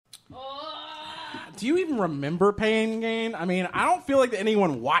Do you even remember Pain and Gain? I mean, I don't feel like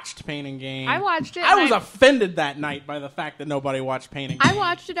anyone watched Pain and Gain. I watched it. I was offended that night by the fact that nobody watched Pain and Gain. I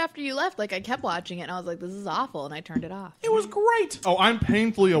watched it after you left. Like, I kept watching it, and I was like, this is awful, and I turned it off. It was great. Oh, I'm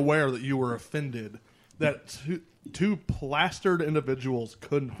painfully aware that you were offended that two plastered individuals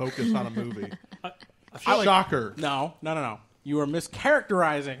couldn't focus on a movie. Shocker. No. You were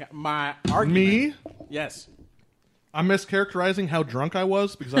mischaracterizing my argument. Me? Yes. I'm mischaracterizing how drunk I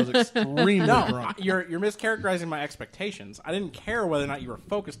was because I was extremely drunk. You're mischaracterizing my expectations. I didn't care whether or not you were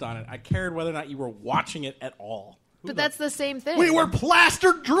focused on it. I cared whether or not you were watching it at all. But that's the same thing. We were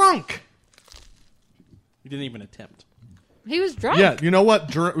plastered drunk. You didn't even attempt. He was drunk. Yeah, you know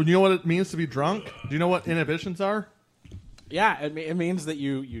what? You know what it means to be drunk? Do you know what inhibitions are? Yeah, it means that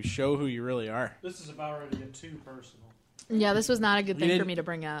you show who you really are. This is about ready to get too personal. Yeah, this was not a good thing for me to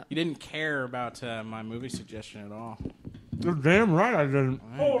bring up. You didn't care about my movie suggestion at all. You're damn right I didn't.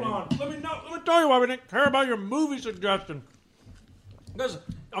 Hold on. Let me tell you why we didn't care about your movie suggestion. Because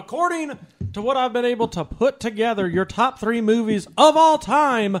according to what I've been able to put together, your top 3 movies of all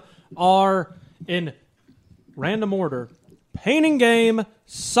time are in random order: Pain and Game,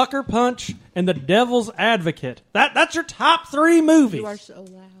 Sucker Punch, and The Devil's Advocate. That's your top 3 movies. You are so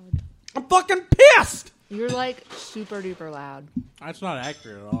loud. I'm fucking pissed. You're like super duper loud. That's not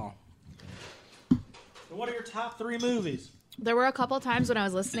accurate at all. What are your top 3 movies? There were a couple times when I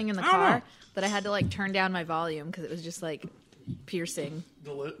was listening in the car that I had to like turn down my volume because it was just like piercing.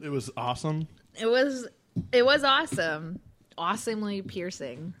 It was awesome. It was awesome. Awesomely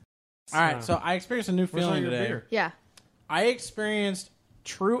piercing. All right, so I experienced a new feeling today. Beer? Yeah. I experienced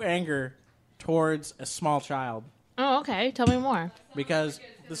true anger towards a small child Oh, okay. Tell me more. because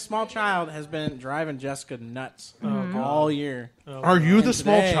the small child has been driving Jessica nuts all year. Are you the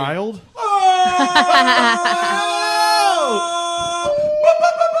small today- child?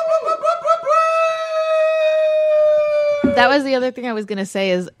 That was the other thing I was going to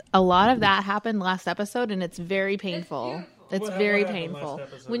say is a lot of that happened last episode, and it's very painful. It's very happened painful. last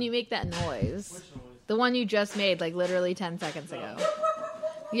episode? When you make that noise. The one you just made, like literally 10 seconds ago.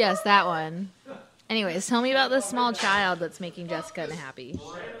 Yes, that one. Anyways, tell me about this small child that's making Jessica unhappy.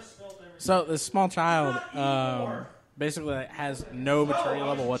 So this small child basically has no maturity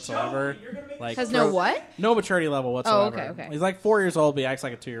level whatsoever. Like Has no what? No maturity level whatsoever. okay. He's like 4 years old, but he acts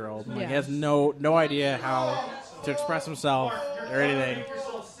like a 2-year-old. Like, Yeah. he has no idea how to express himself or anything,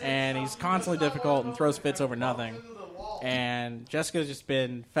 and he's constantly difficult and throws fits over nothing. And Jessica's just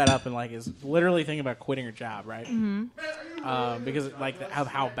been fed up and like is literally thinking about quitting her job, right? Mm-hmm. Because like of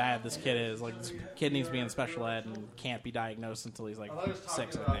how bad this kid is. Like this kid needs to be in special ed and can't be diagnosed until he's like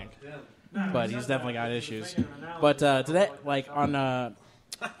 6, I think. But he's definitely got issues. But today, like on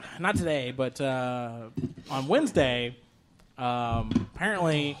not today, but on Wednesday,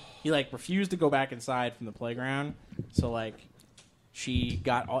 apparently he like refused to go back inside from the playground. So like she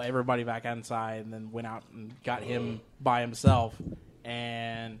got everybody back inside and then went out and got him by himself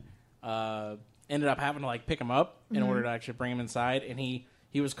and ended up having to like pick him up in order to actually bring him inside. And he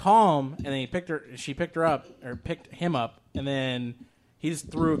was calm, and then she picked him up, and then he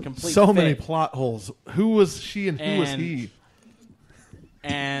just threw a complete So fit. many plot holes. Who was she and who was he?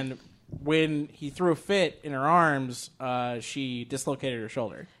 And when he threw a fit in her arms, she dislocated her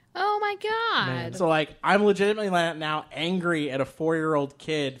shoulder. Oh my god. So, like, I'm legitimately now angry at a 4-year-old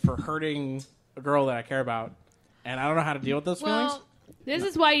kid for hurting a girl that I care about. And I don't know how to deal with those feelings. Well, this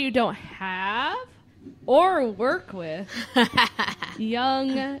is why you don't have or work with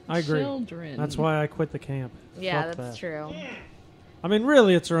young I agree. children. That's why I quit the camp. Yeah, Fuck that's that. true. I mean,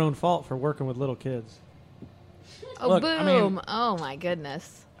 really, it's her own fault for working with little kids. Oh, Look, boom. I mean- Oh my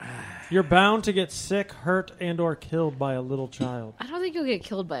goodness. You're bound to get sick, hurt, and or killed by a little child. I don't think you'll get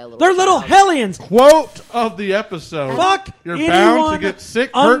killed by a little They're child. little hellions. Quote of the episode. Fuck You're anyone bound to get sick,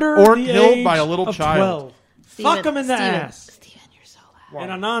 hurt, under or the killed by a age little of child. 12. Fuck them in the ass. Steven, you're so loud. In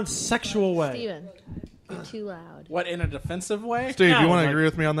a non-sexual way. Steven, you're too loud. What, in a defensive way? Steve, No, you want to like- agree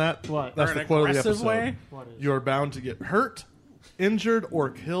with me on that? What? That's Or the an quote of the aggressive episode. way? What is? You're bound to get hurt, injured,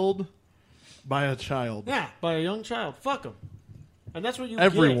 or killed by a child. Yeah, by a young child. Fuck them. And that's what you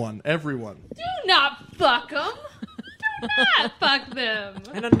Everyone. Do not fuck them. Do not fuck them.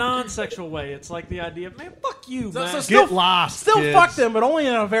 get. In a non-sexual way. It's like the idea of, man, fuck you, man. so Get lost, Still kids. fuck them, but only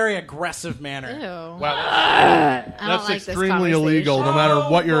in a very aggressive manner. Ew. Wow, I don't that's like this extremely illegal, no conversation.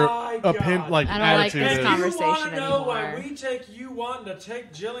 matter what your Oh my opinion, God. like I don't like attitude this is. conversation. You want to know why anymore. we take you wanting to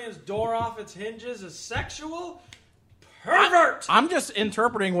take Jillian's door off its hinges as sexual? Pervert! I'm just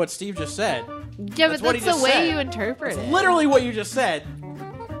interpreting what Steve just said. Yeah, That's but what he that's the just way said. you interpret it. Literally what you just said.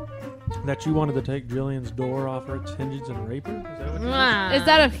 That you wanted to take Jillian's door off her hinges and rape her? Is that what you Is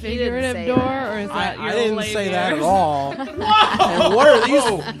that a He didn't figurative say door, that. or is that your I didn't labia? say that at all. And what are these?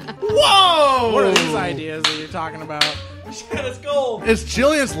 Whoa! What are these ideas that you're talking about? Shit, it's gold. Is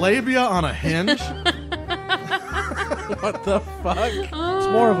Jillian's labia on a hinge? What the fuck? It's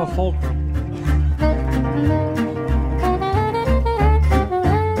more of a fulcrum.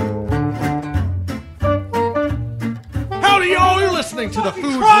 Howdy, y'all! You're listening to the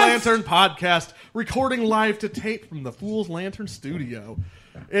Fool's Lantern podcast, recording live to tape from the Fool's Lantern studio.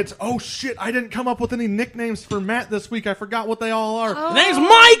 It's, oh shit, I didn't come up with any nicknames for Matt this week. I forgot what they all are. The name's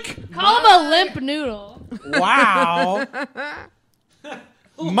Mike! Call him a limp noodle. Wow.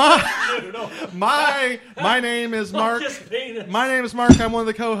 My name is Mark. My name is Mark. I'm one of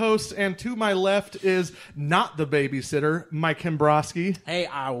the co-hosts, and to my left is not the babysitter, Mike Himbrowski. Hey,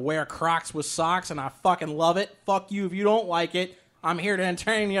 I wear Crocs with socks, and I fucking love it. Fuck you if you don't like it. I'm here to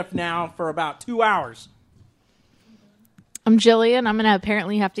entertain you now for about 2 hours. I'm Jillian. I'm going to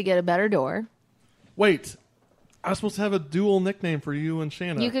apparently have to get a better door. Wait, I was supposed to have a dual nickname for you and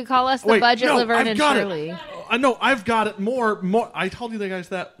Shanna. You could call us the Wait, Budget no, Laverne I've and got Shirley. it. I know, I've got it. More. I told you guys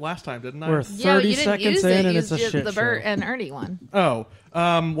that last time, didn't I? We're Yeah, 30 you didn't seconds use in, it. and You it's a used shit the show. Bert and Ernie one. Oh,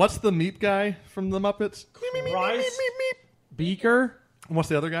 what's the meep guy from the Muppets? Rice? Beaker? And what's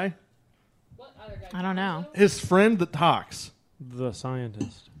the other guy? I don't know. His friend that talks. The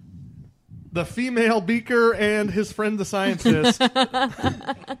scientist. The female Beaker and his friend the scientist.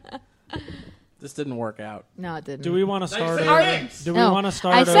 This didn't work out. No, it didn't. Do we want to start your over? names. Do we No. want to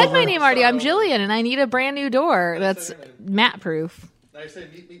start I said over? my name already. I'm Jillian, and I need a brand new door that's mat-proof. I say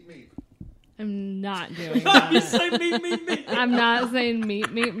meep. I'm not doing that. You say meet. I'm not saying meet.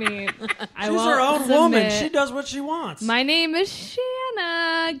 I She's won't her own woman. submit. She does what she wants. My name is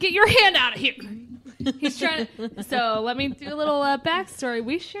Shanna. Get your hand out of here. He's trying to. So let me do a little backstory.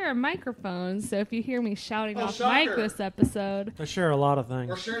 We share a microphone, so if you hear me shouting off mic shocker. this episode, I share a lot of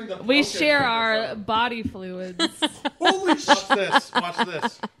things. sharing the we share our body fluids. Holy shit. Watch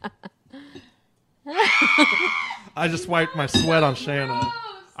this. I just wiped my sweat on Shanna.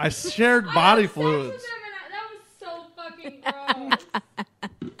 I shared body fluids. That was so fucking gross.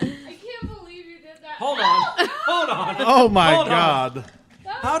 I can't believe you did that. Hold on. Oh my Hold on. god.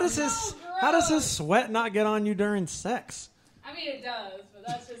 How does his sweat not get on you during sex? I mean, it does, but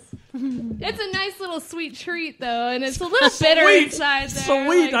that's just. It's a nice little sweet treat, though, and it's a little bitter inside there.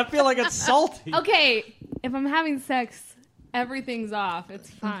 Sweet. like- I feel like it's salty. okay, if I'm having sex, everything's off. It's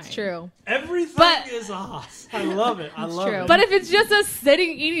fine. It's true. Everything But- is off. I love it. I love true. it. But if it's just us sitting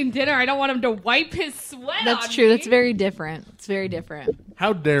eating dinner, I don't want him to wipe his sweat That's on true. me. That's very different. It's very different.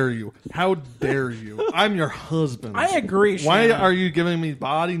 How dare you? How dare you? I'm your husband. I agree, Why Shanna. are you giving me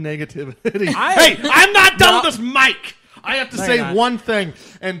body negativity? I- Hey, I'm not done with this mic. I have to No, say you're not. one thing.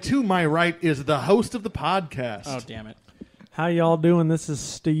 And to my right is the host of the podcast. Oh, damn it. How y'all doing? This is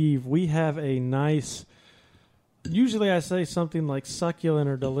Steve. We have a nice... Usually I say something like succulent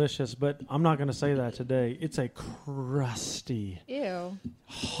or delicious, but I'm not going to say that today. It's a crusty, Ew.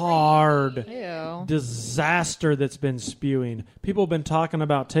 hard Ew. disaster that's been spewing. People have been talking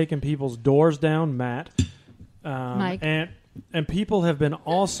about taking people's doors down, Matt. Mike. And people have been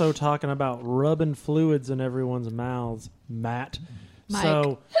also talking about rubbing fluids in everyone's mouths, Matt. Mike.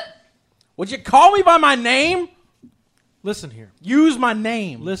 So, Would you call me by my name? listen here. Use my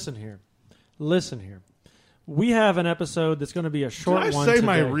name. Listen here. We have an episode that's going to be a Did short I one say today.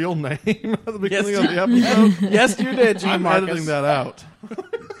 my real name at the beginning Yes, of the episode? Yes, you did, Gene I'm Marcus. editing that out. Oh,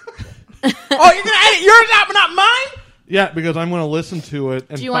 you're going to edit yours out, not mine? Yeah, because I'm going to listen to it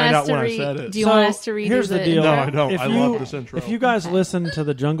and Do you want find us out to when read? I said it. Do you want us to read? Here's the deal. No, I don't. If I you- love this intro. If you guys listen to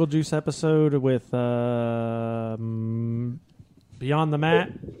the Jungle Juice episode with Beyond the Mat,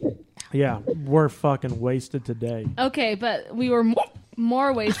 yeah, we're fucking wasted today. Okay, but we were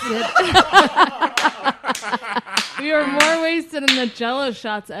more wasted. We were more wasted in the Jello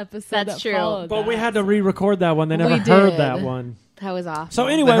Shots episode. That's that true. followed But that. we had to re-record that one. They never We heard did. that one. That was awful. So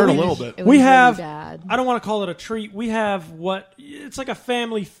anyway, They heard a we, little bit. It we was really have. bad. I don't want to call it a treat. We have what it's like a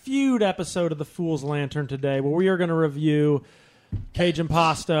family feud episode of the Fool's Lantern today, where we are going to review Cajun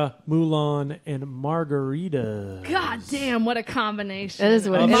pasta, Mulan, and margaritas. God damn, what a combination. That is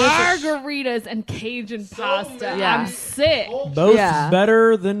what it is. Margaritas and Cajun pasta. Yeah. I'm sick. Both Yeah.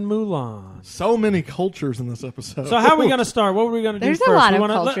 better than Mulan. So many cultures in this episode. So how are we going to start? What were we going to do There's a first? lot We of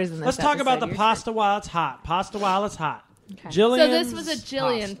wanna- cultures in this Let's talk about the episode. pasta while it's hot. Pasta while it's hot. Okay. Jillian's So this was a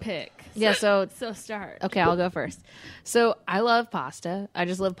Jillian pasta. pick. Yeah, so So start. okay, I'll go first. So I love pasta. I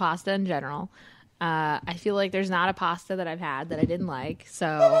just love pasta in general. I feel like there's not a pasta that I've had that I didn't like.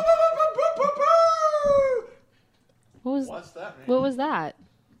 So What's that? what was that?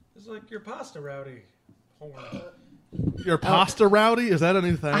 It's like your pasta rowdy horn. Your pasta rowdy? Is that a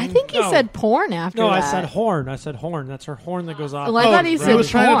new thing? I think he No. said porn after No, that. I said horn. I said horn. That's her horn that goes off. Well, I thought he he said was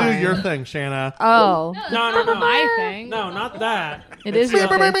trying to porn. do your thing, Shanna. Oh. No, No, that's no, not no. my thing. No, not that. It is your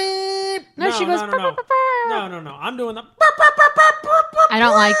thing. No, she goes. No. I'm doing the. I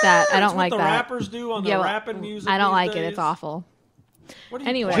don't like that. I That's don't what like the that. rappers do on the Yeah, rapping music. I don't these like it. days. It's awful. What are you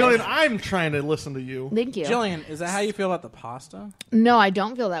Anyway. playing? Jillian, I'm trying to listen to you. Thank you. Jillian, is that how you feel about the pasta? No, I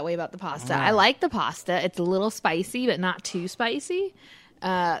don't feel that way about the pasta. I like the pasta. It's a little spicy, but not too spicy.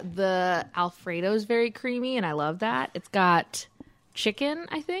 The Alfredo is very creamy, and I love that. It's got chicken,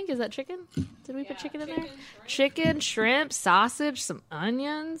 I think. Is that chicken? Did we put chicken in there? Chicken, shrimp, sausage, some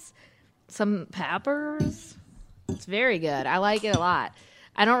onions, some peppers. It's very good. I like it a lot.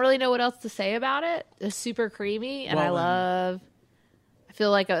 I don't really know what else to say about it. It's super creamy, and I feel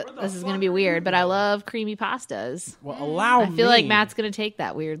like this is going to be weird, but I love creamy pastas. Well, allow I feel like Matt's going to take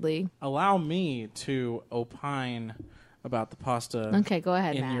that weirdly. Allow me to opine about the pasta. Okay, go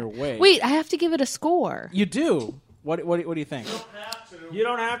ahead, in Matt. your way. Wait, I have to give it a score. You do. What do you think? You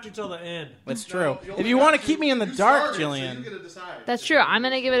don't have to till the end. That's true. If you want to keep me in the dark, Jillian. That's true. I'm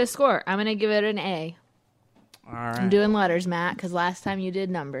going to give it a score. I'm going to give it an A. All right. I'm doing letters, Matt, because last time you did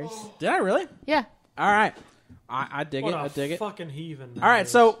numbers. Did I really? Yeah. All right. I dig What it. a I dig it. fucking heathen. All right.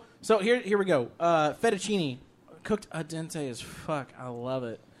 So here we go. Fettuccine, cooked al dente as fuck. I love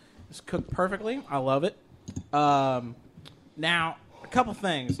it. It's cooked perfectly. I love it. Now a couple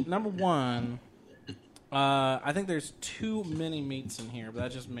things. Number one, I think there's too many meats in here, but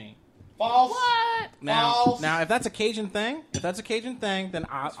that's just me. False. What? Now, if that's a Cajun thing, then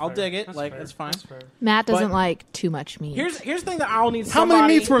I'll dig it. That's like fair. that's fine. That's fair. Matt doesn't But- like too much meat. Here's the thing that I'll need. How many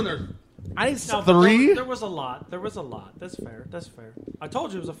meats were in there? I need No, some. Three? There was a lot. That's fair. I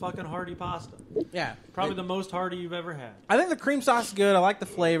told you it was a fucking hearty pasta. Yeah, Probably the most hearty you've ever had. I think the cream sauce is good. I like the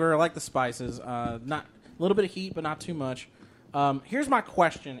flavor. I like the spices. Not a little bit of heat, but not too much. Here's my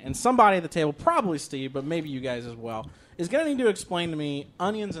question, and somebody at the table, probably Steve, but maybe you guys as well, is going to need to explain to me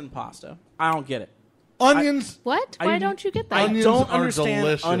onions and pasta. I don't get it. Onions. What? I Why didn't- don't you get that? I Onions don't are understand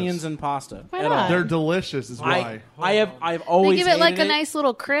delicious. onions and pasta Why at not? all. They're delicious, is why. I've always They give it like hated a nice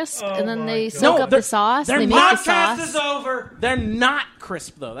little crisp, and then my they God. soak No, up they're- the sauce. they're They make not the Podcast sauce. is over. They're not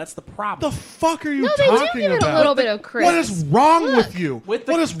crisp though. That's the problem. The fuck are you No, they do talking give it about? a little bit of crisp. What is wrong Look. with you? With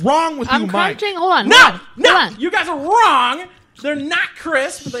the- What is wrong with I'm you, Mike? crunching. Hold on. No, Hold on. you guys are wrong. They're not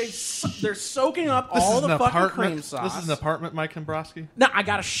crisp. They're soaking up This all is the an fucking apartment. cream sauce. This is an apartment, Mike Dombrowski. No, I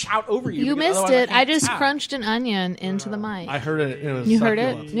gotta shout over you. You because missed otherwise it. I can't just tap. crunched an onion into the mic. I heard it. It was You heard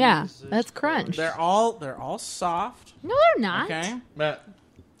succulent. it? Yeah, that's crunch. They're all soft. No, they're not. Okay. Matt,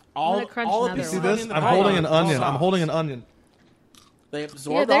 All gonna crunch all the another pieces see of one. this? onion I'm that are holding an all onion. I'm soft. holding an onion. They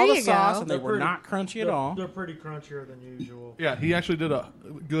absorbed there all the you sauce, go. and they were not crunchy at all. They're pretty crunchier than usual. Yeah, he actually did a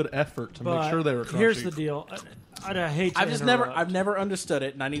good effort to But make sure they were crunchy. here's the deal. I hate to I've never understood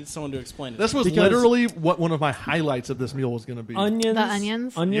it, and I needed someone to explain it. This was Because- literally what one of my highlights of this meal was going to be. onions. The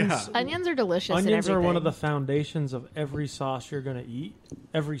onions? Onions. Yeah. Onions are delicious. in Onions are one of everything. the foundations of every sauce you're going to eat,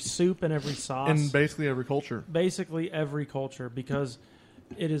 every soup and every sauce, in basically every culture. basically every culture, because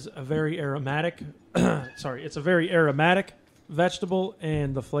it is a very aromatic. It's a very aromatic vegetable,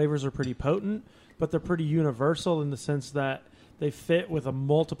 and the flavors are pretty potent, but they're pretty universal in the sense that they fit with a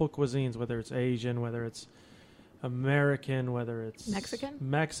multiple cuisines, whether it's Asian, whether it's American, whether it's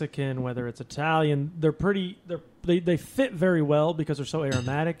Mexican, whether it's Italian. They fit very well because they're so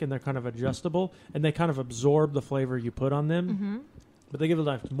aromatic and they're kind of adjustable, and they kind of absorb the flavor you put on them. Mm-hmm. But they give it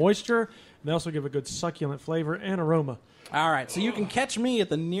nice moisture, and they also give a good succulent flavor and aroma. All right, so you can catch me at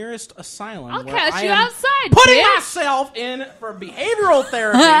the nearest asylum. I'll where catch I you am outside, Putting bitch. myself in for behavioral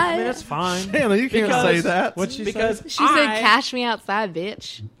therapy. I mean, it's fine. Hannah, you can't Because- say that. What'd she because say? She said, "Cash me outside,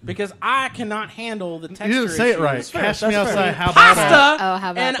 bitch." because I cannot handle the texture. You didn't say it right. issues. Cash me That's fair. outside. How about that? Pasta Oh,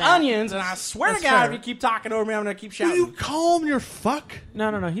 how about and that? onions, and I swear That's to God, fair. if you keep talking over me, I'm going to keep Will you shouting. calm your fuck?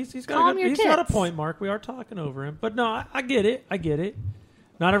 No. He's got Calm your he's got a tits. point, Mark. We are talking over him, but no, I get it. I get it.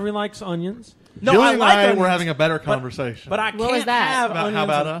 Not everyone likes onions. No, Julie I and like I onions, were having a better conversation. but I What can't was that? have about, onions. how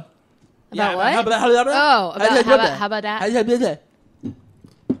about and- About what? How about that? Oh, how about that? How about that?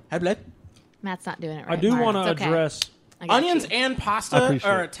 Matt's not doing it right. I do Mark. want to It's okay. address. I got Onions you. and I pasta appreciate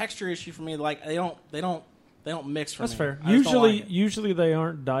are a it. texture issue for me. Like they don't mix for That's me. fair. I just don't like it. Usually they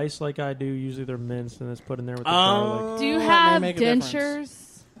aren't diced like I do. Usually they're minced and it's put in there with the Oh, garlic. Do you that may have make a difference. dentures?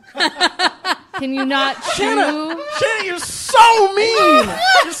 Can you not chew? Shanna, you're so mean.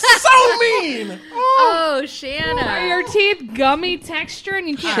 You're so mean. Oh, Shanna. Are your teeth gummy texture and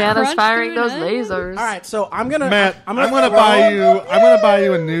you can't Shanna's crunch firing through those an lasers. All right, so I'm gonna Matt, I'm gonna buy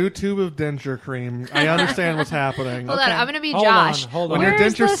you a new tube of denture cream. I understand what's happening. Hold on, I'm going to be Hold Josh. on, hold When on. your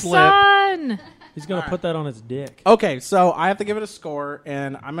Where's dentures the slip- sun? He's gonna put that on his dick. Okay, so I have to give it a score,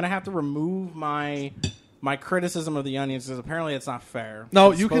 and I'm gonna have to remove my criticism of the onions because apparently it's not fair.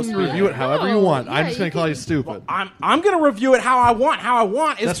 No, It's you can supposed to be- review it however you want. yeah, I'm just you gonna call you stupid. I'm gonna review it how I want. How I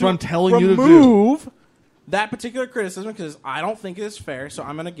want is That's to what I'm telling you to do. remove that particular criticism because I don't think it is fair. So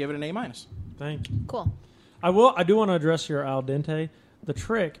I'm gonna give it an A-. Thank you. Cool. I do want to address your al dente. The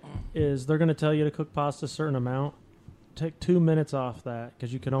trick is they're going to tell you to cook pasta a certain amount. Take 2 minutes off that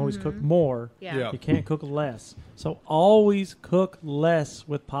because you can always cook more. Yeah. You can't cook less. So always cook less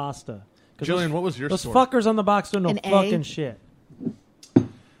with pasta. 'Cause Jillian, what was your those score? fuckers on the box doing no An A? fucking shit.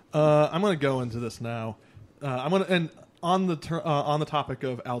 I'm going to go into this now. And on the topic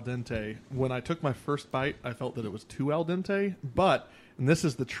of al dente, when I took my first bite, I felt that it was too al dente. But, and this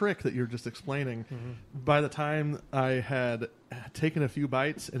is the trick that you're just explaining, by the time I had taken a few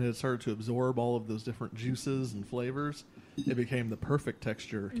bites and it had started to absorb all of those different juices and flavors, it became the perfect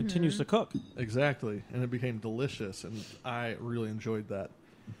texture. Continues to cook. Exactly. And it became delicious, and I really enjoyed that.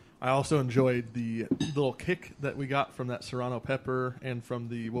 I also enjoyed the little kick that we got from that serrano pepper and from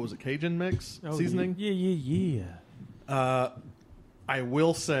the, what was it, Cajun mix seasoning? Yeah. I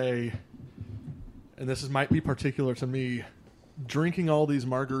will say, and this might be particular to me, drinking all these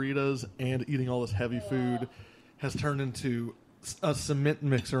margaritas and eating all this heavy food has turned into a cement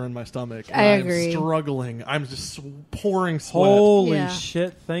mixer in my stomach. And I agree. I'm struggling. I'm just pouring sweat. Holy Yeah.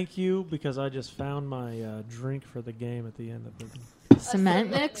 shit, thank you, because I just found my drink for the game at the end of it. Cement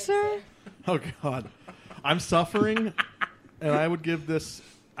mixer? Oh, God. I'm suffering, and I would give this,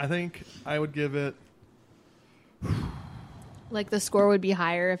 I think I would give it, Like the score would be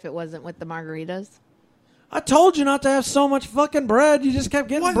higher if it wasn't with the margaritas? I told you not to have so much fucking bread. You just kept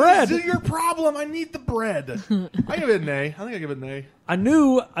getting bread. is your problem? I need the bread. I give it an A. I think I give it an A. I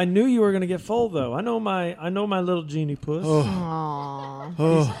knew you were gonna get full though. I know my little genie puss.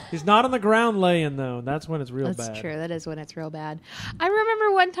 Aww. He's not on the ground laying though. That's when it's real That's bad. true. That is when it's real bad. I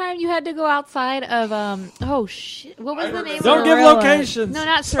remember one time you had to go outside of oh shit, what was the name? of Don't give Cirillas? locations. No,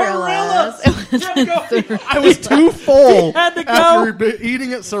 not Cirillas. It was I was too full Had to go. after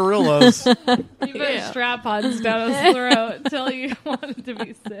eating at Cirillas. You put strap-ons down his throat until you wanted to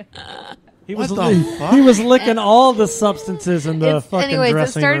be sick. He What was the fuck? he was licking all the substances in the fucking anyways, it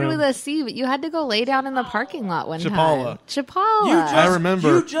dressing started room. with a C, but you had to go lay down in the parking lot one Chapala. time. Chapala. I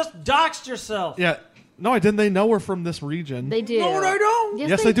remember. You just doxed yourself. Yeah. No, I didn't. They know we're from this region. They do. No, they don't.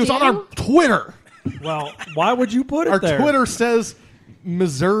 Yes, they do. It's on our Twitter. Well, why would you put it Our there? Twitter says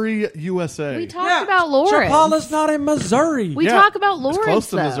Missouri, USA. We talked about Lawrence. Chapala's not in Missouri. We Yeah, talk about Lawrence. It's close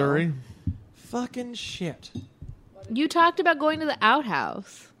to though. Missouri. Fucking shit. You talked about going to the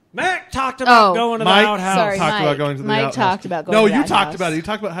outhouse. Mac talked about Oh. going to Mike the outhouse. Sorry, talked Mike. about going to the Mike outhouse. talked about going No, to the you talked outhouse. about it. You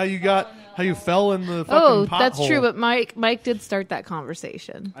talked about how you fell in the fucking Oh, pothole. that's true. But Mike did start that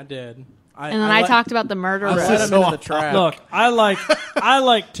conversation, I did. and then I talked about the murder I road. let him so into the trap. Look, I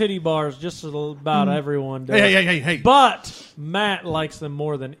like titty bars just about everyone does. Hey. But Matt likes them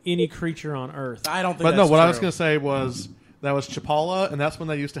more than any creature on earth. I don't think. But no, that's what true. I was going to say was that was Chapala, and that's when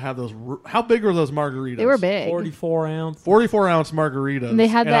they used to have those. How big were those margaritas? They were big. 44 ounce. 44-ounce margaritas. And they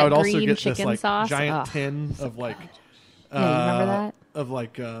had and I that would also green get chicken this, like, sauce. giant Ugh. tin of like. Yeah, you remember that? Of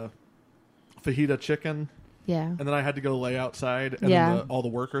like fajita chicken, Yeah. and then I had to go lay outside, and Yeah. then all the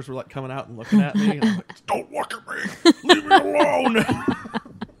workers were like coming out and looking at me. And I'm like, don't look at me, leave me alone.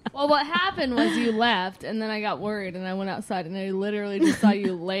 Well, what happened was you left, and then I got worried, and I went outside, and I literally just saw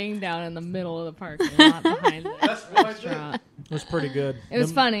you laying down in the middle of the parking lot behind the restaurant. It was pretty good. It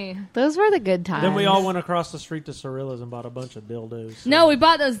was funny. Those were the good times. Then we all went across the street to Cirillas and bought a bunch of dildos. No, we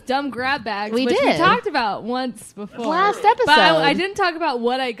bought those dumb grab bags, We which we did. talked about once before. Last episode. But I didn't talk about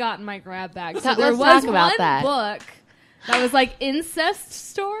what I got in my grab bag. So Let's there was talk about one that. book that was like incest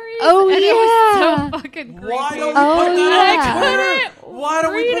stories. Oh, and yeah. it was so fucking creepy. Why don't we Oh, put that yeah. on the Twitter? couldn't Why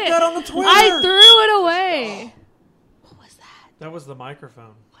don't we read put it. that on the Twitter? I threw it away. What was that? That was the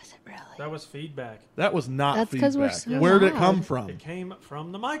microphone. Was it really? That was feedback. That was not That's 'cause we're feedback. so Where did it loud. come from? It came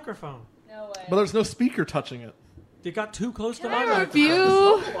from the microphone. No way. But there's no speaker touching it. It got too close to Can my I microphone. review?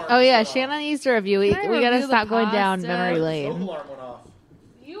 Oh yeah, Shannon needs to review. We Can I got to review stop the going down pasta? memory lane.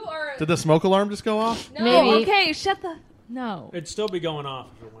 You are. Did the smoke alarm just go off? No, Maybe. okay, shut the. No. It'd still be going off.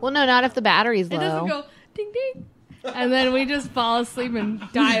 If it went. Well, no, not if the battery's It low. doesn't go ding ding. and then we just fall asleep and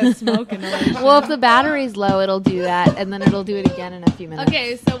die of smoke and Well, if the battery's low, it'll do that, and then it'll do it again in a few minutes.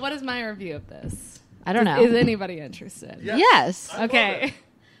 Okay, so what is my review of this? I don't know. Is anybody interested? Yes. Okay.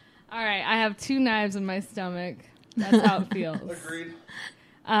 All right, I have 2 knives in my stomach. That's how it feels. Agreed.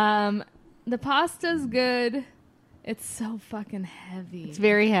 The pasta's good. It's so fucking heavy. It's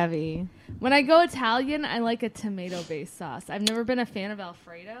very heavy. When I go Italian, I like a tomato-based sauce. I've never been a fan of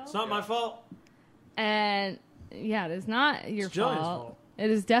Alfredo. It's not my fault. And yeah, it is not your It's Jillian's fault. fault.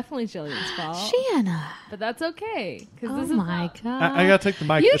 It is definitely Jillian's fault. Shanna. But that's okay. Oh This is my not- god. I gotta take the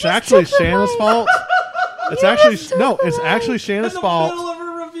mic. You It's just actually took the Shanna's mic. fault. It's You actually just took no. the It's mic. actually Shanna's fault. Middle of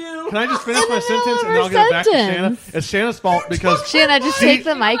a review. Can I just finish In the my middle sentence of and then I'll her get it back to Shanna? sentence. It's Shanna's fault because Shanna, just take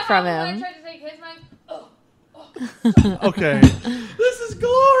the mic from him. tried to take his mic. okay. This is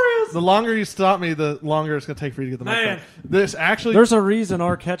glorious. The longer you stop me, the longer it's gonna take for you to get the mic. Man. back. This actually There's a reason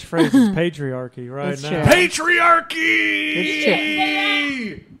our catchphase is patriarchy right That's now. true. patriarchy.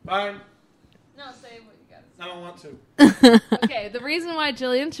 It's Fine. No, say what you got. I don't want to. Okay, the reason why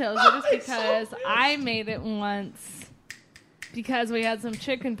Jillian chose it is because I made it once. Because we had some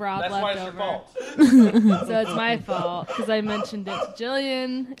chicken broth left over. So it's my fault because I mentioned it to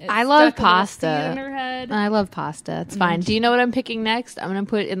Jillian. It I love stuck a little pasta. seed in her head. I love pasta. It's fine. Do you know what I'm picking next? I'm going to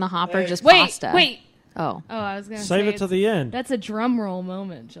put it in the hopper just Wait, pasta. wait. Oh. Oh, I was gonna Save say it to the end. That's a drum roll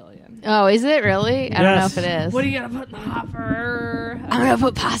moment, Jillian. Oh, is it really? I don't know Yes. if it is. What are you gonna put in the hopper? I'm going to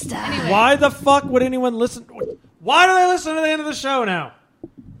put pasta. Why the fuck would anyone listen? Why do they listen to the end of the show now?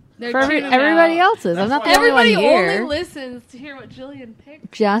 They're For tuning everybody out. else's. I'm not the only Everybody one here. only listens to hear what Jillian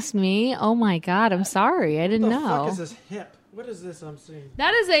picked. Just me? Oh my god, I'm sorry. I didn't What the know. fuck is this hip? What is this I'm seeing?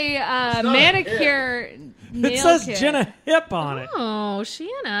 That is a manicure nail It says kit. Jenna Hip on it. Oh,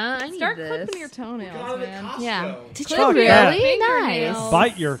 Shanna, I need Start this. clipping your toenails, man. Yeah. Did you Fuck really? that. Fingernails. Nice.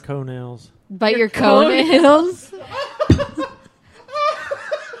 Bite your conails. Bite your toenails.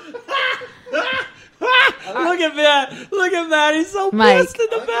 Look at that. Look at that. He's so Mike. pissed in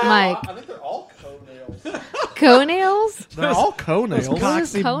the back. Mike. I think they're all co-nails. Conails? They're all co-nails. What is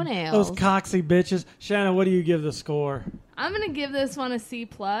Coxy- toenails? Those coxy bitches. Shanna, what do you give the score? I'm gonna give this one a C+.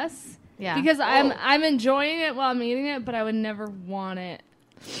 Yeah. Because I'm enjoying it while I'm eating it, but I would never want it.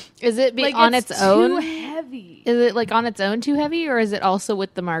 Is it Like on it's its own? too heavy. Is it like on its own too heavy, or is it also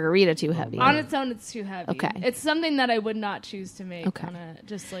with the margarita too heavy? On its own, it's too heavy. Okay. It's something that I would not choose to make Okay. on a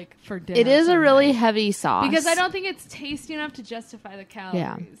just like for dinner. It is a really someday. heavy sauce. because I don't think it's tasty enough to justify the calories.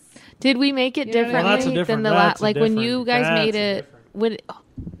 Yeah. Did we make it You know what I mean? differently Well, that's a than different- the that's a like when different- you guys that's made a it?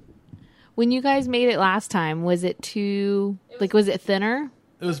 When you guys made it last time, was it too like was it thinner?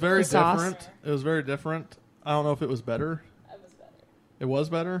 It was very The sauce? different. It was very different. I don't know if it was better. It was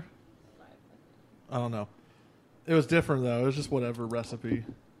better? I don't know. It was different, though. It was just whatever recipe.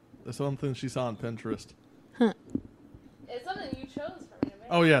 It's something she saw on Pinterest. It's something you chose for me to make.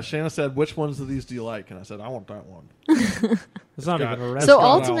 Oh, yeah. Shanna said, which ones of these do you like? And I said, I want that one. It's not got- even a That's recipe. So got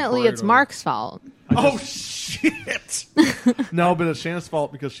ultimately, it's Alfredo. Mark's fault. Oh, shit! No, but it's Shanna's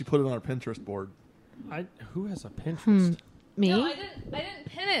fault because she put it on our Pinterest board. Who has a Pinterest? Me? No, I didn't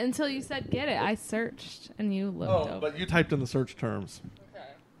pin it until you said get it. I searched and you looked over. But you typed in the search terms.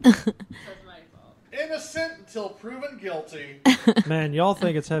 That's my fault. Innocent until proven guilty. Man, y'all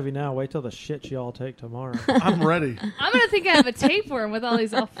think it's heavy now. Wait till the shit y'all take tomorrow. I'm ready. I'm gonna think I have a tapeworm with all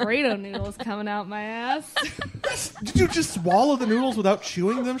these Alfredo noodles coming out my ass. Did you just swallow the noodles without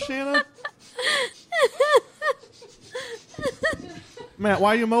chewing them, Shanna? Matt,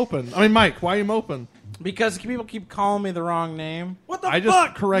 why are you moping? I mean, Mike, why are you moping? Because people keep calling me the wrong name. What the I just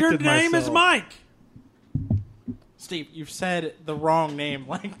fuck? corrected Your name is myself. Mike. Steve, you've said the wrong name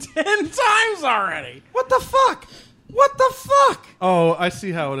like 10 times already. What the fuck? What the fuck? Oh, I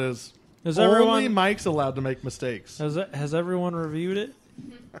see how it is. Is Only everyone Mike's allowed to make mistakes. has everyone reviewed it?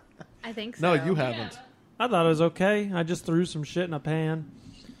 I think No, you haven't. I thought it was okay. I just threw some shit in a pan.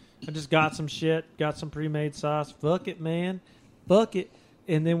 I just got some shit, got some pre-made sauce. Fuck it, man. Fuck it.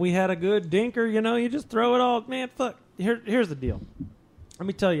 And then we had a good dinker, you know, you just throw it all. Man, fuck. Here's the deal. Let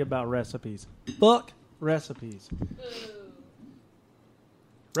me tell you about recipes. Fuck recipes.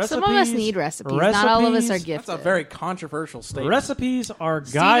 Some of us need recipes. Not all of us are recipes- gifted. That's a very controversial statement. Recipes are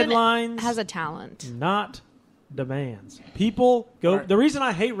Steven guidelines, has a talent. not demands. People go. Right. The reason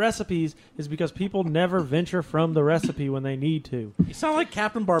I hate recipes is because people never venture from the recipe when they need to. You sound like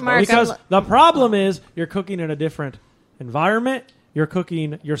Captain Barbosa. Mark, Because I'm- the problem is you're cooking in a different environment. You're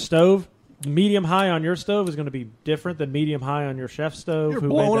cooking your stove. Medium high on your stove is going to be different than medium high on your chef's stove You're who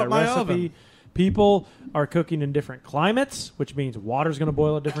blowing made that up my recipe. oven. People are cooking in different climates, which means water's going to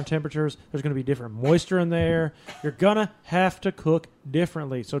boil at different temperatures. There's going to be different moisture in there. You're going to have to cook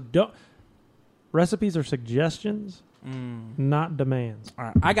differently. So don't Recipes are suggestions, not demands. All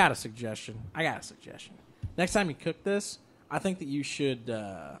right, I got a suggestion. Next time you cook this, I think that you should.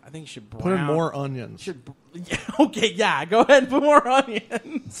 Put Put in more onions. Okay, yeah. Go ahead and put more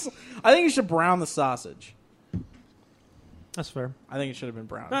onions. I think you should brown the sausage. That's fair. I think it should have been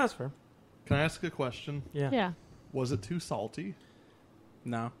brown. That's fair. Can I ask a question? Yeah. Yeah. Was it too salty?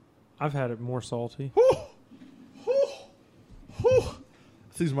 No. I've had it more salty.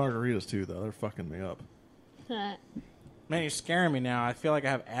 It's these margaritas too, though. They're fucking me up. Man, you're scaring me now. I feel like I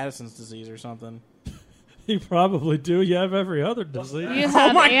have Addison's disease or something. You probably do. You have every other disease. You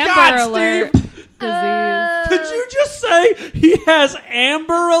have my Amber God, Alert disease. Did you just say he has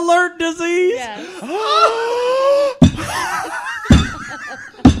Amber Alert disease? Yes.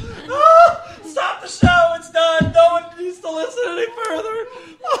 Stop the show. It's done. No one needs to listen any further.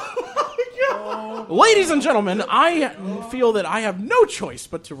 Oh, my God. Ladies and gentlemen, I feel that I have no choice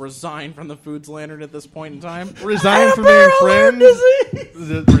but to resign from the Foods Lantern at this point in time. Resign from being friend.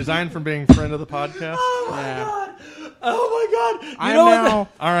 Resign from being friend of the podcast. Oh, my Yeah. God. Oh, my God. I am now.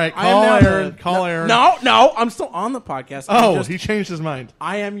 All right, I am now Aaron. Call Aaron. No, I'm still on the podcast. He changed his mind.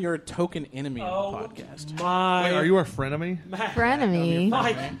 I am your token enemy of the podcast. My. Wait, are you our frenemy?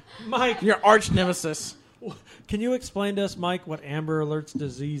 Frenemy. Mike, Your arch nemesis. can you explain to us, Mike, what Amber Alert's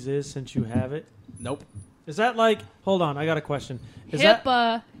disease is since you have it? Nope. Is that like... Hold on, I got a question. Is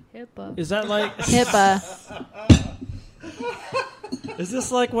HIPAA. that like... HIPAA. Is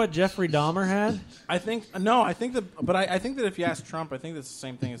this like what Jeffrey Dahmer had? I think that if you ask Trump, I think that's the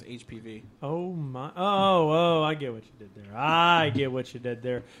same thing as HPV. Oh, my... Oh, I get what you did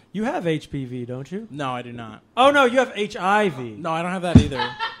there. You have HPV, don't you? No, I do not. Oh, no, you have HIV. No, I don't have that either.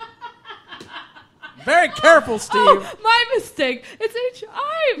 Very careful, Steve. Oh, my mistake. It's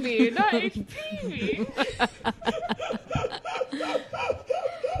HIV, not HPV.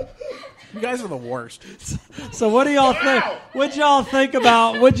 You guys are the worst. So what do y'all think? What'd y'all think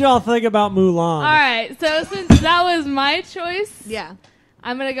about Mulan? All right. So since that was my choice, Yeah.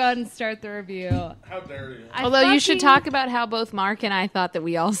 I'm going to go ahead and start the review. How dare you? Although you should talk about how both Mark and I thought that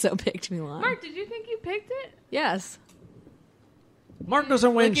we also picked Mulan. Mark, did you think you picked it? Yes. Mark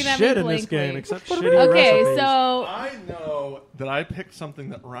doesn't win Looking at me shit in this blankly. game except shitty Okay, recipes. so I know that I picked something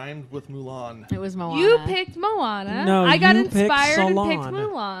that rhymed with Mulan. It was Moana. you picked Moana. No, I got you picked inspired and Salon. picked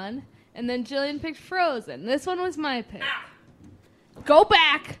Mulan. And then Jillian picked Frozen. This one was my pick. Go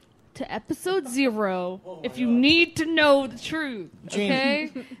back to episode 0 if you need to know the truth. Gene.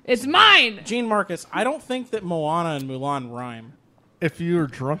 Okay? It's mine. Gene Marcus, I don't think that Moana and Mulan rhyme. If you're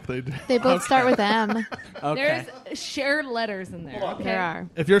drunk, they do. They both start with M. Okay. There's shared letters in there. Okay? There are.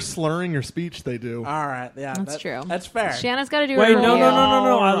 If you're slurring your speech, they do. All right. Yeah, That's true. That's fair. Shanna's got to do Wait, her no. review.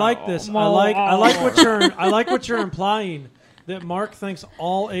 I like this. I like what you're implying. That Mark thinks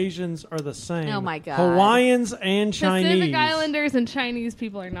all Asians are the same. Oh, my God. Hawaiians and Chinese. Pacific Islanders and Chinese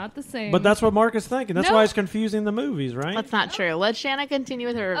people are not the same. But that's what Mark is thinking. That's No. why he's confusing the movies, right? That's not true. Let Shanna continue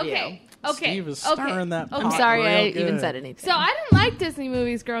with her review. Okay. Steve is stirring that pot I'm sorry I real even good. said anything. So I didn't like Disney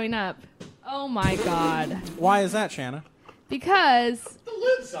movies growing up. Oh my God. Why is that, Shanna? Because The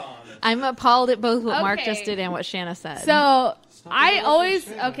lid's on. I'm appalled at both what Mark Okay. just did and what Shanna said. so I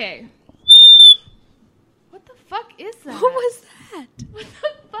always okay. What the fuck is that? what was that? What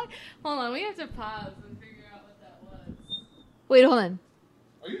the fuck? Hold on, we have to pause and figure out what that was. Wait, hold on.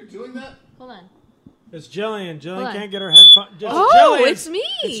 Are you doing that? Hold on. It's Jillian. Hold on. Jillian can't get her headphones. Oh, it's me.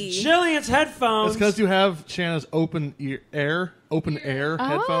 It's Jillian's headphones. It's because you have Shanna's open air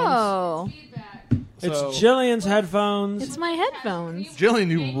headphones. Oh, Feedback. It's So- Jillian's headphones. it's my headphones. Jillian,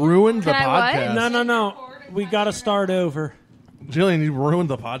 you ruined the Can I podcast. what? No. We got to start over. Jillian, you ruined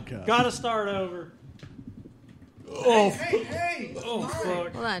the podcast. Got to start over. Hey! Oh,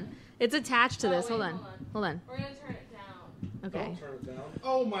 fuck. Hold on. It's attached to this. wait, Hold on. Hold on. We're gonna turn it down. Okay. Turn it down.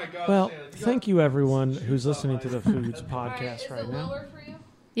 Oh my God. Well, Shanna, you thank you everyone who's listening to the Foods podcast Is right it now. lower for you?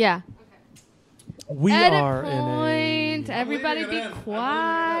 Yeah. We Edit are point. in Everybody I'm be leaving it in.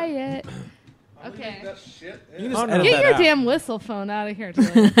 quiet. I'm Okay. leaving that shit in. You can just Oh, no. edit Get that your out. damn whistle phone out of here,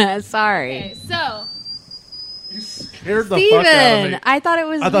 Jillian. Sorry. Okay, so You scared the fuck out of Steven, me. I thought it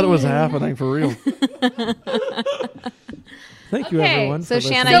was I thought it was you. happening for real. Thank you Okay, everyone so for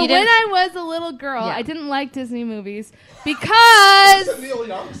Shanna, listening. you when didn't- I was a little girl, Yeah. I didn't like Disney movies because Neil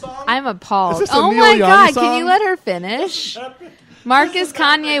Young song? I'm appalled. Is this a Oh Neil my Young God, song? can you let her finish? Mark is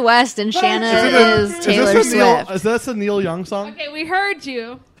Kanye West and Shanna Is is Taylor this a Neil, Swift. is this a Neil Young song? okay, we heard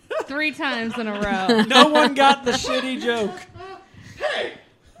you 3 times in a row. No one got the shitty joke.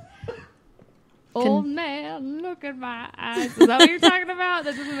 Old man, look at my eyes. Is that what you're talking about?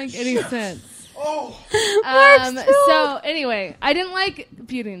 That doesn't make any sense. Oh, So anyway, I didn't like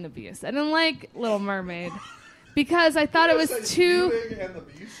Beauty and the Beast. I didn't like Little Mermaid because I thought it was too. Beauty and the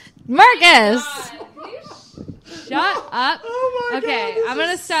Beast? Marcus. Shut up. Oh my Okay, God, I'm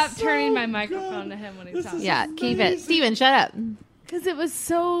gonna this is stop so turning my good. microphone to him when he's talking. Yeah, keep it. Steven, shut up. Because it was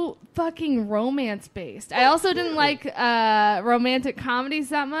so fucking romance based. I also didn't like romantic comedies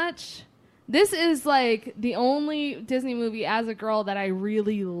that much. This is like the only Disney movie as a girl that I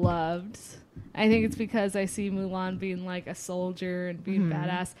really loved. I think it's because I see Mulan being like a soldier and being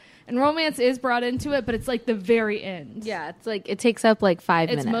badass. And romance is brought into it, but it's like the very end. Yeah, it's like it takes up like 5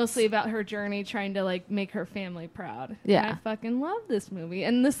 minutes. It's mostly about her journey trying to like make her family proud. Yeah. And I fucking love this movie.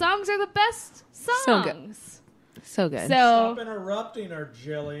 And the songs are the best songs. So good. So good. Stop So interrupting her,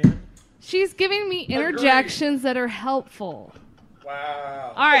 Jillian. she's giving me interjections that are helpful.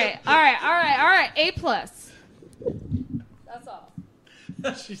 Wow. All right. A+. That's all.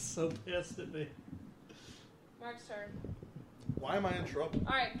 She's so pissed at me. Mark's turn. Why am I in trouble?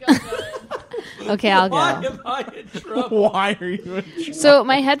 All right, go, Dylan. Okay, I'll Why go. am I in trouble? Why are you in trouble? So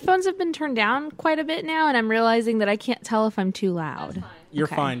my headphones have been turned down quite a bit now, and I'm realizing that I can't tell if I'm too loud. You're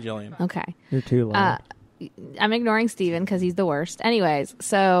Okay. fine, Jillian. Okay. You're too loud. I'm ignoring Steven because he's the worst. Anyways,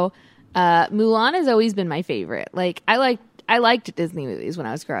 so Mulan has always been my favorite. Like I liked Disney movies when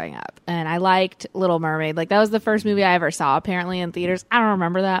I was growing up, and I liked Little Mermaid. Like that was the first movie I ever saw apparently in theaters. I don't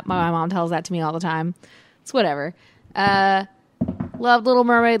remember that. My mom tells that to me all the time. It's whatever. Loved Little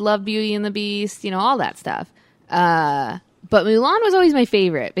Mermaid, loved Beauty and the Beast, all that stuff. But Mulan was always my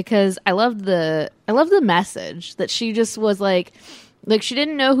favorite because I loved the message that she just was like she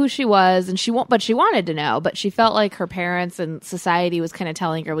didn't know who she was, and but she wanted to know, but she felt like her parents and society was kind of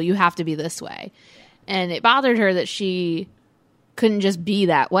telling her, well, you have to be this way. And it bothered her that she couldn't just be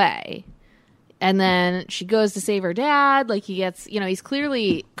that way. And then she goes to save her dad. Like he gets, he's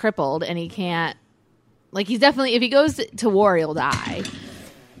clearly crippled and he can't, like he's definitely, if he goes to war, he'll die.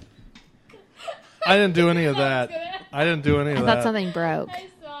 I didn't do any of that. I didn't do any of I that. thought something broke. I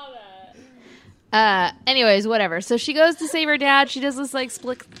saw that. Anyways, whatever. So she goes to save her dad. She does this like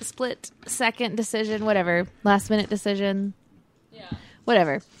split second decision, whatever. Last minute decision. Yeah.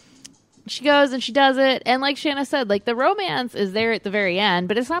 Whatever. She goes and she does it. And like Shanna said, like the romance is there at the very end,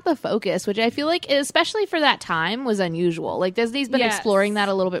 but it's not the focus, which I feel like, especially for that time, was unusual. Like Disney's been Yes. exploring that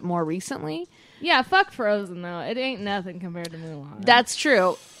a little bit more recently. Yeah, fuck Frozen, though. It ain't nothing compared to Mulan. That's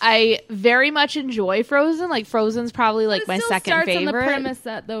true. I very much enjoy Frozen. Like Frozen's probably like my second starts favorite. on the premise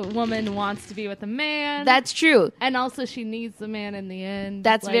that the woman wants to be with a man. That's true. And also she needs the man in the end.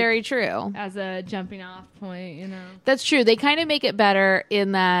 That's like, very true. as a jumping off point, That's true. They kind of make it better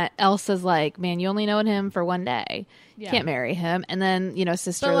in that Elsa's like, man, you only known him for one day. Yeah. Can't marry him. And then,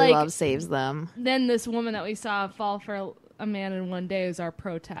 sisterly like- love saves them. Then this woman that we saw fall for a man in one day is our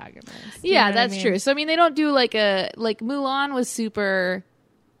protagonist. You Yeah, know what I that's mean? true. So, they don't do like Mulan was super,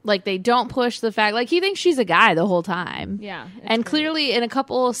 like they don't push the fact, like he thinks she's a guy the whole time. Yeah. it's And great. clearly in a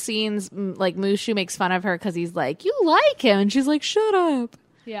couple of scenes, like Mushu makes fun of her because he's like, you like him. And she's like, shut up.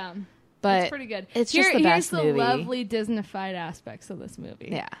 Yeah. But It's pretty good. it's just the best here's movie. the lovely Disneyfied aspects of this movie.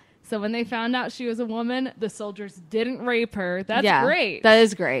 Yeah. So when they found out she was a woman, the soldiers didn't rape her. That's Yeah, great. That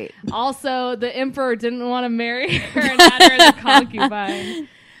is great. Also, the emperor didn't want to marry her and had her as a concubine.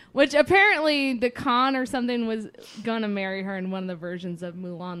 Which apparently the Khan or something was going to marry her in one of the versions of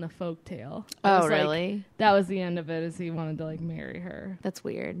Mulan the folktale. It Oh, was like- really? that was the end of it, is he wanted to marry her. That's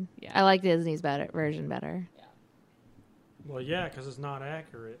weird. Yeah. I like Disney's version better. Well, yeah, because it's not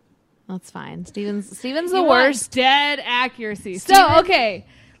accurate. That's fine. Steven's the You want worst. dead accuracy. Steven? So, okay,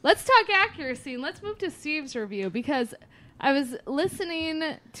 let's talk accuracy and let's move to Steve's review because I was listening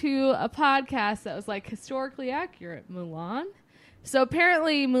to a podcast that was historically accurate Mulan. So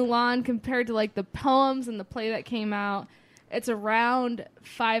apparently Mulan, compared to the poems and the play that came out, it's around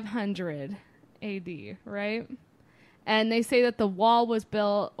 500 AD, right? And they say that the wall was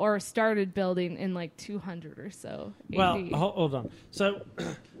built or started building in 200 or so AD. Well, hold on. So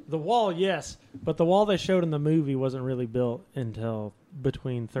the wall, yes, but the wall they showed in the movie wasn't really built until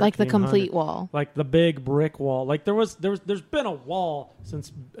between 1300. Like the complete wall. Like the big brick wall. Like there's been a wall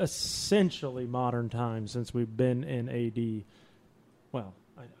since essentially modern times, since we've been in AD. Well,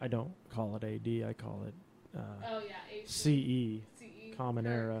 I don't call it AD. I call it CE, Common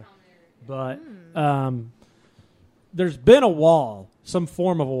Era. But there's been a wall, some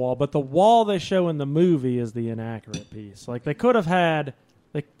form of a wall, but the wall they show in the movie is the inaccurate piece. Like they could have had,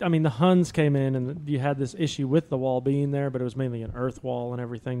 the Huns came in and you had this issue with the wall being there, but it was mainly an earth wall and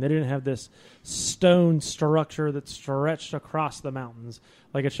everything. They didn't have this stone structure that stretched across the mountains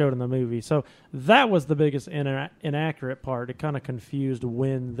like it showed in the movie. So that was the biggest inaccurate part. It kind of confused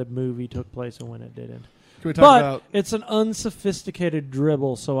when the movie took place and when it didn't. Can we talk But about? it's an unsophisticated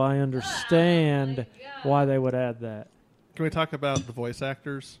dribble, so I understand why they would add that. Can we talk about the voice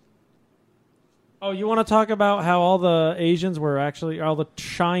actors? Oh, you want to talk about how all the Asians were actually, all the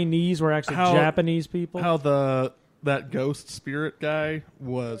Chinese were actually Japanese people? How that ghost spirit guy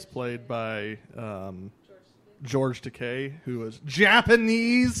was played by George Takei, who was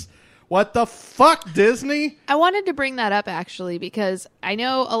Japanese. What the fuck, Disney? I wanted to bring that up actually because I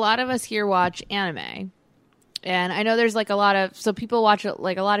know a lot of us here watch anime. And I know there's like a lot of people watch it,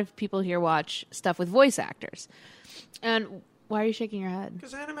 like a lot of people here watch stuff with voice actors. And why are you shaking your head?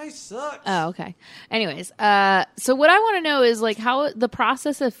 Because anime sucks. Oh, okay. Anyways, so what I want to know is like how the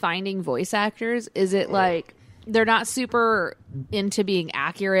process of finding voice actors, is it like they're not super into being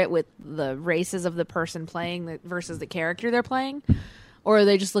accurate with the races of the person playing versus the character they're playing? Or are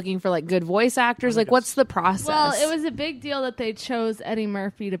they just looking for like good voice actors? Like, what's the process? Well, it was a big deal that they chose Eddie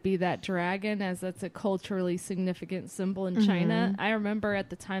Murphy to be that dragon, as that's a culturally significant symbol in China. I remember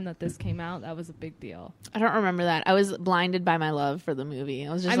at the time that this came out, that was a big deal. I don't remember that. I was blinded by my love for the movie.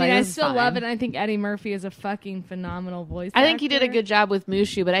 I was just I still love it. And I think Eddie Murphy is a fucking phenomenal voice actor. I think he did a good job with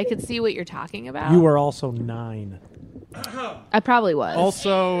Mushu, but I could see what you're talking about. You were also 9. I probably was.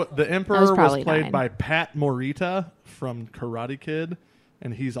 Also, the Emperor was probably played 9. by Pat Morita from Karate Kid,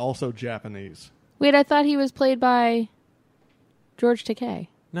 and he's also Japanese. Wait, I thought he was played by George Takei.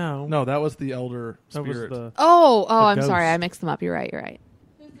 No. No, that was the Elder That was Spirit. the I'm ghost. sorry. I mixed them up. You're right.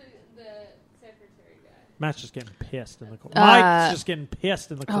 Who's the secretary guy? Matt's just getting pissed in the corner. Uh, Mike's just getting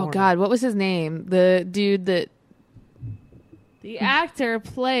pissed in the corner. Oh, God. What was his name? The dude that... The actor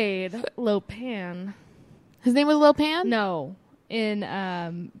played Lopan. His name was Lil Pan? No,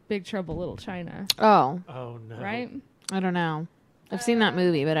 in Big Trouble Little China, Oh, Oh, no. right? I don't know. I've seen that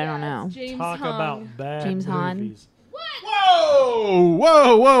movie, but I don't know. James Talk Hong. about bad James Hahn. movies.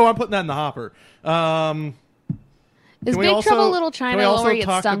 Whoa! I'm putting that in the hopper. Is Can we Big also- Trouble Little can we China the one also where he gets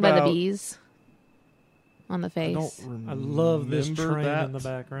talk stung by the about- bees on the face? I love this remember train that in the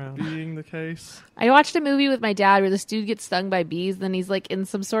background. being the case. I watched a movie with my dad where this dude gets stung by bees, then he's like in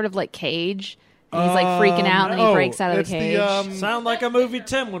some sort of like cage, and he's like freaking out, and then he breaks out of the cage. Sound like a movie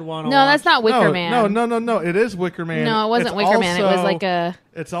Tim would want to No, watch. that's not Wicker Man. No. It is Wicker Man. No, it wasn't It's Wicker Man. It was also- like a...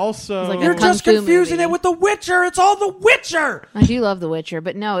 It's also... It was like a You're Kung just Fu confusing movie. it with The Witcher. It's all The Witcher. I do love The Witcher,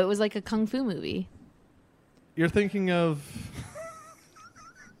 but no, it was like a kung fu movie. You're thinking of...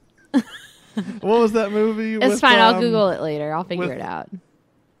 What was that movie? It's with, fine. I'll Google it later. I'll figure with- it out.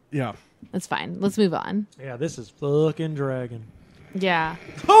 Yeah. It's fine. Let's move on. Yeah, this is fucking Dragon. Yeah.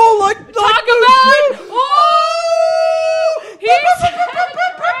 Oh, like Talk about it! Oh! He's Who's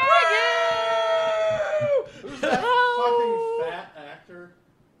that fucking fat actor?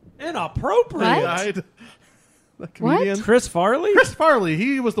 inappropriate. What? Died. That comedian. Chris Farley? Chris Farley.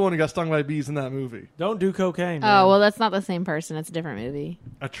 He was the one who got stung by bees in that movie. Don't do cocaine. Oh, well, that's not the same person. It's a different movie.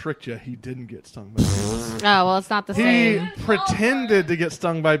 I tricked you. He didn't get stung by bees. Oh, well, it's not the He same. pretended to get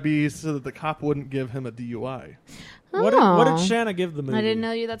stung by bees so that the cop wouldn't give him a DUI. What did Shanna give the movie? I didn't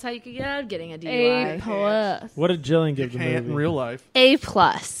know you. That's how you could get out of getting a A DUI. plus. What did Jillian You give the can't movie? in real life. A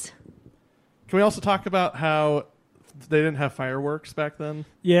plus. Can we also talk about how they didn't have fireworks back then?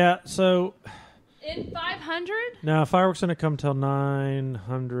 Yeah, so In 500? now fireworks didn't come till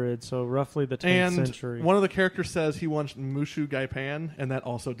 900, so roughly the 10th And century. one of the characters says he wants Mushu Gaipan, and that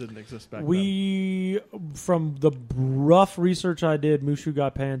also didn't exist back then. We, from the rough research I did, Mushu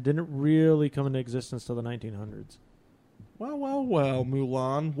Gaipan didn't really come into existence till the 1900s. Well,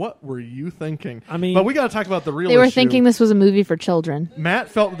 Mulan, what were you thinking? I mean, but we got to talk about the real They were issue. thinking this was a movie for children. Matt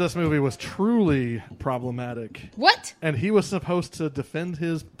felt that this movie was truly problematic, What? and he was supposed to defend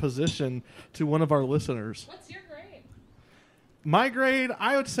his position to one of our listeners. What's your grade? My grade,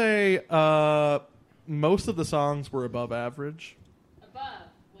 I would say most of the songs were above average. Above.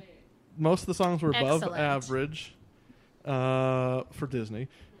 Wait. Most of the songs were above Excellent. average for Disney,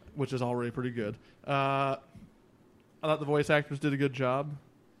 which is already pretty good. I thought the voice actors did a good job.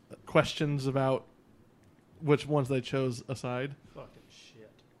 Questions about which ones they chose aside. fucking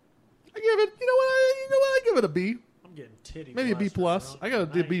shit. I give it, you know what? I give it a B, I'm getting titty. maybe a B plus. I got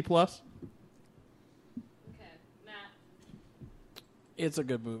a B plus. Okay. Matt. It's a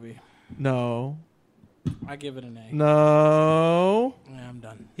good movie. No, I give it an A. no. Yeah, I'm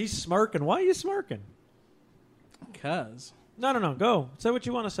done. He's smirking. Why are you smirking? Because No. Go. Say what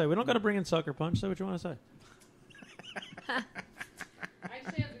you want to say. We don't got to bring in Sucker Punch. Say what you want to say. I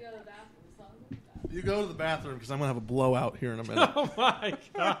actually have to go to the bathroom. So I'm You go to the bathroom because I'm gonna have a blowout here in a minute. Oh my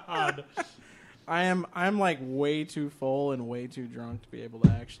god. I'm like way too full and way too drunk to be able to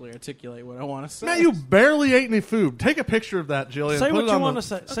actually articulate what I want to say. Matt, you barely ate any food. Take a picture of that, Jillian. Say Put what it you on want the to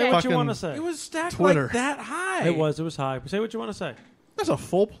say. Say what you want to say. It was stacked Twitter. like that high. It was high. Say what you want to say. That's a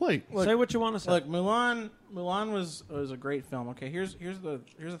full plate. Say what you want to say. Look, Mulan was a great film. Okay, here's the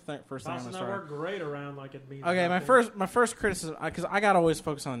first thing I'm gonna I start. work great around like it means. Okay, nothing. my first criticism, because I gotta always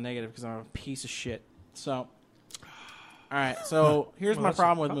focus on the negative because I'm a piece of shit. So, all right. So here's Well, my that's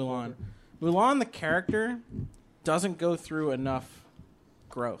problem with a Mulan. Mulan, the character, doesn't go through enough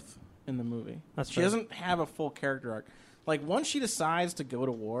growth in the movie. That's she fair. doesn't have a full character arc. Like once she decides to go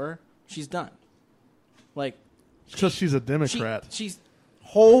to war, she's done. Like Because she's a Democrat. she's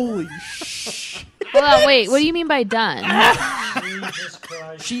holy shit. Hold on, wait. What do you mean by done? Jesus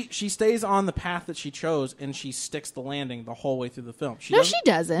Christ. She stays on the path that she chose, and she sticks the landing the whole way through the film. No, she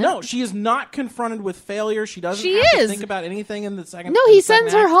doesn't. No, she is not confronted with failure. She doesn't She have to is. think about anything in the second. No, in he the second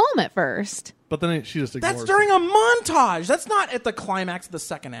sends her act. home at first. But then she just ignores That's it. during a montage. That's not at the climax of the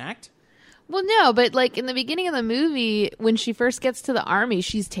second act. Well, no, but like in the beginning of the movie, when she first gets to the army,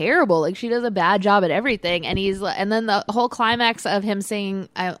 she's terrible. Like she does a bad job at everything, and then the whole climax of him saying,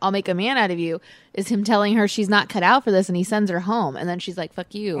 "I'll make a man out of you," is him telling her she's not cut out for this, and he sends her home, and then she's like,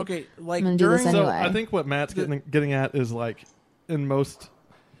 "Fuck you." Okay, like I'm gonna do this during So anyway. I think what Matt's getting at is like in most,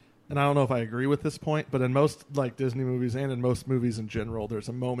 and I don't know if I agree with this point, but in most like Disney movies and in most movies in general, there's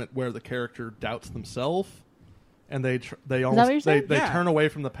a moment where the character doubts themselves, and they that what you're almost saying? they Yeah. turn away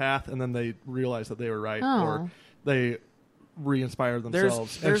from the path, and then they realize that they were right, Oh. or they re-inspire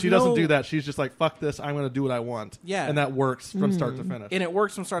themselves. And there's she doesn't no- do that. She's just like, "Fuck this! I'm going to do what I want." Yeah. and that works from start to finish. and it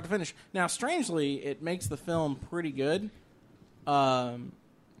works from start to finish. Now, strangely, it makes the film pretty good.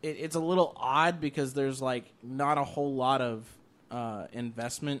 It's a little odd because there's like not a whole lot of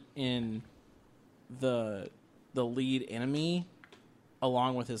investment in the lead enemy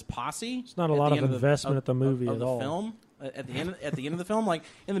along with his posse. It's not a at lot the of end investment at the movie of at the all. film. At the end of the film, like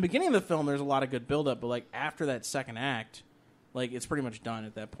in the beginning of the film, there's a lot of good build up, but like after that second act, like it's pretty much done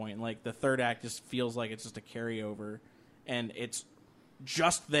at that point. Like the third act just feels like it's just a carryover, and it's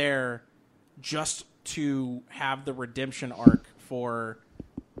just there, just to have the redemption arc for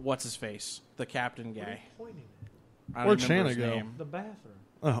what's his face, the captain guy. I Where'd don't remember his Shanna go? name. The bathroom.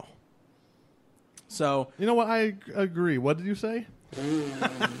 Oh, So you know what? I agree. What did you say?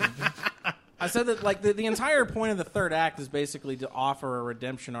 I said that like the entire point of the third act is basically to offer a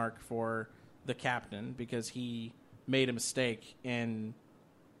redemption arc for the captain because he made a mistake in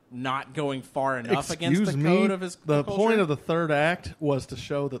not going far enough against the code of his The culture. point of the third act was to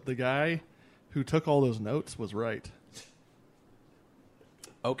show that the guy who took all those notes was right.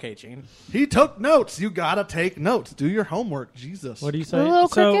 Okay, Gene. He took notes. You gotta take notes. Do your homework. Jesus. What do you say? The little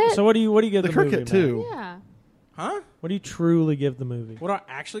cricket? So what do you give the the cricket movie, Matt? too? Yeah. Huh? What do you truly give the movie? What do I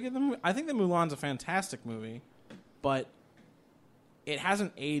actually give the movie? I think that Mulan's a fantastic movie, but it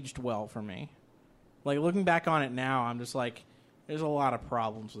hasn't aged well for me. Like looking back on it now, I'm just like, there's a lot of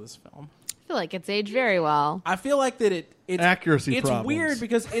problems with this film. I feel like it's aged very well. I feel like that it's Accuracy It's problems. weird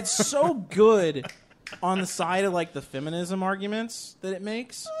because it's so good on the side of like the feminism arguments that it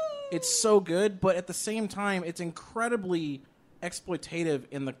makes. It's so good, but at the same time, it's incredibly exploitative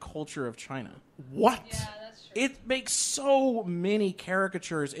in the culture of China. What? It makes so many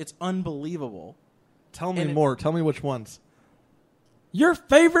caricatures. It's unbelievable. Tell me And it- more. Tell me which ones. Your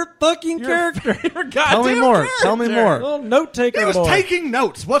favorite fucking character. Tell me more. Tell me more. Little note taker He was boy. taking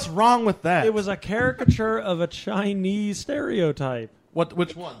notes. What's wrong with that? It was a caricature of a Chinese stereotype. What?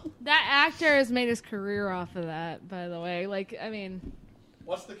 Which one? That actor has made his career off of that, by the way. Like, I mean,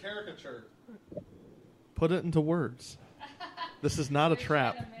 What's the caricature? Put it into words. This is not a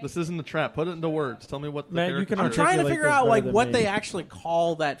trap. This isn't a trap. Put it into words. Tell me what the Man, you can caricature I'm trying to articulate figure this out better like than what me. they actually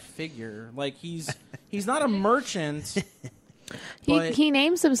call that figure. Like he's not a merchant. But- He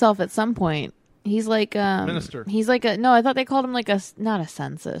names himself at some point. He's like Minister. He's like a no. I thought they called him like not a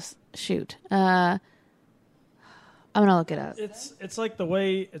census. Shoot. I'm gonna look it up. It's like the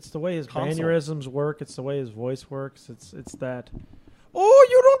way his Console. mannerisms work. It's the way his voice works. It's that. Oh,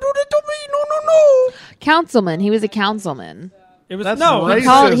 you don't do that to me! No. Councilman. He was a councilman. It was That's no.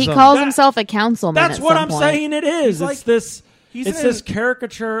 racist. He Racism. calls himself a councilman. That's at what some I'm point. saying. It is. He's like- It's this. he's It's in- this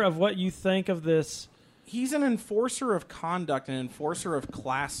caricature of what you think of this. He's an enforcer of conduct, an enforcer of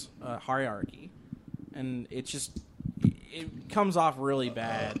class hierarchy, and it comes off really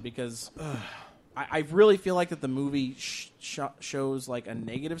bad because I really feel like that the movie shows like a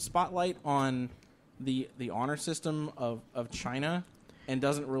negative spotlight on the honor system of China and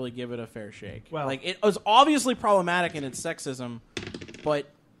doesn't really give it a fair shake. Well- like it was obviously problematic in its sexism, but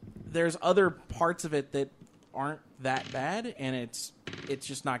there's other parts of it that aren't that bad, and it's it's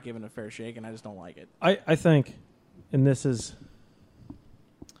just not given a fair shake, and I just don't like it. I think, and this is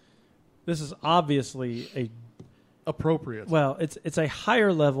obviously a appropriate. Well, it's a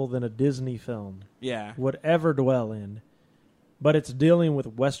higher level than a Disney film would ever dwell in, but it's dealing with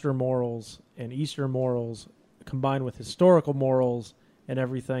Western morals and Eastern morals combined with historical morals and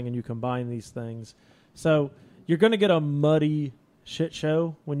everything, and you combine these things. So you're going to get a muddy shit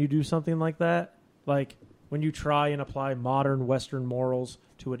show when you do something like that. Like when you try and apply modern Western morals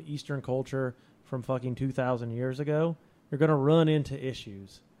to an Eastern culture from fucking 2,000 years ago, you're going to run into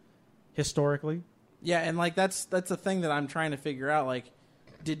issues historically. Yeah, and like that's the thing that I'm trying to figure out. Like,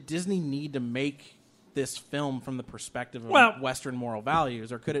 did Disney need to make this film from the perspective of Western moral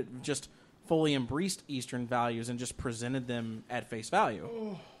values, or could it just fully embraced Eastern values and just presented them at face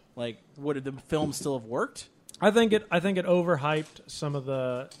value? Like, would the film still have worked? I think it overhyped some of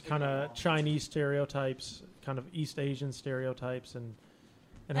the kind of Chinese stereotypes, kind of East Asian stereotypes, and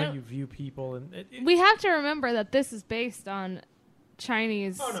how you view people. And we have to remember that this is based on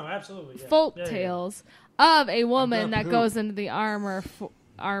Chinese folk tales of a woman that goes into the armor.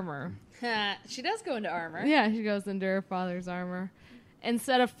 She does go into armor. Yeah, she goes into her father's armor.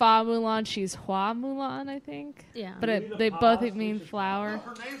 Instead of Fa Mulan, she's Hua Mulan, I think. Yeah. But they both mean flower.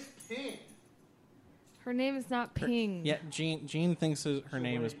 Her name's Ping. Her name is not Ping. Yeah, Jean thinks her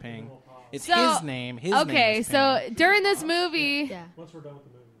name is Ping. It's So- his name. His Okay, name is so Ping. during this movie... Yeah. Once we're done with the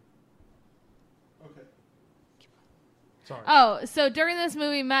movie. Okay. Sorry. Oh, so during this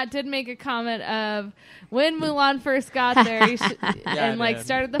movie, Matt did make a comment of when Mulan first got there I did.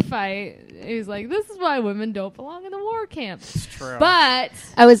 started the fight. He was like, "This is why women don't belong in the war camps." It's true. But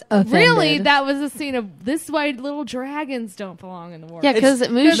I was offended. really, that was a scene of this is why little dragons don't belong in the war. Yeah, camps.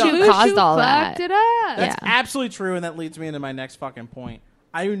 because Mushu caused all fucked that. it up. That's Yeah. absolutely true, and that leads me into my next fucking point.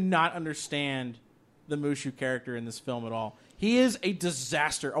 I do not understand the Mushu character in this film at all. He is a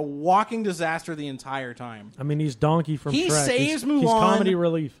disaster, a walking disaster the entire time. I mean, he's Donkey from He Shrek. saves He's Mulan comedy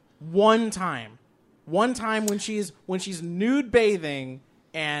relief. One time when she's nude bathing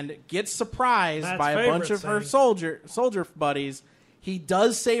and gets surprised Matt's by a bunch of favorite her scene. soldier buddies. He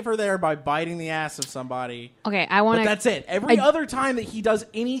does save her there by biting the ass of somebody. Okay, I want But to. that's it. Every other time that he does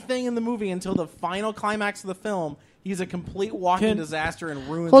anything in the movie until the final climax of the film, he's a complete walking disaster and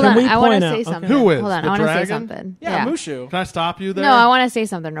ruins Hold on, we I want point to out- say okay. something. Who is? Hold on, The I want to say dragon? something. Yeah, Mushu. Can I stop you there? No, I want to say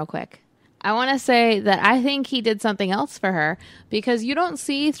something real quick. I want to say that I think he did something else for her because you don't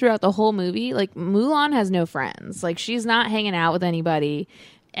see throughout the whole movie, like Mulan has no friends. Like she's not hanging out with anybody.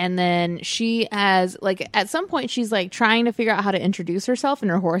 And then she has, like, at some point she's like trying to figure out how to introduce herself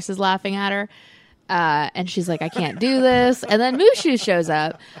and her horse is laughing at her. And she's like, I can't do this. And then Mushu shows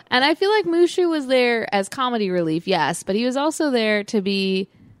up. And I feel like Mushu was there as comedy relief, yes, but he was also there to be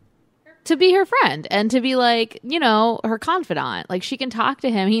her friend and to be like, you know, her confidant. Like she can talk to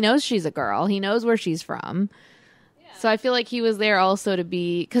him. He knows she's a girl. He knows where she's from. So I feel like he was there also to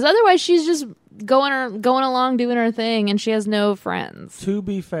be, because otherwise she's just going along doing her thing and she has no friends. To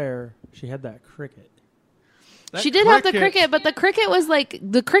be fair, she had that cricket. That She did have the cricket, but the cricket was like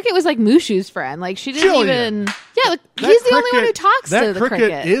Mushu's friend. Like she didn't even. Yeah, he's the only one who talks to the cricket.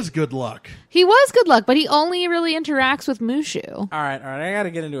 That cricket is good luck. He was good luck, but he only really interacts with Mushu. All right. I got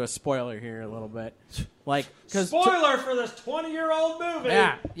to get into a spoiler here a little bit. Like, Spoiler for this 20-year-old movie.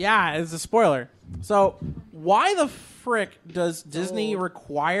 Yeah, it's a spoiler. So, why the frick does Disney They're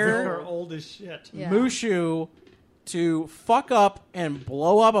require old as shit. Yeah. Mushu to fuck up and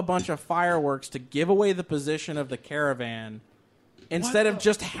blow up a bunch of fireworks to give away the position of the caravan instead of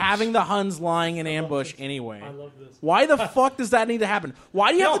just having the Huns lying in ambush anyway? I love this. Why the fuck does that need to happen?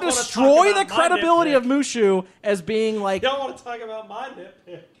 Why do you have to Y'all wanna destroy talk the about my credibility nitpick. of Mushu as being like, Y'all want to talk about my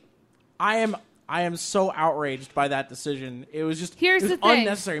nitpick? I am so outraged by that decision. It was just Here's it was the thing.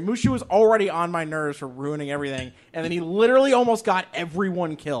 unnecessary. Mushu was already on my nerves for ruining everything, and then he literally almost got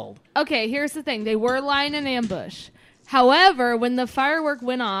everyone killed. Okay, here's the thing. They were lying in ambush. However, when the firework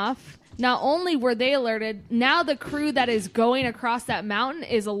went off, not only were they alerted, now the crew that is going across that mountain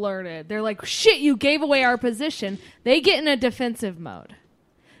is alerted. They're like, shit, you gave away our position. They get in a defensive mode.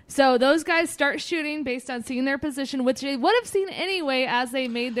 So those guys start shooting based on seeing their position, which they would have seen anyway as they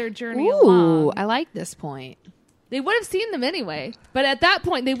made their journey Ooh, along. I like this point. They would have seen them anyway. But at that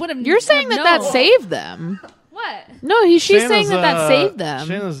point, they would have You're saying that known. saved them. What? No, she's saying Shanna's, that saved them.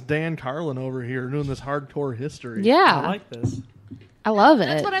 Shanna's Dan Carlin over here doing this hardcore history. Yeah, I like this. I love it.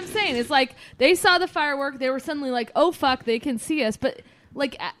 That's what I'm saying. It's like they saw the firework. They were suddenly like, oh, fuck, they can see us. But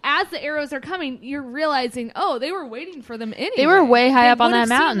like as the arrows are coming, you're realizing, oh, they were waiting for them anyway. They were way high They up on would have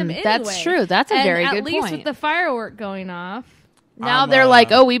that seen mountain. them That's anyway. true. That's a And very at good least point. with the firework going off. Now they're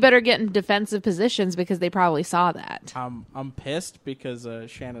like, oh, we better get in defensive positions because they probably saw that. I'm pissed because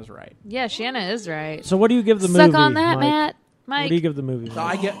Shanna's right. Yeah, Shanna is right. So what do you give the movie? Suck on that, Mike? Matt. What do you give the movie? So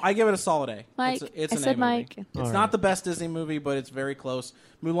I give it a solid A. Mike. It's I an said A Mike. movie. It's not the best Disney movie, but it's very close.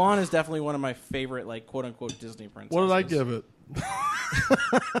 Mulan is definitely one of my favorite, like, quote unquote Disney princesses. What did I give it?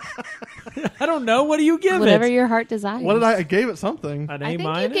 I don't know. What do you give Whatever it? your heart desires. What did I gave it something. An I A think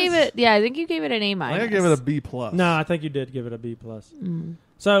minus? you gave it. Yeah, I think you gave it an A I minus. think I gave it a B plus. No, I think you did give it a B plus.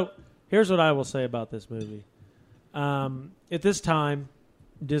 So here's what I will say about this movie. At this time,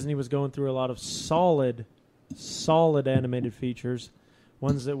 Disney was going through a lot of solid animated features,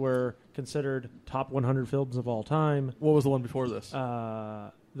 ones that were considered top 100 films of all time. What was the one before this?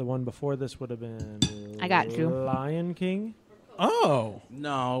 The one before this would have been I got you. Lion King. Oh,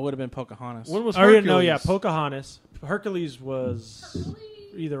 No, it would have been Pocahontas. what was Oh, yeah, Hercules? no, yeah, Pocahontas. Hercules was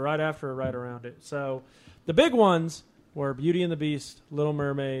either right after or right around it. So the big ones were Beauty and the Beast, Little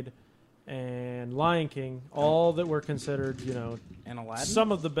Mermaid, and Lion King, all that were considered, And Aladdin?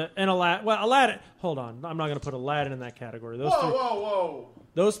 some of the best. And Aladdin. Well, Aladdin. Hold on, I'm not going to put Aladdin in that category.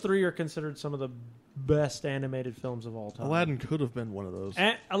 Those three are considered some of the best animated films of all time. Aladdin could have been one of those.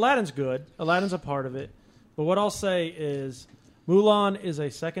 And Aladdin's good. Aladdin's a part of it. But what I'll say is, Mulan is a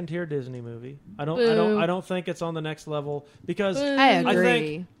second-tier Disney movie. I don't think it's on the next level because I agree.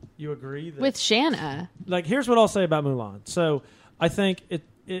 think you agree that, With Shanna. like, here's what I'll say about Mulan. So I think it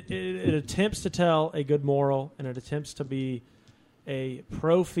attempts to tell a good moral, and it attempts to be a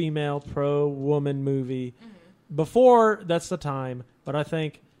pro-female, pro-woman movie. Before that's the time, but I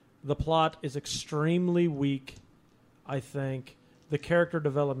think the plot is extremely weak. I think the character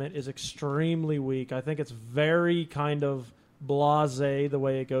development is extremely weak. I think it's very kind of blasé the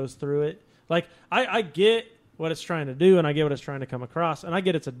way it goes through it. Like, I get what it's trying to do, and I get what it's trying to come across, and I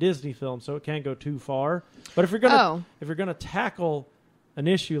get it's a Disney film, so it can't go too far. But if you're gonna tackle an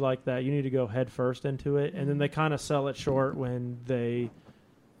issue like that, you need to go head first into it, and then they kind of sell it short when they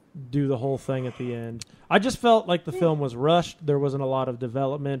do the whole thing at the end. I just felt like the film was rushed. There wasn't a lot of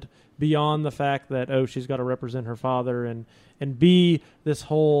development beyond the fact that, she's got to represent her father and be this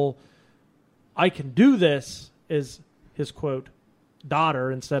whole, I can do this, is his quote, daughter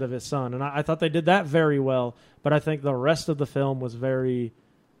instead of his son. And I thought they did that very well, but I think the rest of the film was very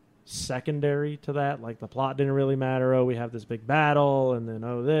secondary to that. Like, the plot didn't really matter. We have this big battle, and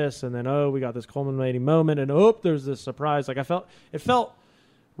then this, and then we got this culminating moment, and there's this surprise. Like, it felt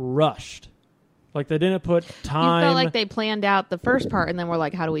rushed. Like, they didn't put time. You felt like they planned out the first part and then we're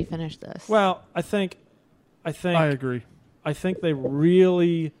like, how do we finish this? Well, I think I agree. I think they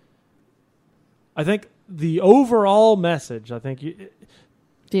really, I think the overall message, the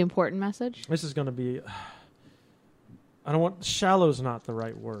important message? this is going to be, I don't want, shallow's not the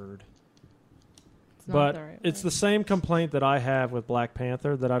right word. It's not But the right it's word. the same complaint that I have with Black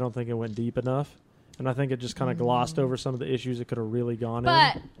Panther, that I don't think it went deep enough. And I think it just kind of glossed over some of the issues it could have really gone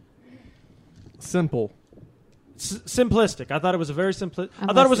But in. Simple. Simplistic. I thought it was a very simplistic. I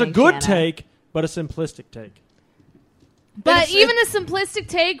I'm thought it was a listening, good Shanna. take, but a simplistic take. But It's- even a simplistic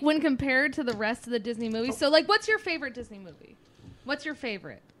take when compared to the rest of the Disney movies. So, like, what's your favorite Disney movie? What's your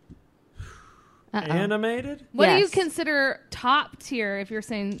favorite? Animated? What do you Yes. consider top tier if you're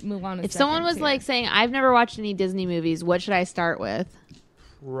saying Mulan is If someone second was tier? like saying, I've never watched any Disney movies, what should I start with?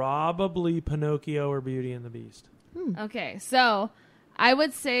 Probably Pinocchio or Beauty and the Beast. Okay, so I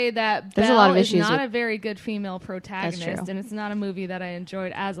would say that There's a Belle lot of is issues not with- a very good female protagonist, true. and it's not a movie that I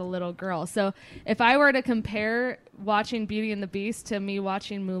enjoyed as a little girl. So if I were to compare watching Beauty and the Beast to me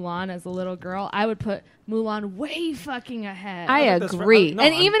watching Mulan as a little girl, I would put Mulan way fucking ahead. I think that's agree. right. No,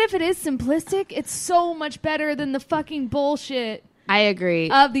 and I'm- even if it is simplistic, it's so much better than the fucking bullshit I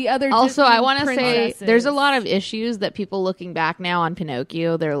agree. of the other Also, Disney I want to say princesses. there's a lot of issues that people looking back now on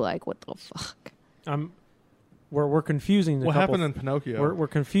Pinocchio, they're like, what the fuck? We're confusing. What happened in Pinocchio? We're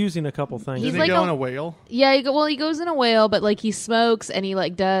confusing a couple things. He's Did he like go a- in a whale? Yeah, he goes in a whale, but like he smokes and he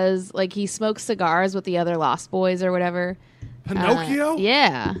like does like he smokes cigars with the other Lost Boys or whatever. Pinocchio?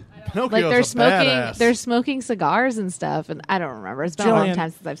 Yeah. Pinocchio's Like they're a smoking, badass. they're smoking cigars and stuff, and I don't remember. It's been a long Jillian, time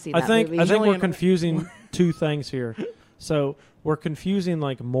since I've seen I that think movie. we're confusing two things here. So we're confusing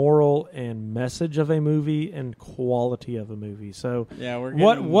like moral and message of a movie and quality of a movie. So Yeah, we're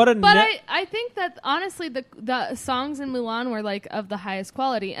what getting- what a But net- I think that honestly the songs in Mulan were like of the highest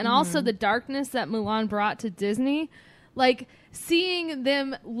quality, and also the darkness that Mulan brought to Disney, like seeing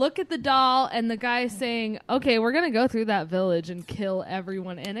them look at the doll and the guy saying, "Okay, we're gonna go through that village and kill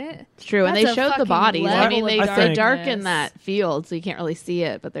everyone in it." It's true, and they That's a showed the fucking bodies. I mean, level they of they darkness. darken that field, so you can't really see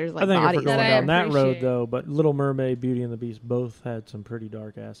it, but there's like I think if bodies. we're going That I down that road appreciate. though, but Little Mermaid, Beauty and the Beast both had some pretty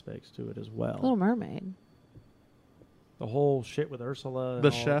dark aspects to it as well. Little Mermaid. the whole shit with Ursula.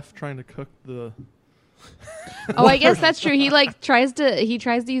 The chef trying to cook the. Oh, I guess that's true. He tries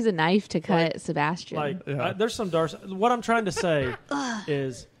to use a knife to cut Sebastian. There's some dark. What I'm trying to say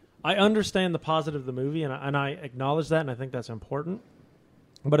is, I understand the positive of the movie, and I acknowledge that, and I think that's important.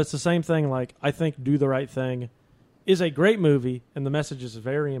 But it's the same thing. Like, I think Do the Right Thing is a great movie, and the message is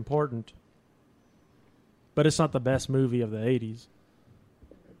very important. But it's not the best movie of the 80s.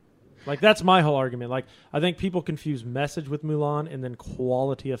 Like, that's my whole argument. Like, I think people confuse message with Mulan and then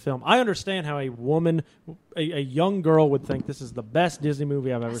quality of film. I understand how a woman, a young girl would think this is the best Disney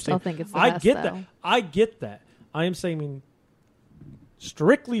movie I've ever seen. I still think it's the best, though. I get that. I am saying,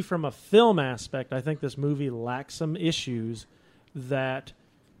 strictly from a film aspect, I think this movie lacks some issues that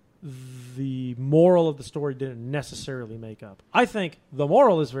the moral of the story didn't necessarily make up. I think the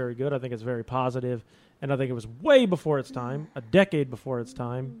moral is very good. I think it's very positive. And I think it was way before its time, a decade before its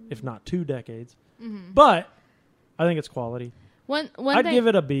time, if not 2 decades. Mm-hmm. But I think it's quality. I'd give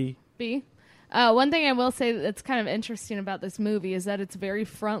it a B. B. One thing I will say that's kind of interesting about this movie is that it's very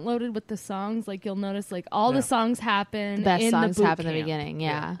front-loaded with the songs. Like, you'll notice, like, all the songs happen the best in songs the boot happen camp. in the beginning,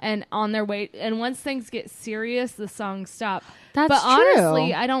 yeah. And on their way, and once things get serious, the songs stop. That's but true.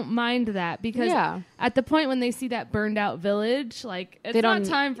 Honestly, I don't mind that because at the point when they see that burned-out village, like, it's not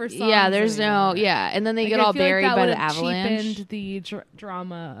time for songs. Yeah, there's anymore. and then they get all buried by the avalanche. Cheapened the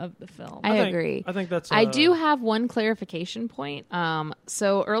drama of the film. I agree. I think that's. I do have one clarification point.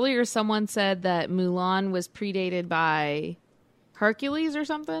 So earlier, someone said that Mulan was predated by Hercules or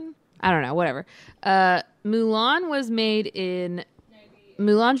something. I don't know. Whatever. Mulan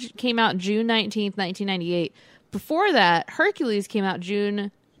came out June 19th, 1998. Before that, Hercules came out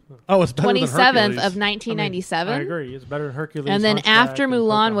June 27th of 1997. I agree. It's better than Hercules. And then Hunchback, after and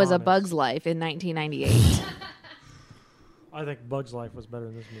Mulan was A Pocahontas. Bug's Life in 1998. I think Bug's Life was better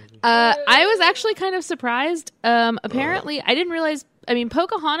than this movie. I was actually kind of surprised. Apparently, I didn't realize. I mean,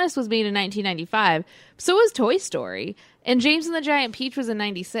 Pocahontas was made in 1995. So was Toy Story. And James and the Giant Peach was in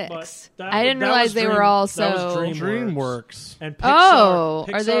 96. I didn't realize they were all so... That was DreamWorks. And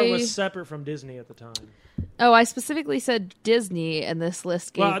Pixar, are they... was separate from Disney at the time. Oh, I specifically said Disney, and this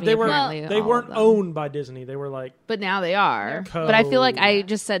list gave me apparently they weren't owned by Disney. They were like... But now they are. But I feel like I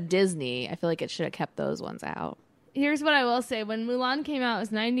just said Disney. I feel like it should have kept those ones out. Here's what I will say. When Mulan came out, it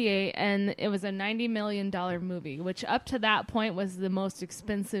was 98, and it was a $90 million movie, which up to that point was the most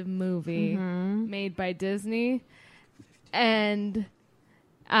expensive movie made by Disney. And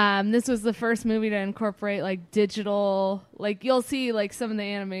this was the first movie to incorporate, like, digital... Like, you'll see, like, some of the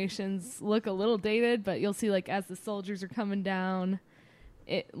animations look a little dated, but you'll see, like, as the soldiers are coming down,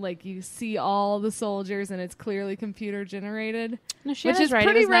 it like, you see all the soldiers, and it's clearly computer-generated, which is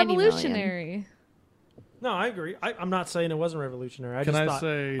pretty revolutionary. No, I agree. I'm not saying it wasn't revolutionary. I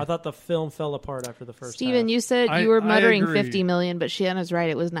thought the film fell apart after the first Steven, half. you said you were muttering 50 million, but Shanna's right.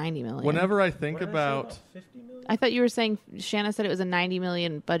 It was 90 million. Whenever I think about 50 million? I thought you were saying Shanna said it was a 90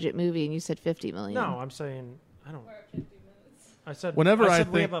 million budget movie, and you said 50 million. No, I'm saying I don't. 50 minutes. I said whenever I we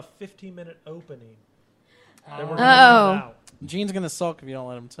think have a 15-minute opening. Gene's gonna sulk if you don't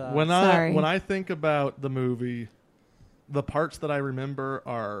let him talk. when I think about the movie, the parts that I remember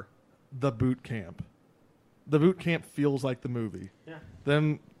are the boot camp. The boot camp feels like the movie. Yeah.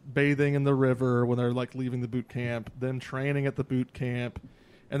 Them bathing in the river when they're like leaving the boot camp, them training at the boot camp,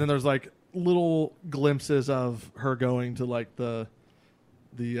 and then there's like little glimpses of her going to like the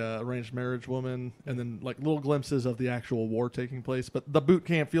arranged marriage woman, and then like little glimpses of the actual war taking place. But the boot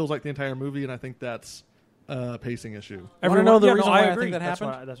camp feels like the entire movie, and I think that's a pacing issue. You want to know the reason why I agree. think that That's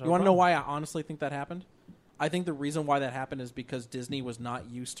happened? why- You want to know why I honestly think that happened? I think the reason why that happened is because Disney was not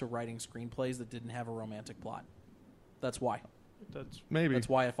used to writing screenplays that didn't have a romantic plot. That's why. That's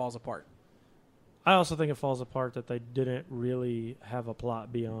why it falls apart. I also think it falls apart that they didn't really have a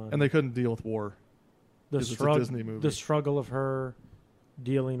plot beyond. And they couldn't deal with war. It's a Disney movie. The struggle of her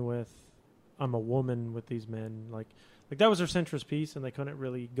dealing with, I'm a woman with these men. Like that was her centrist piece, and they couldn't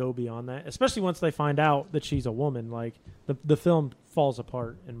really go beyond that. Especially once they find out that she's a woman. Like the film falls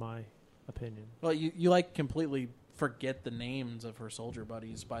apart, in my opinion. Well, you like completely forget the names of her soldier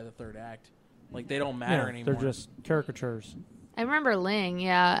buddies by the third act. Like they don't matter anymore. They're just caricatures. I remember Ling.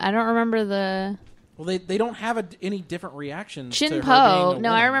 Yeah, I don't remember the. Well, they don't have any different reactions. Chin to her Po. being a No,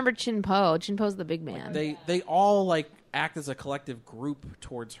 woman. I remember Chin Po. Chin Po's the big man. They all like act as a collective group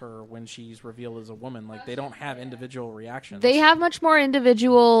towards her when she's revealed as a woman. Like they don't have individual reactions. They have much more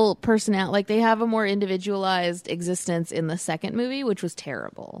individual personality. Like they have a more individualized existence in the second movie, which was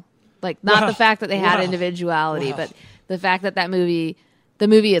terrible. Like not the fact that they had individuality, but the fact that the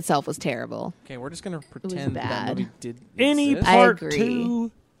movie itself was terrible. Okay, we're just gonna pretend that bad. movie did Any exist. part I agree.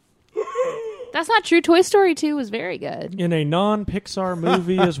 two. That's not true. Toy Story 2 was very good. In a non-Pixar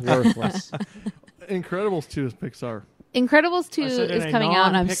movie is worthless. Incredibles 2 is Pixar. Incredibles 2 said in is a coming out,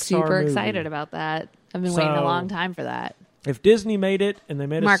 and I'm non-Pixar super movie. excited about that. I've been waiting a So- long time for that. If Disney made it and they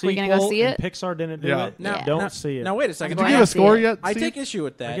made Mark, a we sequel gonna go see and it? Pixar didn't do Yeah. it, Now- don't see it. Now wait a second. Did Why you give not a score see it? yet? I Steve? take issue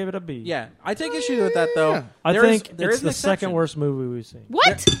with that. I give it a B. Yeah, I take issue with that though. Yeah. I There is- think there it's is an the second exception. worst movie we've seen.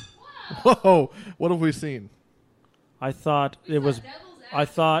 What? Whoa! What have we seen? I thought it was. I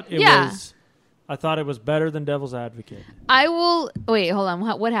thought it Yeah. was. I thought it was better than Devil's Advocate. I will. Wait, hold on.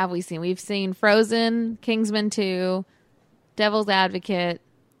 What have we seen? We've seen Frozen, Kingsman 2, Devil's Advocate.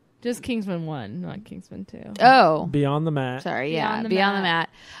 Just Kingsman 1, not Kingsman 2. Oh, Beyond the Mat. sorry. Yeah, Beyond the Beyond the Mat. Mat.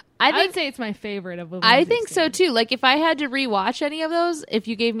 I I would think. say it's my favorite of the ones I we've think so seen. too. Like if I had to rewatch any of those, if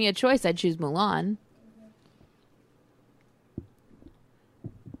you gave me a choice, I'd choose Mulan.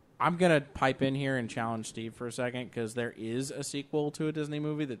 I'm gonna pipe in here and challenge Steve for a second because there is a sequel to a Disney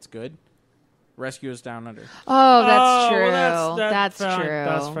movie that's good. Rescue Us Down Under. Oh, that's true. Well, that's fine. true.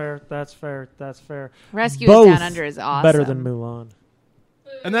 That's fair. That's fair. That's fair. Rescue Both Us Down Under is awesome. better than Mulan.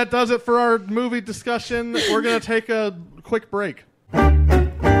 And that does it for our movie discussion. We're going to take a quick break.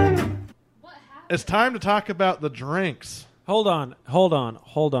 It's time to talk about the drinks. Hold on.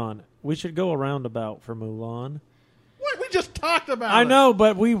 We should go a roundabout for Mulan. What? We just talked about I it. know,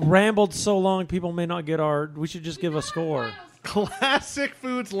 but we rambled so long, people may not get our. We should just give a score. Classic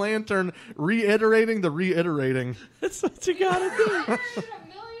Foods Lantern, reiterating the reiterating. That's what you gotta do.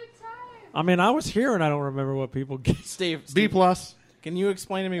 I mean, I was here and I don't remember what people get. Steve, B plus. can you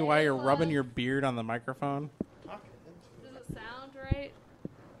explain to me why you're rubbing your beard on the microphone? Does it sound right?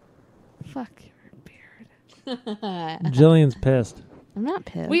 Fuck your beard. Jillian's pissed. I'm not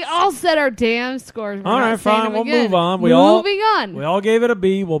pissed. We all said our damn scores. We're All not right, saying fine. them We'll again. move on. Moving on. We all gave it a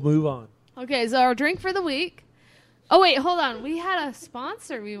B. We'll move on. Okay, so our drink for the week. Oh, wait, hold on. We had a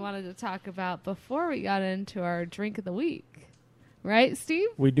sponsor we wanted to talk about before we got into our drink of the week. Right, Steve?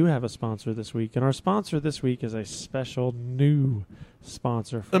 We do have a sponsor this week, and our sponsor this week is a special new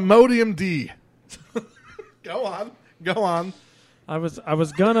sponsor. Imodium D. Go on. I was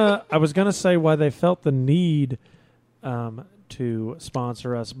gonna say why they felt the need to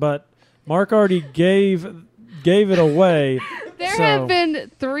sponsor us, but Mark already gave it away. There so- have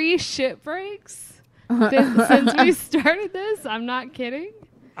been 3 shipbreaks since we started this. I'm not kidding.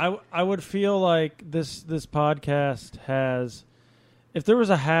 I would feel like this podcast has, if there was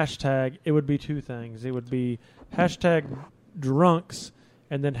a hashtag, it would be 2 things. It would be hashtag drunks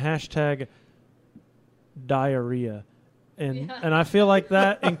and then hashtag diarrhea. And I feel like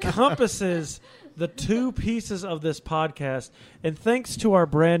that encompasses the 2 pieces of this podcast. And thanks to our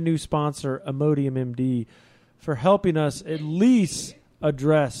brand new sponsor, Imodium MD, for helping us at least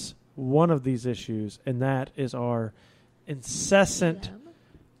address one of these issues, and that is our incessant,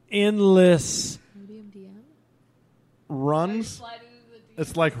 endless Runs.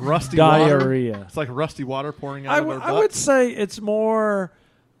 It's like rusty water. diarrhea. It's like rusty water pouring out of our I would butts. say it's more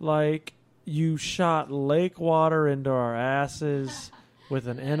like you shot lake water into our asses with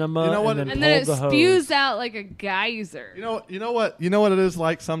an enema, You know what? and then And then it pulled the hose. spews out like a geyser. You know what it is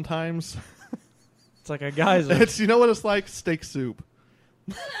like sometimes? It's like a geyser. It's you know what it's like? Steak soup.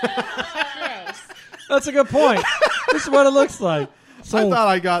 That's a good point. This is what it looks like. I So, thought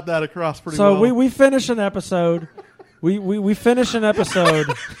I got that across pretty well. we finish an episode. We finish an episode,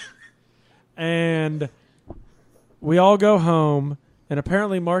 and we all go home. And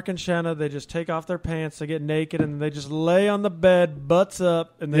apparently, Mark and Shanna, they just take off their pants, they get naked, and they just lay on the bed, butts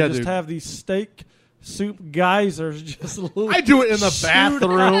up, and they Yeah, just dude. have these steak soup geysers just I do it in the shoot out of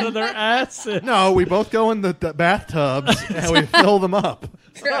bathroom. their asses. No, we both go in the bathtubs and we fill them up.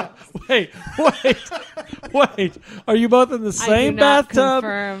 Wait. Are you both in the I same do not bathtub?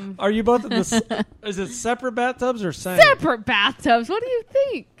 confirm. Are you both in the? Is it separate bathtubs or same? Separate bathtubs. What do you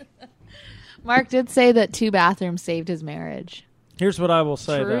think? Mark did say that 2 bathrooms saved his marriage. Here's what I will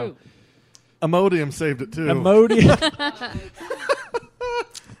say True. Imodium saved it too. though. Imodium.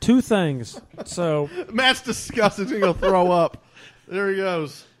 2 things. So Matt's disgusted. He's going to throw up. There he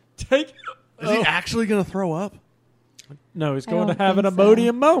goes. take. Is he actually going to throw up? No, he's going to don't have an think so.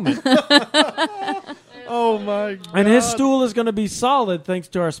 Imodium moment, Oh my god. and his stool is going to be solid thanks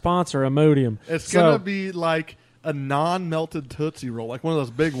to our sponsor, Imodium. It's So- going to be like a non-melted Tootsie Roll, like one of those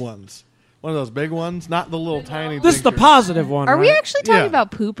big ones. One of those big ones, not the little tiny. This is the dinkers. positive one. Are we right? actually talking Yeah.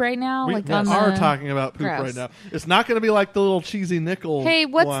 about poop right now? We like are on the... talking about poop Gross. right now. It's not going to be like the little cheesy nickel. Hey,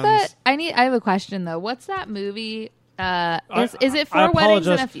 what's ones. that? I have a question though. What's that movie? Is it I 4 weddings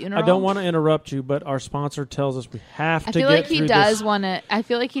and apologize. a funeral? I don't want to interrupt you, but our sponsor tells us we have to I feel get like he through does this. want to. I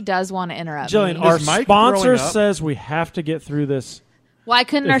feel like he does want to interrupt. Jillian, me. our Is Mike sponsor throwing up? says we have to get through this Why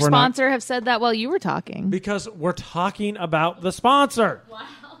couldn't If our we're not- sponsor have said that while you were talking? Because we're talking about the sponsor. Wow.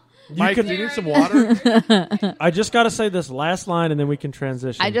 Mike, do you need some water? I just got to say this last line, and then we can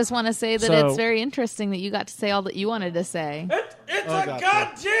transition. I just want to say that So- it's very interesting that you got to say all that you wanted to say. It's Oh, a gotcha.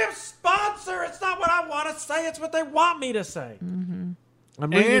 goddamn sponsor. It's not what I want to say. It's what they want me to say. Mm-hmm.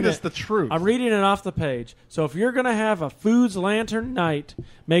 I'm And it's the truth. I'm reading it off the page. So if you're going to have a Foods Lantern night,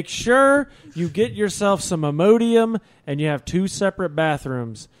 make sure you get yourself some Imodium and you have 2 separate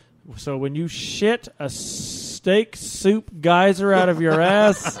bathrooms. So when you shit a steak soup geyser out of your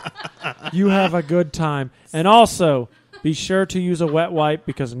ass, you have a good time. And also, be sure to use a wet wipe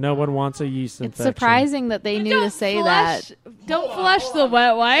because no one wants a yeast infection. It's surprising that they knew to say that. Don't flush the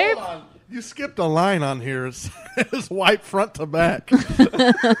wet wipe. You skipped a line on here. It says wipe front to back.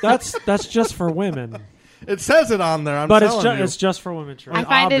 That's just for women. It says it on there. But telling it's just for women. True. I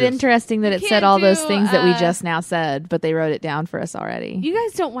find it obvious. interesting that it You said can't all those do, things that we just now said, but they wrote it down for us already. You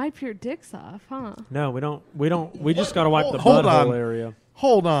guys don't wipe your dicks off, huh? No, we don't. We just got to wipe the Hold butthole on. area.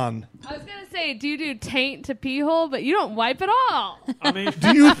 Hold on. I was gonna say, do you do taint to pee hole, but you don't wipe at all. I mean,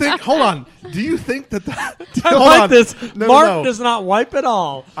 Do you think? Hold on. Do you think that? I Hold like on. this. No, Mark no. does not wipe at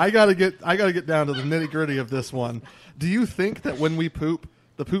all. I gotta get down to the nitty gritty of this one. Do you think that when we poop,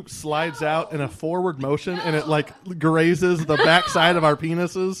 the poop slides out in a forward motion and it like grazes the backside of our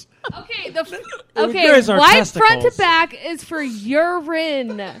penises? Okay, graze our wipe front to testicles. back is for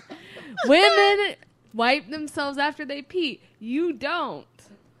urine. Women wipe themselves after they pee. You don't.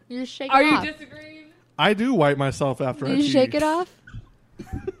 You just shake Are it you off. disagreeing? I do wipe myself after I You pee. shake it off?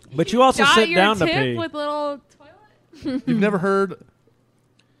 But you also Dot sit your down to tip pee. with little toilet. You've never heard,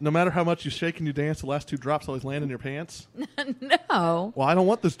 no matter how much you shake and you dance, the last 2 drops always land in your pants? No. Well, I don't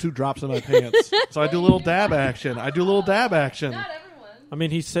want those 2 drops in my pants. So I do a little dab action. Not everyone. I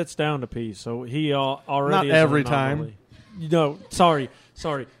mean, he sits down to pee, so he already Not is an every anomaly. No, sorry.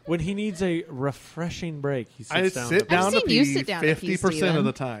 When he needs a refreshing break, he sits I down. sit to pee. down to seen you pee sit down to pee, 50% of Steven.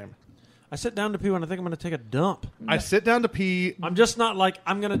 the time. I sit down to pee when I think I'm going to take a dump. I sit down to pee. I'm just not like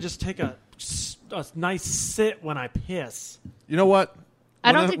I'm going to just take a nice sit when I piss. You know what?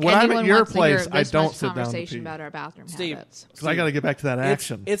 I don't think when I'm anyone at your wants place, to hear I this don't much sit down to conversation pee. about our bathroom Steve. habits. Because I got to get back to that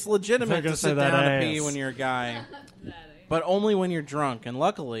action. It's legitimate They're gonna to say sit that down to ass. pee when you're a guy, but only when you're drunk. And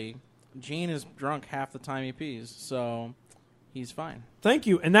luckily, Gene is drunk half the time he pees, so he's fine. Thank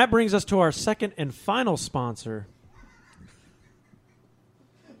you. And that brings us to our second and final sponsor.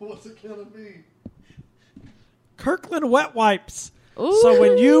 What's it going to be? Kirkland Wet Wipes. Ooh. So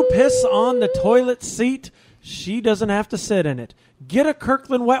when you piss on the toilet seat, she doesn't have to sit in it. Get a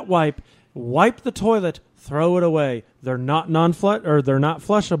Kirkland Wet Wipe, wipe the toilet, throw it away. They're not they're not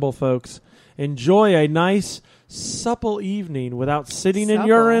flushable, folks. Enjoy a nice supple evening without sitting in Supple.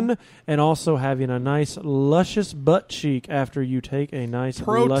 urine and also having a nice luscious butt cheek after you take a nice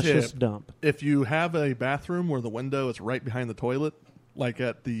Pro luscious tip. dump. If you have a bathroom where the window is right behind the toilet, like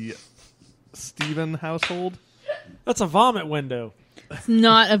at the Steven household, That's a vomit window. It's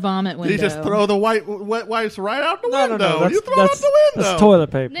not a vomit window. you just throw the wet wipes right out the window. That's, you throw it out the window. That's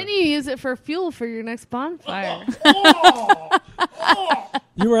toilet paper. Then you use it for fuel for your next bonfire.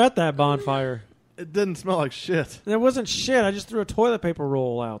 You were at that bonfire. It didn't smell like shit. There wasn't shit. I just threw a toilet paper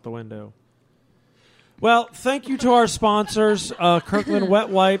roll out the window. Well, thank you to our sponsors, Kirkland Wet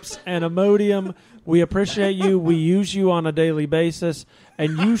Wipes and Imodium. We appreciate you. We use you on a daily basis.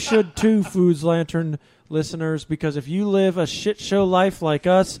 And you should too, Foods Lantern listeners, because if you live a shit show life like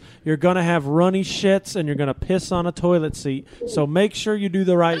us, you're going to have runny shits and you're going to piss on a toilet seat. So make sure you do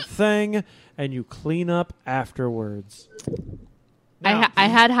the right thing and you clean up afterwards. I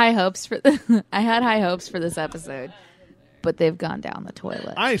had high hopes for I had high hopes for this episode, but they've gone down the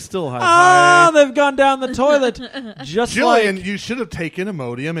toilet. I still have Ah, they've gone down the toilet. Just Jillian, like you should have taken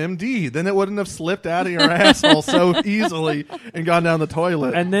Imodium MD. Then it wouldn't have slipped out of your asshole so easily and gone down the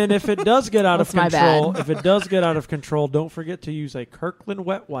toilet. and then if it does get out of That's my control, bad. if it does get out of control, don't forget to use a Kirkland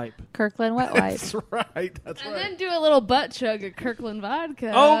Wet Wipe. Kirkland Wet Wipe. That's right. That's And right. then do a little butt chug of Kirkland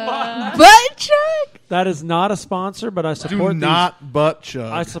vodka. Oh, my. Butt chug. That is not a sponsor, but I Do support not butt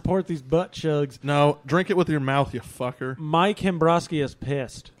chug. I support these butt chugs. No, drink it with your mouth, you fucker. Mike Hembrowski is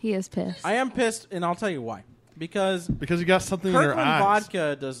pissed. He is pissed. I am pissed, and I'll tell you why. Because Because you got something in your Kirkland eyes.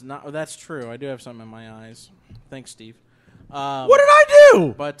 vodka does not. Oh, that's true. I do have something in my eyes. Thanks, Steve. What did I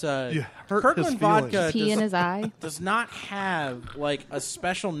do? But You hurt Kirkland his feelings. vodka Pee in his eye. does not have like a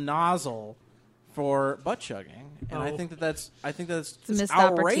special nozzle for butt chugging, and I Oh. think that's a missed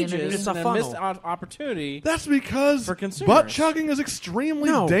outrageous. opportunity. It's a and funnel. missed opportunity. That's because For consumers. butt chugging is extremely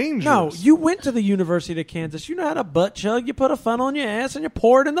dangerous. No, you went to the University of Kansas. You know how to butt chug. You put a funnel in your ass and you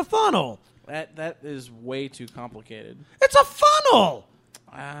pour it in the funnel. That is way too complicated. It's a funnel.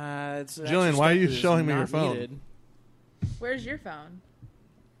 Jillian, why are you showing me your phone? Needed. Where's your phone?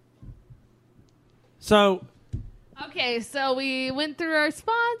 So, Okay, so we went through our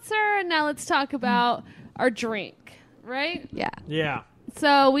sponsor, and now let's talk about our drink, right? yeah.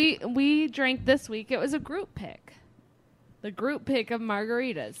 So we drank this week. It was a group pick. The group pick of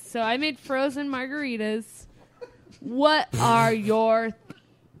margaritas. So I made frozen margaritas. What are your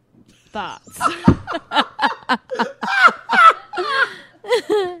thoughts?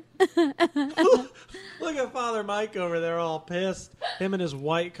 Look at Father Mike over there all pissed. Him and his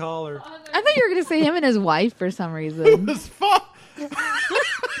white collar. I thought you were going to say him and his wife for some reason. This fuck.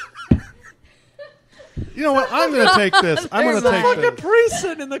 You know what? I'm going to take this. I'm going to take Fucking this. priest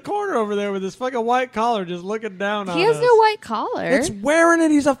sitting in the corner over there with his fucking white collar just looking down on He has us. no white collar. It's wearing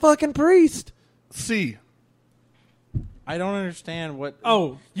it. He's a fucking priest. C. I don't understand what.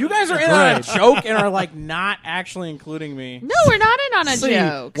 Oh, You guys are in on a joke and are like not actually including me. No, we're not in on a C.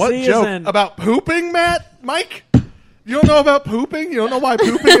 joke. What C is joke? in- About pooping, Mike? You don't know about pooping? You don't know why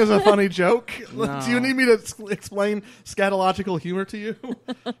pooping is a funny joke? No. Do you need me to explain scatological humor to you?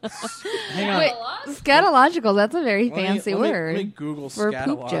 Hang on. Wait, scatological, that's a very Let me- fancy let me- word. Let me Google for poop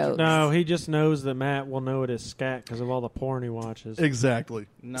scatological. jokes. no, he just knows that Matt will know it is scat because of all the porn he watches. Exactly.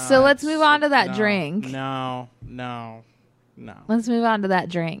 No, So let's it's- move on to that no, drink. No. Let's move on to that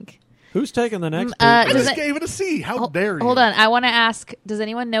drink. Who's taking the next? I poop? does just it- gave it a C. How dare you? Hold on. I want to ask, does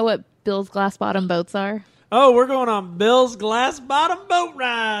anyone know what Bill's glass bottom boats are? Oh, we're going on Bill's Bottom Boat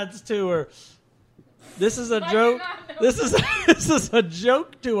Rides tour. This is a joke. This is a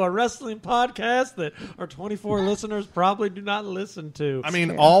joke to a wrestling podcast that our 24 listeners probably do not listen to. I mean,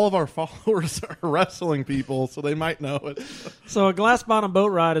 True. all of our followers are wrestling people, so they might know it. So a glass bottom boat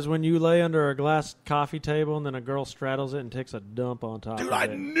ride is when you lay under a glass coffee table and then a girl straddles it and takes a dump on top Dude, of I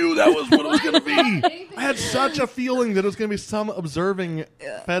it. knew that was what it was going to be. I had such a feeling that it was going to be some observing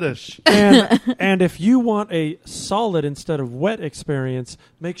fetish. And if you want a solid instead of wet experience,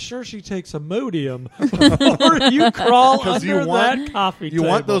 make sure she takes Imodium before you crawl 'Cause under you want- that coffee You table.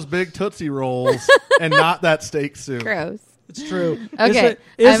 want those big Tootsie Rolls and not that steak soup. Gross. It's true. Okay.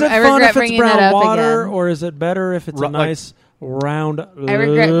 Is it I fun regret if it's bringing brown that up water, again. or is it better if it's a Like- nice round I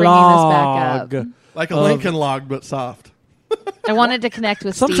regret bringing this back up. log? Like a Lincoln log, but soft. I wanted to connect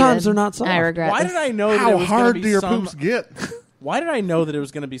with Sometimes Steven. they're not soft. I regret Why this. did I know that How it was hard gonna be do your some, poops get? Why did I know that it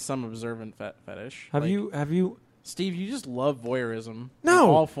was going to be some observant fetish? Have Like, you? Steve? You just love voyeurism. No, in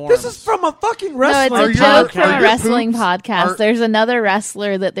all forms. this is from a fucking No, wrestling. it's a Are your- joke from are a your wrestling poops- podcast. are- There's another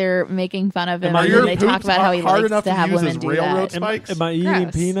wrestler that they're making fun of him, Are and your then they talk poops about how he hard likes enough to to have use women as do railroad that. spikes? Am I eating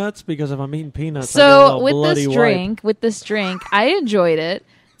Gross. peanuts? Because if I'm eating peanuts, I get a So little with bloody this wipe. drink, I enjoyed it.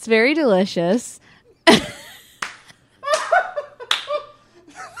 It's very delicious.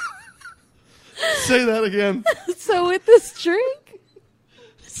 Say that again. So with this drink,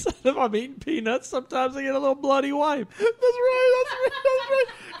 If I'm eating peanuts, sometimes I get a little bloody wipe. That's right.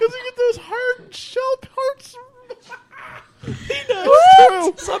 Because you get those hard shell parts.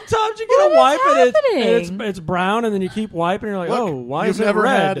 What? Sometimes you What get a is wipe and happening? it's brown, and then you keep wiping, and you're like, Look, oh, why you've is it never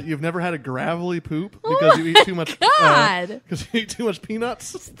red? You've never had a gravelly poop because you eat too much. God. Because you eat too much peanuts.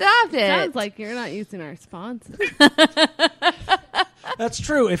 Stop it. Sounds like you're not using our sponsor. That's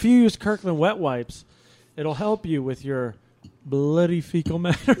true. If you use Kirkland wet wipes, it'll help you with your bloody fecal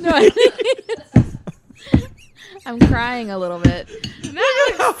matter. I'm crying a little bit. Matt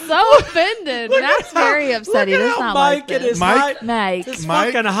is so offended. Matt's very upset. He does not like Mike and this. his Mike- Mike. this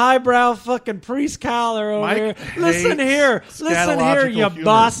Mike- fucking highbrow fucking priest collar over Mike here. Listen hates here, scatological you humor.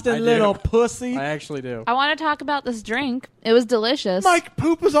 Boston I do. little pussy. I actually do. I want to talk about this drink. It was delicious. Mike,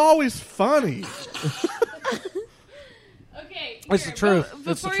 poop is always funny. Okay, It's the truth. It's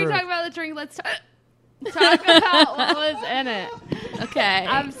the Before you truth. talk about the drink, let's talk about what was in it. Okay.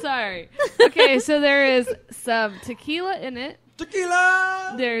 I'm sorry. Okay, so there is some tequila in it.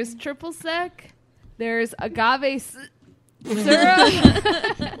 Tequila. There's triple sec. There's agave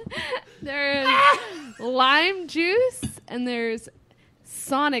syrup. There's lime juice, and there's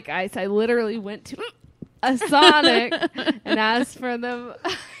Sonic ice. I literally went to a Sonic and asked for them.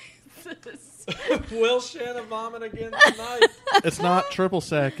 Will Shanna vomit again tonight? It's not triple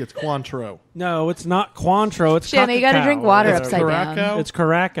sec. It's Cointreau. No, it's not Cointreau. It's Shanna, you got to Cacacao. drink water It's upside down. Curacao. It's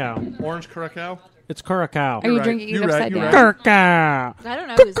Curacao. Orange Curacao. It's Curacao. Are you right. drinking it You're right. upside You're down? right. Curacao. I don't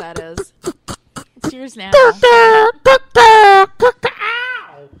know whose that is. It's yours now.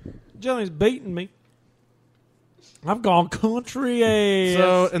 Jillian's beating me. I've gone country ass.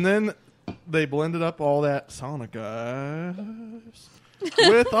 So, and then they blended up all that Sonic ice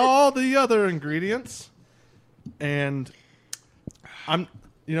with all the other ingredients. And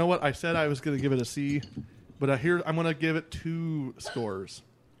you know what? I said I was going to give it a C But here I'm going to give it 2 scores.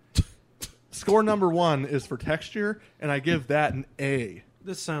 Score number 1 is for texture, and I give that an A.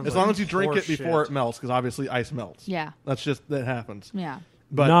 This sounds as like long as you drink it horseshit. before it melts, because obviously ice melts. Yeah. That happens. Yeah.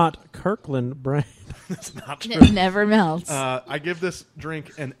 But Not Kirkland brand. it's not true. It never melts. I give this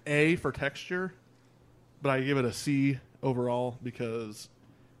drink an A for texture, but I give it a C overall because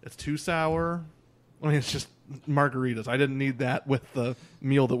it's too sour. I mean, it's just margaritas. I didn't need that with the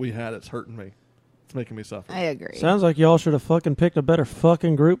meal that we had. It's hurting me. It's making me suffer. I agree. Sounds like y'all should have fucking picked a better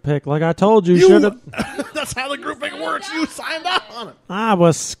fucking group pick. Like I told you, should have. That's how the grouping works. You signed up on it. I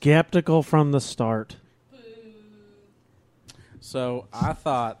was skeptical from the start. So I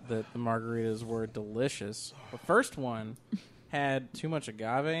thought that the margaritas were delicious. The first one had too much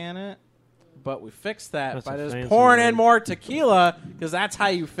agave in it, but we fixed that That's by a just fancy pouring word. in more tequila, because that's how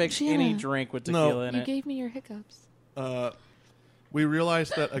you fix Shanna, any drink with tequila in you it. gave me your hiccups. We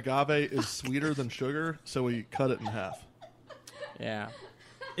realized that agave is sweeter than sugar, so we cut it in half. Yeah.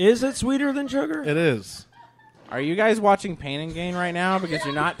 Is it sweeter than sugar? It is. Are you guys watching Pain and Gain right now? Because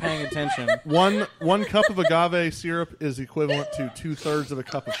you're not paying attention. One cup of agave syrup is equivalent to 2/3 of a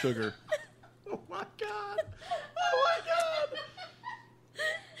cup of sugar. Oh my god! Oh my god!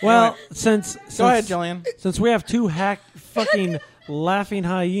 Well, since Go ahead, Jillian. Since we have 2 fucking laughing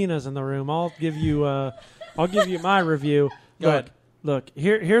hyenas in the room, I'll give you my review. Go ahead. Look,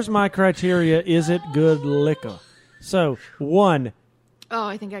 here's my criteria. Is it good liquor? So, 1, Oh,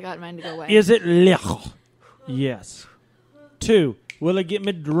 I think I got mine to go away. is it liquor? Yes. 2, will it get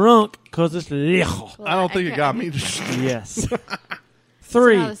me drunk because it's liquor? I don't think it got me. Yes. now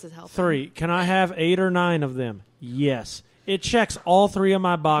 3, this is helping. can I have 8 or 9 of them? Yes. It checks all 3 of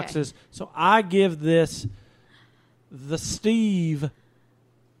my boxes, so I give this the Steve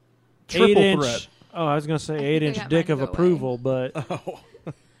Triple 8-inch. threat. Oh, I was going to say I 8-inch got dick mine of to go approval, but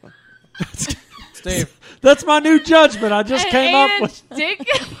Steve. that's my new judgment. I just came up with Dick.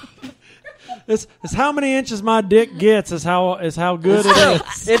 it's how many inches my dick gets is how good it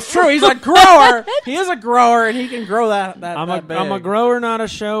is. It's true. He's a grower. He is a grower, and he can grow that big. I'm a grower, not a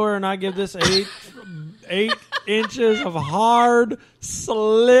shower, and I give this 8 inches of hard,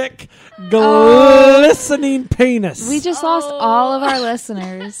 slick, glistening penis. We just lost all of our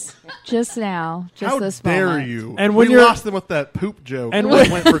listeners just now. Just How this dare moment. you? And when we you're- lost them with that poop joke, And and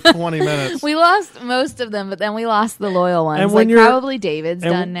when- went for 20 minutes. We lost most of them, but then we lost the loyal ones. And when like you're- probably David's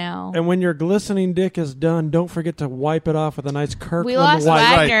and- done now. And when your glistening dick is done, don't forget to wipe it off with a nice Kirkland We lost wipe.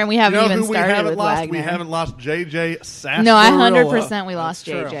 Wagner, and we haven't You know even who we started haven't with lost? Wagner. We haven't lost JJ Sarsaparilla. No, 100% we lost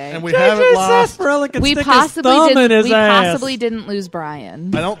That's true. JJ. And we haven't lost. Sarsaparilla can We stick his possibly thumb in didn't. his We ass. possibly didn't lose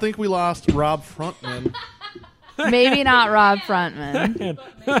Brian. I don't think we lost Rob Frontman. Maybe not Rob Frontman.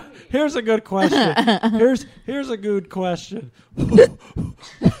 Here's a good question. Here's a good question.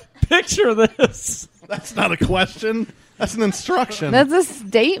 Picture this. That's not a question. That's an instruction. That's a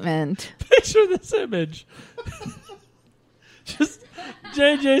statement. Picture this image. Just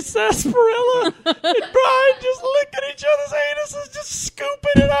JJ Sarsaparilla and Brian just licking each other's anuses, just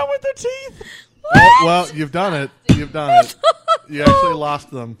scooping it out with their teeth. Well, you've done it. You've done it. You actually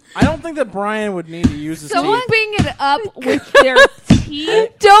lost them. I don't think that Brian would need to use his Someone teeth. bring it up with their teeth.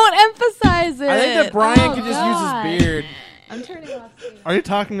 Don't emphasize it. I think that Brian Oh, could just God. use his beard. I'm turning off. Are you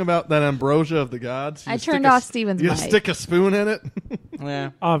talking about that ambrosia of the gods? I You turned stick a- off Steven's You mic. stick a spoon in it?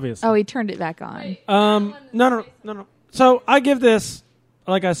 Yeah. Obviously. Oh, he turned it back on. No. So I give this,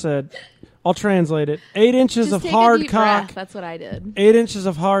 like I said, I'll translate it. 8 inches Just of take hard a deep cock. breath. That's what I did. 8 inches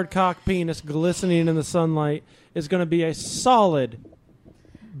of hard cock penis glistening in the sunlight is going to be a solid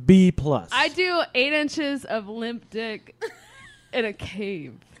B+. I do 8 inches of limp dick in a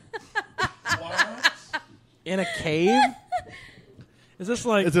cave. In a cave? Is this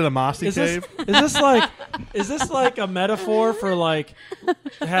like? Is it a mossy Is cave? is this like a metaphor for like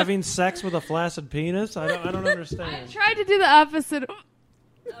having sex with a flaccid penis? I don't understand. Tried to do the opposite.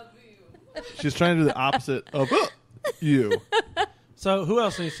 She's trying to do the opposite of you. So who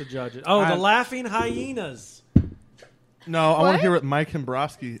else needs to judge it? Oh, the laughing hyenas. No, I want What? to hear what Mike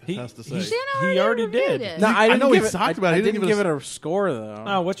Hembrowski He- has to say. he- Shannon He already reviewed did. it. No, I, didn't know we give it, talked I, about it. I He didn't didn't give give it a score though.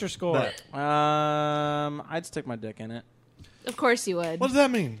 Oh, what's your score? I'd stick my dick in it. Of course you would. What does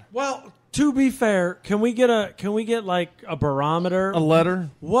that mean? Well, to be fair, can we get like a barometer? A letter?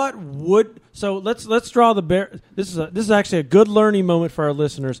 What would let's draw the bear. This is actually a good learning moment for our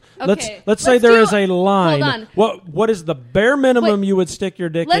listeners. Okay, let's say let's there do- is a line. hold on. What is the bare minimum Wait, you would stick your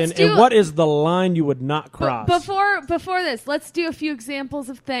dick let's in, do- and what is the line you would not cross? Before this, let's do a few examples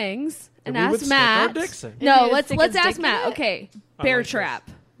of things and That we would ask stick Matt. our dicks in. No, Is he let's gonna stick his ask dick Matt. in it? Okay, I bear like this. trap,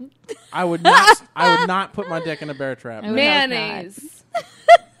 I would not. I would not put my dick in a bear trap. I would hope not. mayonnaise.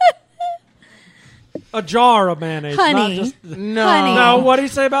 A jar of mayonnaise. Honey. Not just, No. Honey. no, what do you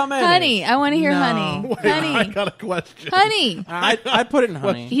say about mayonnaise? Honey. I want to hear No. honey. Wait, I Honey. got a question. Honey. I put it in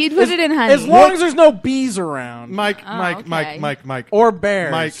honey. He'd put it in honey. As long as there's no bees around. Mike, okay. Mike. Or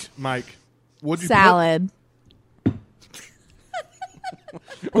bears. Mike. Would you Salad.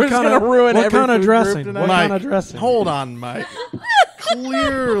 We're just going to ruin what every kind of food dressing? group tonight. What Mike, kind of dressing? Hold on, Mike.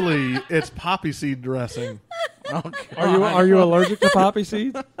 Clearly, it's poppy seed dressing. Okay. Are you allergic to poppy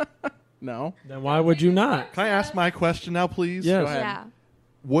seeds? No. Then why would you not? Can I ask my question now, please? Yes. Go ahead. Yeah.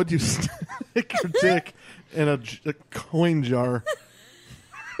 Would you stick your dick in a coin jar?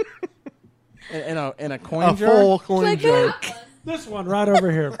 In a coin A jar? full coin jar. This one right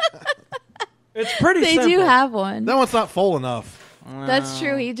over here. It's pretty They simple. do have one. That one's not full enough. That's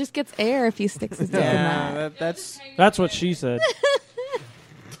true. He just gets air if he sticks his dick in that. Yeah, That's what she said.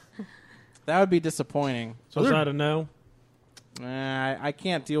 that would be disappointing. So is that a no? I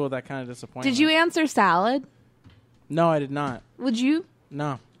can't deal with that kind of disappointment. Did you answer salad? No, I did not. Would you?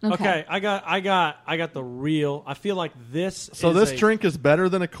 No. Okay, I got the real. I feel like this. So is this a, drink is better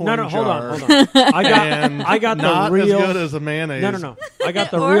than a coin No, jar. hold on. I got not the real. as good as a mayonnaise. No. I got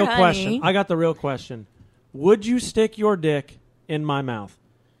the Or real honey. question. I got the real question. Would you stick your dick in my mouth?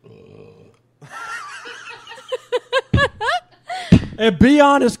 And be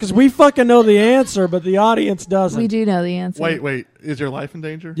honest, because we fucking know the answer, but the audience doesn't. We do know the answer. Wait. Is your life in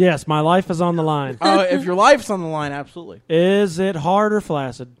danger? Yes, my life is on the line. Oh, if your life's on the line, absolutely. Is it hard or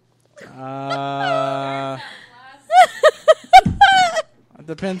flaccid? It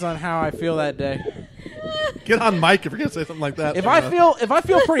depends on how I feel that day. Get on Mike if you're gonna say something like that. If I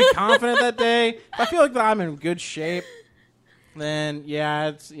feel pretty confident that day, if I feel like I'm in good shape, then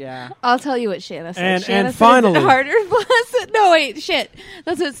yeah. I'll tell you what Shanna said. And- Shanna and said, finally- is it harder flaccid? No, wait, shit.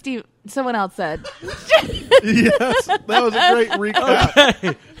 That's what someone else said. yes, that was a great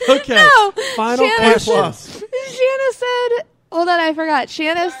recap. Okay. No, Final Shanna question. Plus. Shanna said, hold on, I forgot.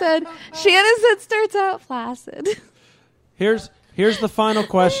 Shanna said starts out flaccid. Here's the final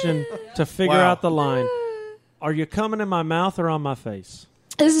question to figure Wow. out the line. Are you coming in my mouth or on my face?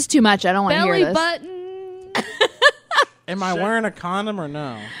 This is too much. I don't want to Belly hear this. button. Am I wearing a condom or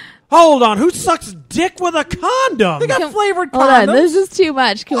no? Hold on. Who sucks dick with a condom? They got flavored Hold on, condoms. this is too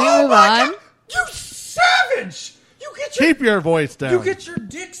much. Can we move on? You savage! Keep your voice down. your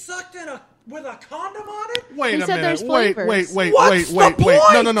dick sucked with a condom on it? Wait Who a said minute. there's Wait. flavors? What's the Wait.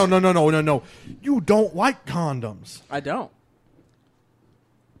 point? No. You don't like condoms. I don't.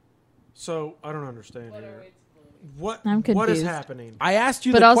 So I don't understand here. What I'm what is confused. happening? I asked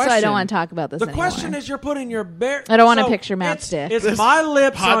you But the also, question. I don't want to talk about this The anymore. question is, you're putting your bare. I don't want to picture Matt's dick. It's This my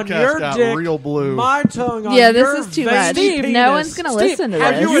lips on podcast your got dick, real blue. my tongue on Yeah, your this is too veiny much. penis. No one's going to listen to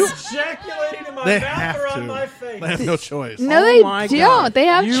Are this. you ejaculating in my They mouth have or on to. my face? They have no choice. No, Oh they my don't. God. They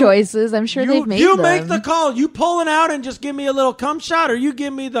have You- choices. I'm sure they've made you them. make the call. You pulling out and just give me a little cum shot, or you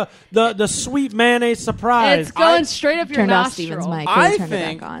give me the sweet mayonnaise surprise. It's going straight up your Turned off nostril. Steven's mic. I Turn it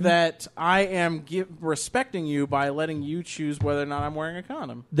think back on. that I am respecting you by letting you choose whether or not I'm wearing a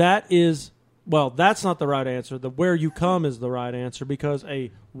condom. That is, well, that's not the right answer. The where you come is the right answer, because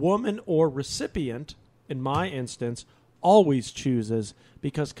a woman or recipient, in my instance, always chooses,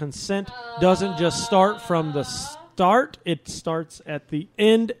 because consent doesn't just start from the start, it starts at the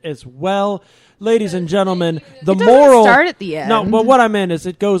end as well. Ladies and gentlemen, the doesn't moral start at the end. No, but what I meant is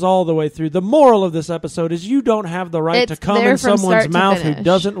it goes all the way through. The moral of this episode is you don't have the right It's to come there in from someone's start to mouth who finish.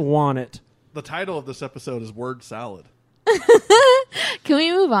 doesn't want it. The title of this episode is Word Salad. Can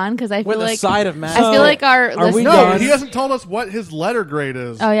we move on? Because I feel With a like side of math. I feel like our Are we listeners. No, done? he hasn't told us what his letter grade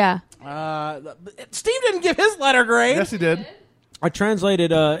is. Oh yeah. Steve didn't give his letter grade. Yes, he did. I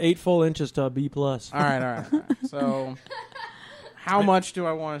translated 8 full inches to a B+. All right. So, how much do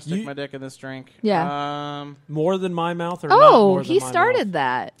I want to stick my dick in this drink? Yeah. More than my mouth or not Oh, more than he my started mouth?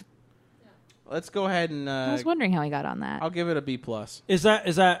 that. Let's go ahead and. I was wondering how he got on that. I'll give it a B+. Is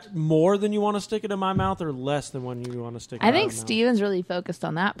that more than you want to stick it in my mouth or less than when you want to stick it I in my think mouth? Steven's really focused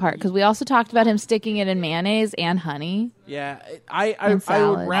on that part because we also talked about him sticking it in mayonnaise and honey. Yeah, I And would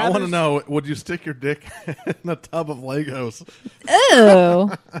salad. rather. I want to know, would you stick your dick in a tub of Legos?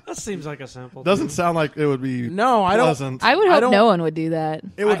 Ew. That seems like a simple Doesn't sound like it would be No, I don't- pleasant. I would I hope don't- no one would do that.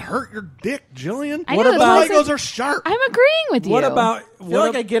 It would hurt your dick, Jillian. I What know, about- that's Legos are sharp. I'm agreeing with you. What about I feel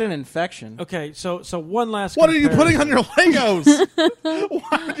like I get an infection. Okay, so one last What are you putting on comparison. your Legos?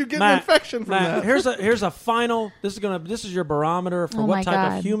 Why would you get an Matt, infection from Matt, that? here's a final. This is your barometer for Oh what my type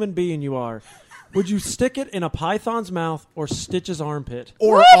God. of human being you are. Would you stick it in a python's mouth or Stitch's armpit?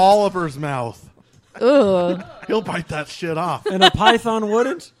 Or Oliver's mouth. Ugh. He'll bite that shit off. And a python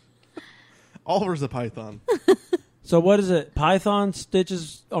wouldn't. Oliver's a python. So what is it? Python,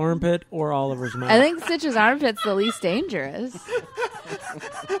 Stitch's armpit, or Oliver's mouth? I think Stitch's armpit's the least dangerous. Yeah,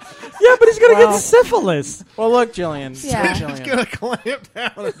 but he's gonna get syphilis. Well, look, Jillian. Yeah. Jillian. It's gonna clamp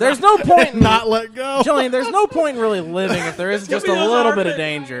down. There's no point in not let go. Jillian, there's no point in really living if there isn't just a little bit of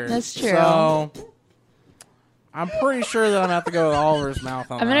danger. That's true. So, I'm pretty sure that I'm gonna have to go with Oliver's mouth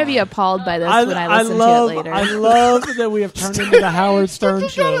on I'm that going to be one. appalled by this when I listen love, to it later. I love that we have turned into the Howard Stern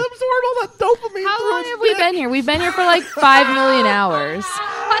Just gotta show. absorb all that dopamine. How through long its have we dick. been here? We've been here for like 5 million hours.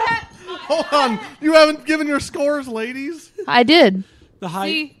 Hold on. You haven't given your scores, ladies? I did. The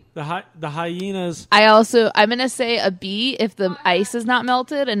hyenas. I'm going to say a B if the ice is not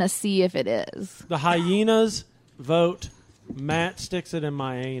melted and a C if it is. The hyenas vote. Matt sticks it in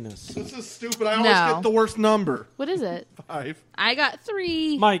my anus. This is stupid. I always No. get the worst number. What is it? 5. I got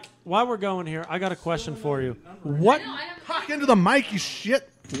 3. Mike, while we're going here, I got a question for you. What Talk into the mic, you shit.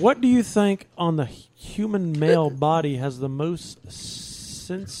 What do you think on the human male body has the most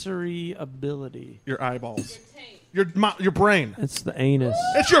sensory ability? Your eyeballs. Your brain. It's the anus.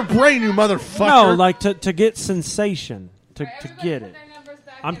 It's your brain, you motherfucker. No, like to get sensation, to get it.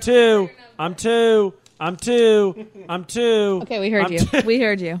 I'm two. Okay, we heard you. We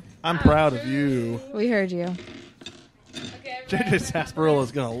heard you. I'm proud of you. We heard you. JJ Sarsaparilla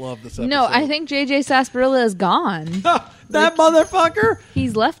is going to love this episode. No, I think JJ Sarsaparilla is gone. That motherfucker.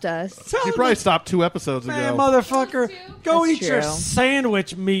 He's left us. He probably stopped 2 episodes Man, ago. motherfucker. Go That's eat your true.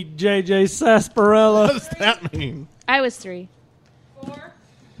 sandwich meat, JJ Sarsaparilla. What does that mean? I was 3.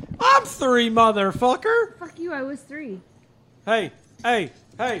 I'm 3, motherfucker. Fuck you, I was 3. Hey.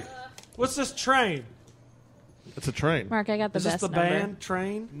 What's this train? It's a train. Mark, I got the Is this best the number. band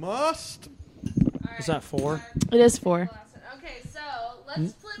train? Must. Is that 4? It is 4. Okay, so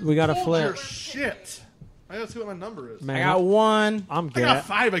let's flip. We got to Your flip. shit. I gotta see what my number is. Man, I got 1. I'm I got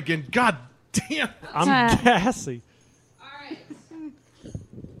 5 again. God damn. I'm gassy. All right.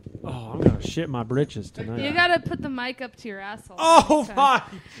 Oh, I'm gonna shit my britches tonight. You gotta put the mic up to your asshole. Oh Okay. my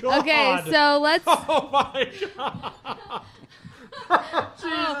god. Okay, so let's. Oh my god.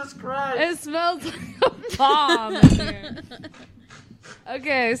 Jesus Christ. It smells like a bomb in here.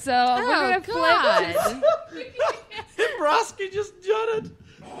 Okay, so we're gonna flip. Broski just jutted.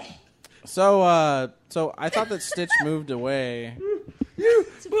 So I thought that Stitch moved away. You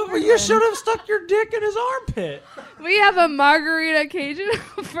should have stuck your dick in his armpit. We have a margarita Cajun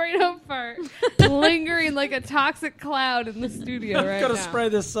Alfredo fart lingering like a toxic cloud in the studio I'm right gonna now. spray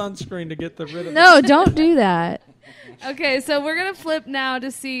this sunscreen to get rid of it. No, don't do that. Okay, so we're gonna flip now to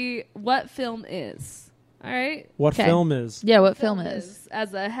see what film is. All right. What Okay. film is? Yeah, what film is?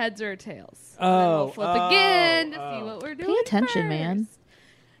 As a heads or tails. Oh, And then we'll flip again to see what we're doing. Pay attention, first. man.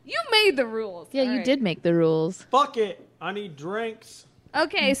 You made the rules. Yeah, All you right. did make the rules. Fuck it. I need drinks.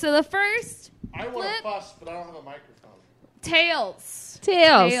 Okay, so the first I want Flip. to fuss, but I don't have a microphone. tails.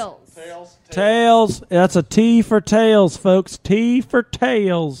 Tails. Tails. That's a T for tails, folks. T for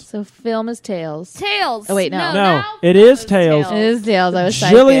tails. So film is tails. Tails. Oh, wait, no. No, now it film is tails. It is tails. I was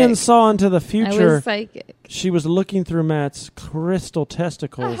psychic. Jillian saw into the I future. was psychic. She was looking through Matt's crystal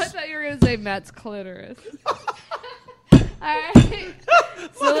testicles. I thought you were gonna say Matt's clitoris. All right.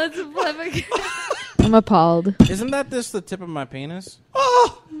 So let's flip again. I'm appalled. Isn't that just the tip of my penis?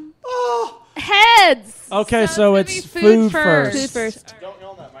 Oh. Heads. Okay, it's so gonna it's be food first. Food first. Don't yell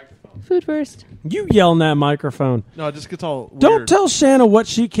on that microphone. Food first. You yell in that microphone. No, it just gets all weird. Don't tell Shanna what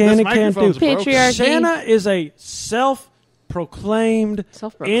she can This and can't do. microphone's broken. Patriarchy. Shanna is a self-proclaimed,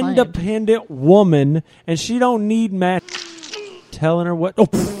 Self-proclaimed. independent woman, and she don't need Matt telling her what. Oh.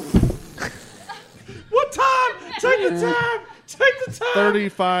 What time? Take the time. Take the time.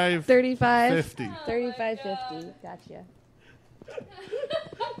 35, 35. 50. 35, 50. Gotcha.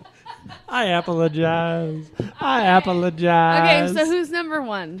 I apologize. I apologize. Okay, so who's number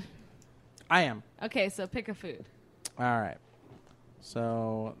 1? I am. Okay, so pick a food. All right.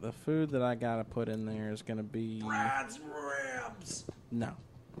 So the food that I gotta put in there is gonna be ribs. no.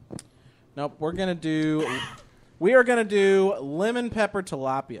 Nope. We are gonna do lemon pepper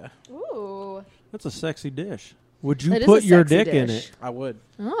tilapia. Ooh. That's a sexy dish. Would you That is put a your sexy dick in dish. it? I would.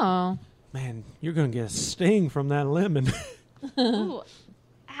 Oh. Man, you're gonna get a sting from that lemon. Ooh.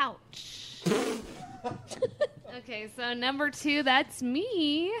 Ouch. Okay, so number 2, that's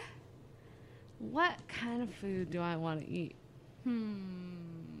me. What kind of food do I want to eat?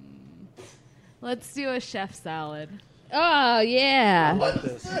 Let's do a chef salad. Oh, yeah. I'm Hold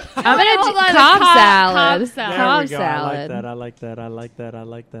going to on, do a Cobb salad. Cobb salad. Cobb There we go. salad. I like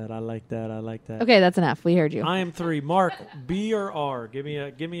that. Okay, that's enough. We heard you. I am 3. Mark, B or R? Give me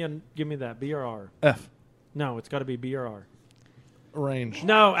that. B or R? F. No, it's got to be B or R. Range.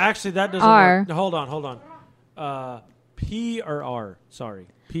 No, actually, that doesn't R. work. Hold on. P or R? Sorry,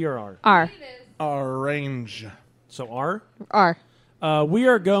 P or R? R. Orange. So R? R. We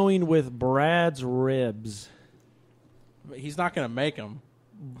are going with Brad's ribs. He's not going to make them.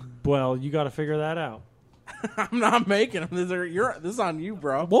 Well, you got to figure that out. I'm not making them. This is on you,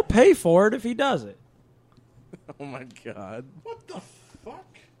 bro. We'll pay for it if he does it. Oh, my God. What the fuck?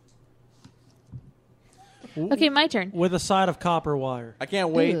 Okay, my turn. With a side of copper wire. I can't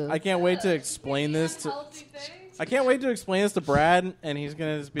wait. Ew. I can't wait to explain this to. I can't wait to explain this to Brad, and he's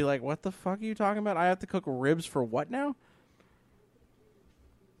gonna just be like, "What the fuck are you talking about? I have to cook ribs for what now?"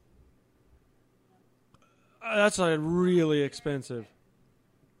 That's really expensive.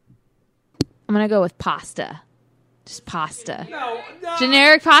 I'm gonna go with pasta. Just pasta. No.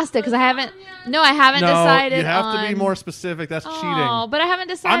 Generic pasta because I haven't decided. You have on... to be more specific. That's Oh, cheating. but I haven't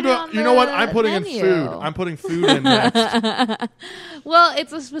decided on You know what? I'm the putting menu. in food. I'm putting food in next. Well,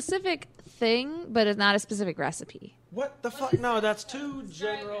 it's a specific thing, but it's not a specific recipe. What the fuck? No, that's too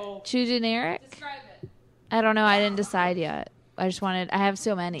general. Too generic? I don't know. I didn't decide yet. I have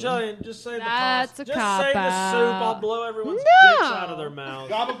so many. Jillian, just say That's the a pasta. Just say the cop-out. soup. I'll blow everyone's No. dicks out of their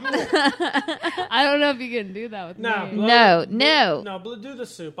mouths. I don't know if you can do that with No, me. blow- No. No, do the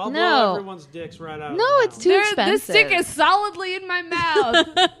soup. I'll No. blow everyone's dicks right out of No, their it's mouths. too The expensive. stick is solidly in my mouth.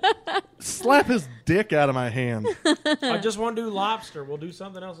 Slap his dick out of my hand. I just want to do lobster. We'll do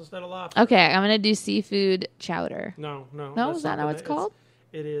something else instead of lobster. Okay, I'm going to do seafood chowder. No. No, that's is that not what it's called?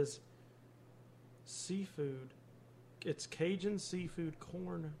 It is seafood. It's Cajun seafood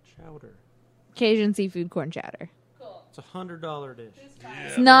corn chowder. Cajun seafood corn chowder. It's $100 dish.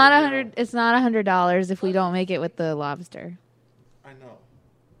 It's not $100 if we don't make it with the lobster. I know.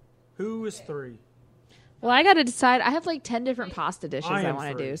 Who is 3? Well, I got to decide. I have like 10 different pasta dishes I I am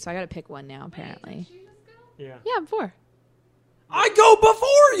want to 3. do, so I got to pick one now, apparently. Yeah. Yeah, I'm 4. I go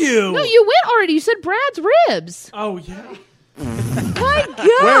before you. No, you went already. You said Brad's ribs. Oh yeah. My God.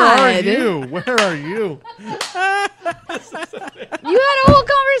 Where are you? Where are you? You had a whole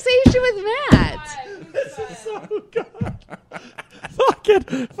conversation with Matt. This is so good.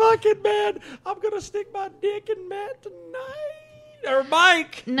 Fucking man. I'm gonna stick my dick in Matt tonight. Or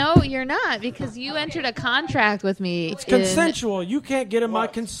Mike. No, you're not, because you entered a contract with me. It's consensual. You can't get in my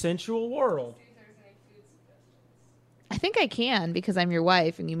consensual world. I think I can because I'm your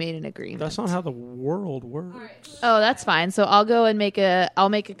wife and you made an agreement. That's not how the world works. Oh, that's fine. So I'll go and make a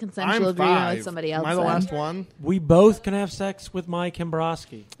consensual I'm agreement 5. with somebody else. Am I the then. last one? We both can have sex with Mike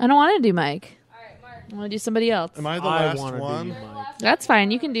Hembrowski. I don't want to do Mike. I want to do somebody else. Am I the I last want to one? do Mike. That's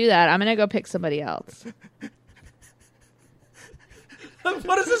fine. You can do that. I'm gonna go pick somebody else.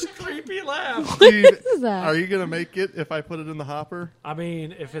 What is this creepy laugh? Steve, is that? are you going to make it if I put it in the hopper? I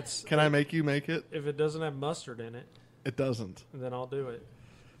mean, if it's Can I make you make it? if it doesn't have mustard in it, It doesn't. then I'll do it.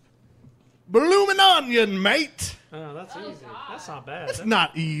 Bloomin' onion, mate. Oh, that's easy. That's not bad. It's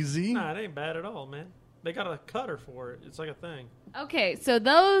not easy. Nah, it ain't bad at all, man. They got a cutter for it. It's like a thing. Okay, so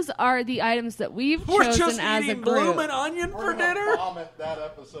those are the items that we've We're chosen just as a eating group. bloomin' onion for dinner. Vomit that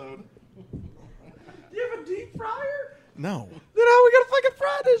episode. You have a deep fryer? No. Then how are we gonna fucking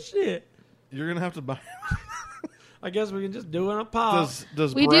fry this shit? You're going to have to buy. I guess we can just do it in a pot.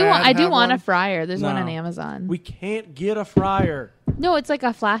 Does We Brad do. I do have want one? a fryer. There's one No. on Amazon. We can't get a fryer. No, it's like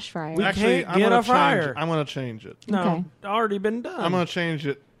a flash fryer. We Actually, can't I'm get gonna a fryer. change it. I'm going to change it. No, Okay. already been done. I'm going to change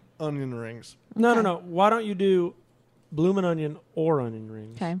it. Onion rings. No. Why don't you do bloomin' onion or onion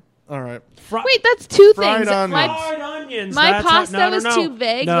rings? Okay. All right. Wait, that's two Fried things. onions. Fried onions. My That's pasta no, was no. too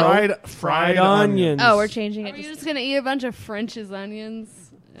vague. No. Fried onions. Oh, we're changing Are it. you to- just gonna eat a bunch of French's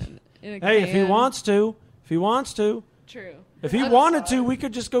onions? In a Hey, if he can? wants to. True. If he wanted to, we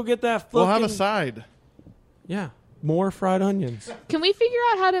could just go get that We'll have a fucking- side. Yeah. More fried onions. Can we figure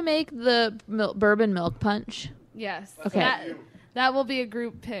out how to make the bourbon milk punch? Yes. Okay. That will be a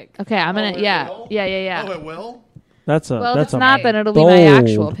group pick. Okay, I'm gonna. it Yeah. will? Yeah. Oh, it will? That's a Well, if that's it's a not, then it'll be my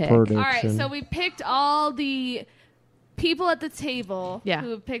actual pick. prediction. All right, so we picked all the people at the table Yeah. who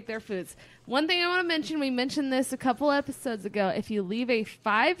have picked their foods. One thing I want to mention, we mentioned this a couple episodes ago. If you leave a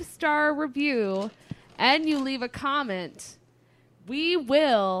 5-star review and you leave a comment, we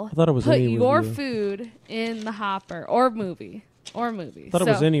will I thought it was put any your review. food in the hopper or movie. I thought it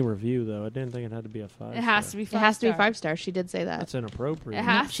was any review though. I didn't think it had to be a 5. It has to be 5 It has to be star. 5 stars. She did say that. That's inappropriate. It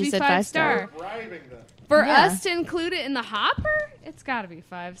has She to be said 5 5 star. Bribing them. For Yeah. us to include it in the hopper, it's got to be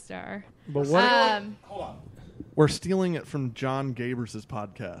 5 star. But what? Hold on. We're stealing it from John Gabers'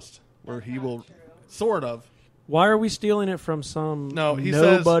 podcast, where he will, sort of. Why are we stealing it from some He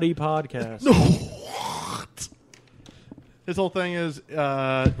nobody podcast? What? His whole thing is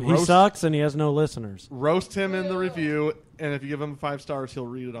He sucks and he has no listeners. roast him in the review, and if you give him 5 stars, he'll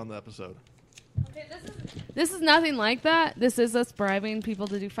read it on the episode. Okay, this This is nothing like that. This is us bribing people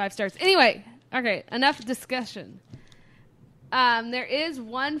to do 5 stars. Anyway, okay, enough discussion. There is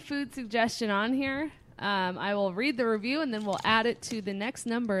one food suggestion on here. I will read the review and then we'll add it to the next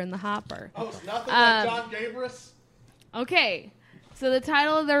number in the hopper. Oh, it's nothing like John gave us? Okay, so the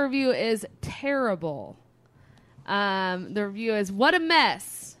title of the review is Terrible. The review is What a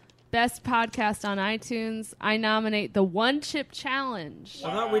Mess. Best podcast on iTunes. I nominate the One Chip Challenge.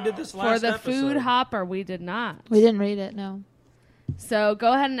 I thought we did this last For the episode. food hopper, we did not. We didn't read it, no. So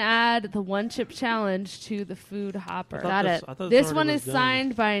go ahead and add the One Chip Challenge to the food hopper. Got it. I thought This already one was is done.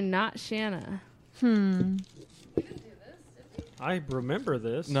 signed by Not Shanna. I remember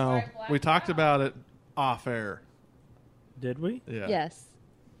this. No, we talked about it off air. Did we? Yeah. Yes.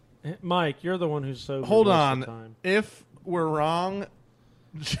 Mike, you're the one who's so. Hold most on. Of the time. If we're wrong,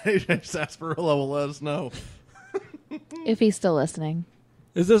 JJ Sarsaparilla will let us know. If he's still listening.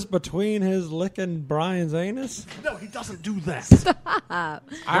 Is this between his licking Brian's anus? No, he doesn't do that.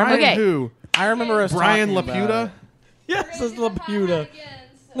 Brian Okay. who? I remember us Brian talking about Laputa? it. Yes, it's Laputa.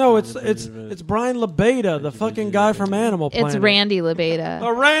 No, it's Brian LaBeta, the fucking guy from Animal Planet. It's Randy LaBeta.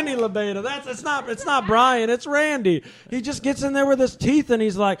 Oh, Randy LaBeta. It's not Brian. It's Randy. He just gets in there with his teeth and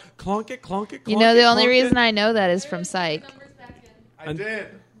he's like clunk it, clunk it. You Clunk know, it, the only clunk reason it. I know that is from Psych. I did.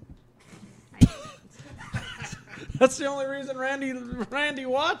 That's the only reason Randy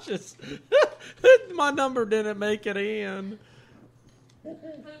watches. My number didn't make it in. Put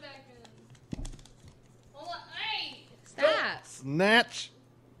it back in. Hold on. Hey! Stop. Snatch.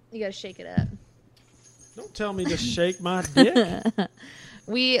 You gotta shake it up. Don't tell me to shake my dick.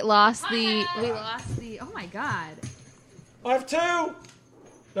 We lost the. Oh my god. I have 2.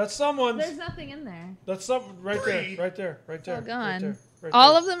 That's someone's. There's nothing in there. That's something right there. Right there. Right there. all gone. Right there. Right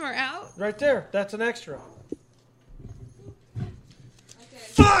All there. of them are out. Right there. That's an extra.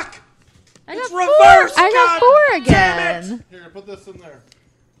 Fuck! I It's got reversed, 4. I got God 4 damn again. Here, put this in there.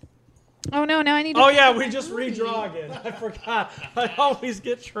 Oh no! Now I need to. Oh yeah, we just redraw again. I forgot. I always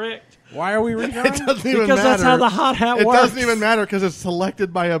get tricked. Why are we It redrawing? doesn't even Because matter. that's how the hot hat It works. doesn't even matter because it's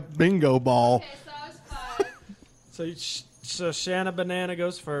selected by a bingo ball. Okay, so I was 5. So Shanna Banana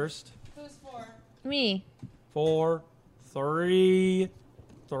goes first. Who's 4? Me. 4, 3,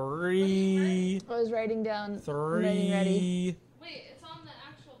 3, I was writing down. 3. Wait, it's on the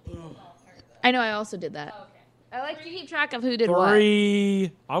actual bingo ball part, though. I know. I also did that. Oh, okay. I like to keep track of who did what. 3.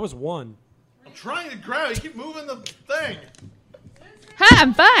 I was 1. I'm trying to grab it. You keep moving the thing. Ha!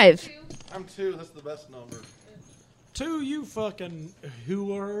 I'm 5. I'm 2. That's the best number. 2, you fucking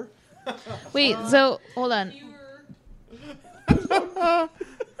hooer. Wait. So hold on.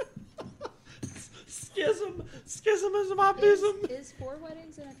 Schism is my bism. Is 4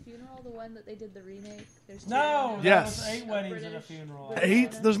 Weddings and a Funeral the one that they did the remake? There's 2. No. Yes. That was 8 weddings and a funeral.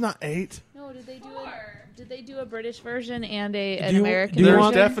 8? There's not 8. No. Did they do a British version and an Do you- American do you There's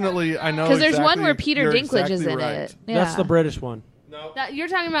want- version? definitely, I know. Because there's exactly, one where Peter you're Dinklage is exactly in right. it. Yeah. That's the British one. No. You're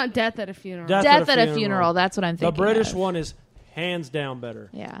talking about Death at a Funeral. Death Death at a Funeral. That's what I'm The thinking. British of. one is hands down better.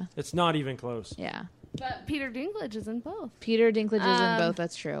 Yeah. It's not even close. Yeah. But Peter Dinklage is in both. Peter Dinklage is in both.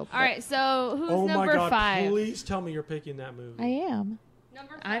 That's true. All right, so who's Oh my number God! 5? Please tell me you're picking that movie. I am.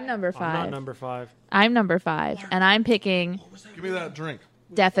 Number 5. I'm number 5. I'm not number 5. I'm number 5, and I'm picking Give me that drink.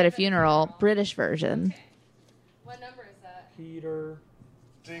 Death at a Funeral, British version. What number is that? Peter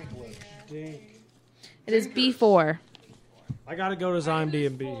Dinklage. Dink. It is B4. I gotta go to his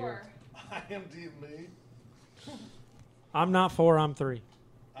IMDb here. IMDb. I'm not 4. I'm 3.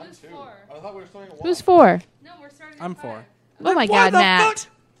 I'm Who's 2. 4? I thought we were starting at 1. Who's 4? No, we're starting at I'm 5. 4. Oh my Why God, the Matt. fuck?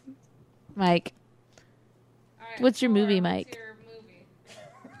 Mike. All right, What's your 4. movie, What's Mike? your movie?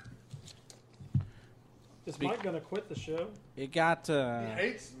 Is Mike gonna quit the show? It got He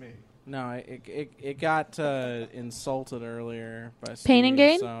hates me. no, it got insulted earlier by Steve, Pain and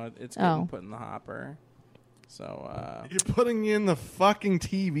Gain? so it's getting Oh. put in the hopper. So You're putting in the fucking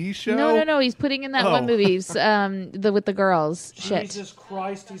TV show? No. He's putting in that one Oh. movie, with the girls. Shit. Jesus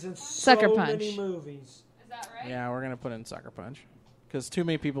Christ! He's in Sucker so Punch. many movies. Is that right? yeah, we're gonna put in Sucker Punch because too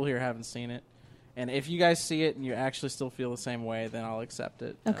many people here haven't seen it. And if you guys see it and you actually still feel the same way, then I'll accept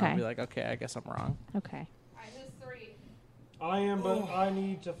it. And Okay. I'll be like, okay, I guess I'm wrong. Okay. All right, who's 3? I am, but I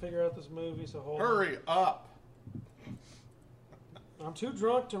need to figure out this movie. So hold on. Hurry up. I'm too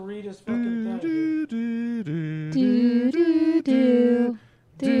drunk to read his fucking thing. Do do do do do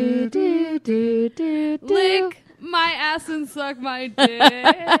do do. Lick my ass and suck my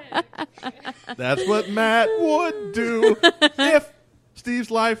dick. That's what Matt would do if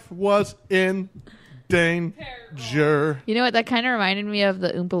Steve's life was in danger. You know what? That kind of reminded me of the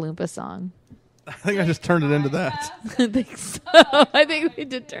Oompa Loompa song. I think I just turned it into that. I think so. I think we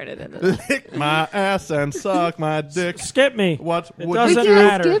did turn it into that. Lick my ass and suck my dick. Skip me. What It would doesn't you do?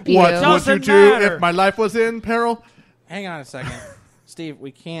 matter. Skip you. What would you Doesn't do matter. if my life was in peril? Hang on a second. Steve,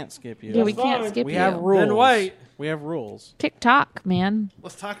 we can't skip you. Yeah, we That's can't fine. skip We you. have rules. Then wait. We have rules. TikTok, man.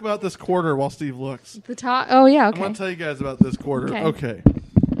 Let's talk about this quarter while Steve looks. The talk. Oh yeah. I'm going Okay. to tell you guys about this quarter. Okay. Okay.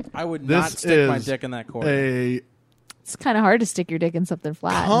 I would This not stick my is dick in that corner. It's kind of hard to stick your dick in something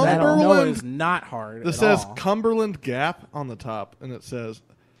flat. Cumberland- and metal. No, it is not hard. This at says all. Cumberland Gap on the top, and it says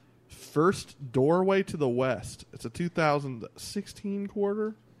first doorway to the west. It's a 2016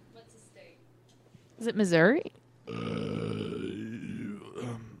 quarter. Is it Missouri?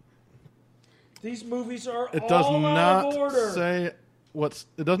 These movies are It does all out not of order. say what's.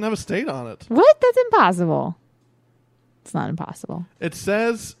 It doesn't have a state on it. What? That's impossible. It's not impossible. It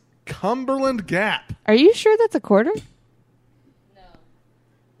says Cumberland Gap. Are you sure that's a quarter?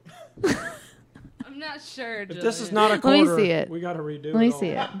 No. I'm not sure. If Julian. this is not a Let me quarter, see it. we got to redo it. Let me all. see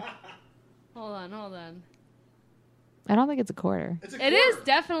it. Hold on. I don't think it's a quarter. It is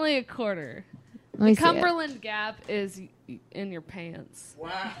definitely a quarter. Let me see it. Cumberland Gap is in your pants.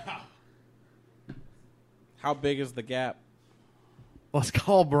 Wow. How big is the gap? Let's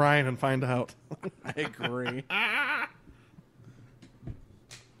call Brian and find out. I agree.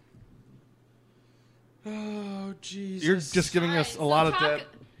 Oh, Jesus. You're just giving us a lot of dead.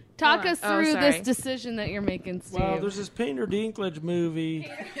 Talk us Oh, through sorry. this decision that you're making, Steve. Well, there's this Peter Dinklage movie.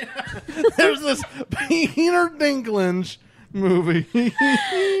 There's this Peter Dinklage movie.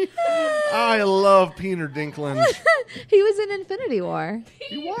 I love Peter Dinklage. He was in Infinity War.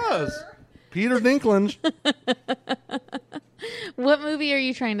 He was. Peter Dinklage. What movie are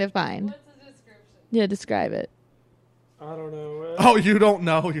you trying to find? What's the description? Yeah, describe it. I don't know. Oh, you don't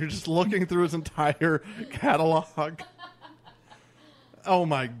know. You're just looking through his entire catalog. Oh,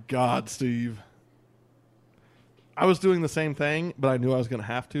 my God, Steve. I was doing the same thing, but I knew I was going to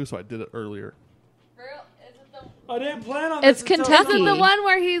have to, so I did it earlier. For real? Is it the I didn't plan on It's this until- Kentucky. Is it the one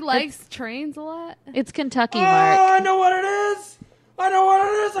where he likes trains a lot? It's Kentucky, Oh, Mark. I know what it is.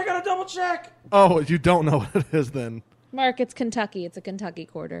 I got to double check. Oh, you don't know what it is then. Mark, it's Kentucky. It's a Kentucky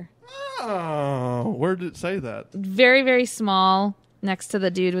quarter. Oh, where did it say that? Very, very small, next to the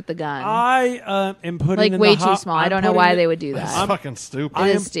dude with the gun. I am putting Like in way the too small. I don't know why they would do That's that. fucking stupid.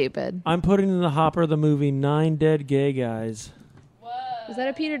 It is stupid. I'm putting in the hopper the movie 9 Dead Gay Guys. Is that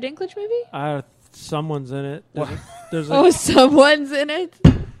a Peter Dinklage movie? Someone's in it. There's a, Oh, someone's in it.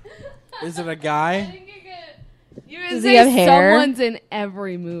 Is it a guy? You Does he have hair? Someone's in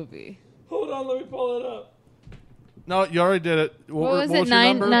every movie. Hold on, let me pull it up. No, you already did it. What was your it?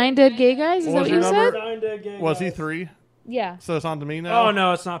 Nine dead gay guys? Is What that was what you your number? said? 9 Dead Gay Was he Guys. 3? Yeah. So it's on to me now? Oh,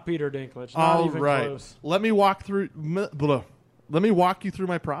 no, it's not Peter Dinklage. Not All even right. close. Let me walk through. Let me walk you through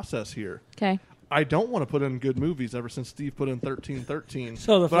my process here. Okay. I don't want to put in good movies ever since Steve put in 1313.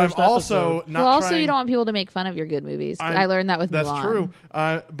 So the but I'm first also episode. not Well, also, trying, you don't want people to make fun of your good movies. I learned that with That's Mulan. true.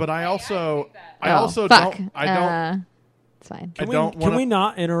 But I also Oh, fuck. don't. I don't. It's fine. I don't Can want we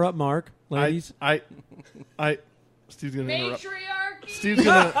not interrupt Mark, ladies? I. Steve's gonna interrupt.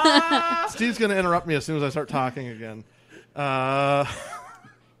 Matriarchy. Steve's gonna interrupt me as soon as I start talking again.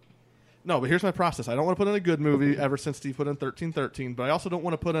 No, but here's my process. I don't want to put in a good movie ever since Steve put in 1313, but I also don't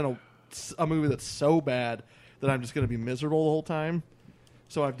want to put in a movie that's so bad that I'm just going to be miserable the whole time.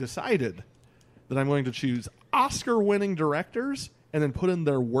 So I've decided that I'm going to choose Oscar-winning directors and then put in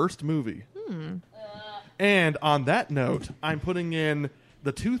their worst movie. And on that note, I'm putting in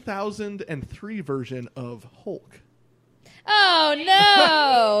the 2003 version of Hulk Oh,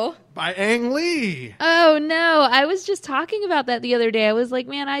 no. by Ang Lee. Oh, no. I was just talking about that the other day. I was like,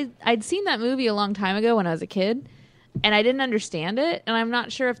 man, I'd seen that movie a long time ago when I was a kid, and I didn't understand it, and I'm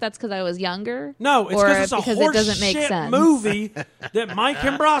not sure if that's because I was younger. No, it's or it's a because horse it doesn't make shit sense. movie that Mike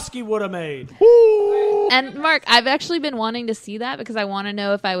Hembrowski would have made. And, Mark, I've actually been wanting to see that because I want to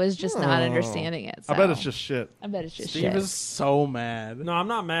know if I was just not understanding it. I bet so. it's just shit. I bet it's just Steve shit. is so mad. No, I'm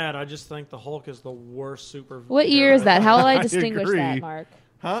not mad. I just think the Hulk is the worst super. What year is that? How will I I distinguish agree. that, Mark?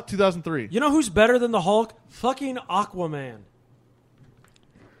 Huh? 2003. You know who's better than the Hulk? Fucking Aquaman.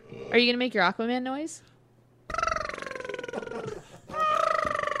 Are you going to make your Aquaman noise?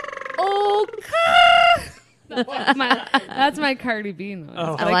 That's my Cardi B noise.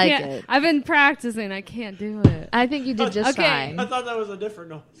 Oh. But I like can't- it. I've been practicing. I can't do it. I think you did just Okay. fine. I thought that was a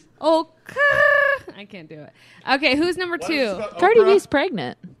different noise. I can't do it. Okay, who's number two? Cardi B's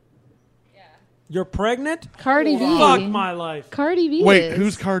pregnant. You're pregnant? Cardi B. Fuck my life. Cardi B. Wait, is.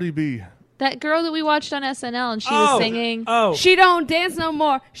 who's Cardi B? that girl that we watched on SNL and she Oh. was singing? Oh. She don't dance no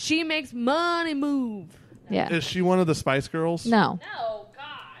more. She makes money move. Yeah. Is she one of the Spice Girls? No. Oh God.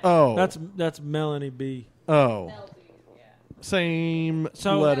 Oh. That's Melanie B. Oh. Same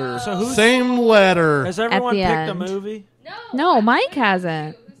letter. So who's Same letter. Has everyone the picked end. a movie? No, Mike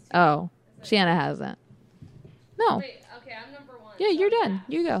hasn't. Oh, Shanna hasn't. No. Wait, okay, I'm number 1. Yeah, you're done.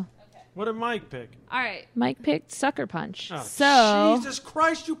 You go. What did Mike pick? All right. Mike picked Sucker Punch. Oh, So- Jesus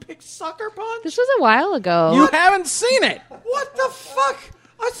Christ, you picked Sucker Punch? This was a while ago. You haven't seen it. What the fuck?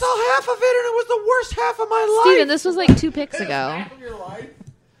 I saw half of it and it was the worst half of my life. Steven, this was like 2 picks ago.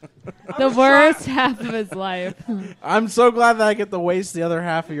 The worst half of his life. I'm so glad that I get to waste the other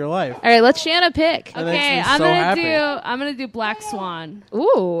half of your life. All right, let Shanna pick. That makes Okay, me I'm so gonna happy. I'm gonna do Black Swan. Ooh.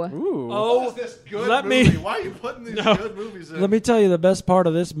 Ooh. Oh, What is this good let movie? me- Why are you putting these No. good movies in? let me tell you the best part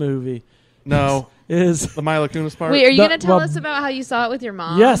of this movie No. is The Mila Kunis part? Wait, are you The- going to tell well- us about how you saw it with your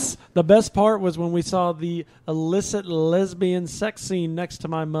mom? yes, the best part was when we saw the illicit lesbian sex scene next to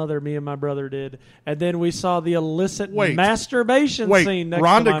my mother. Me and my brother did, and then we saw the illicit masturbation Wait, scene next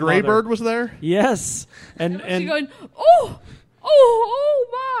Rhonda to my Graybird mother. was there? Yes, and She's going, oh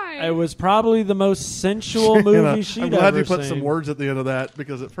my! it was probably the most sensual movie she'd I'm glad ever you put seen. some words at the end of that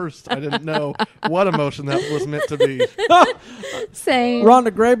because at first I didn't know what emotion that was meant to be. Same. Rhonda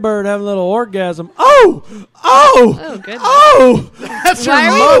Graybird having a little orgasm. Oh, goodness. That's Why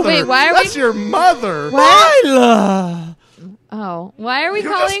your are we- mother. wait, why are we- That's your mother. Lila! Oh. Why are we You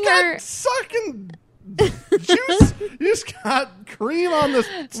calling just her... got sucking juice. You just got cream on the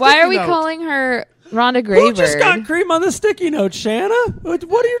Why are we sticky note. calling her Rhonda Who Graybird? just got cream on the sticky note, Shanna? What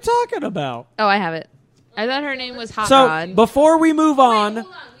are you talking about? Oh, I have it. I thought her name was Hot So, Rod. before we move on, hold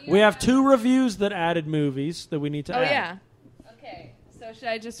on. we have 2 reviews that added movies that we need to Oh, add. yeah. Okay, so should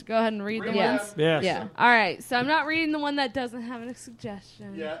I just go ahead and read the Yeah. ones? Yes. Yeah. All right, so I'm not reading the one that doesn't have a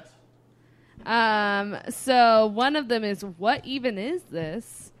suggestion. Yet. So one of them is, what even is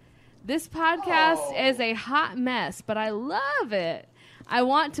this? This podcast is a hot mess, but I love it. I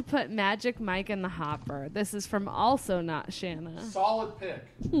want to put Magic Mike in the hopper. This is from also not Shanna. Solid pick.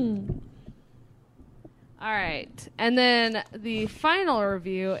 All right. And then the final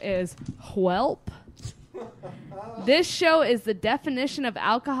review is Whelp. This show is the definition of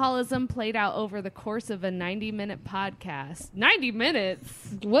alcoholism played out over the course of a 90-minute podcast. 90 minutes?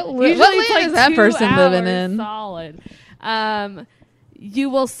 What Usually land it's like is that 2 person living hours in? Solid.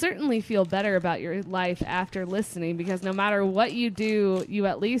 You will certainly feel better about your life after listening because no matter what you do, you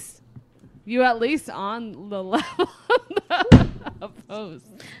at least on the level of host.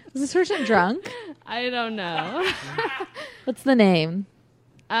 Is this person drunk? I don't know. What's the name?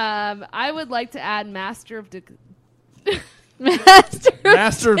 I would like to add Master of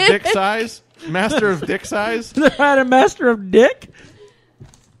Master of dick size. Master of dick size. They had a Master of Dick?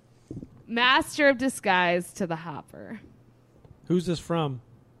 Master of Disguise to the hopper. Who's this from?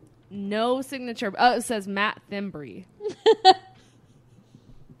 No signature. Oh, it says Matt Thimbry.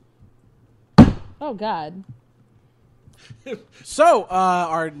 Oh, God. So,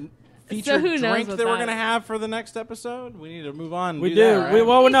 our featured who knows drink what that we're that going to is? have for the next episode, we need to move on. And We do. do. That, right?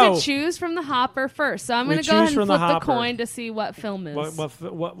 Well, You no. could choose from the hopper first. So I'm We going to go ahead choose and from the flip the hopper. coin to see what film is. What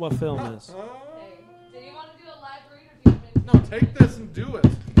film is? Do you want to do a live read or do you want me to? No, take this and do it.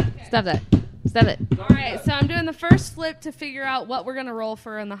 Stop that. Stop it. All right, so I'm doing the first flip to figure out what we're going to roll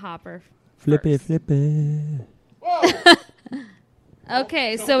for in the hopper. Flip it, first. flip it. Whoa.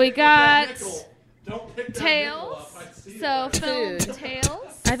 Okay, so we got Don't pick that tails. nickel up. I see So that. film Food.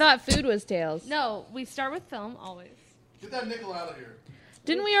 tails. I thought food was tails. No, we start with film always. Get that nickel out of here.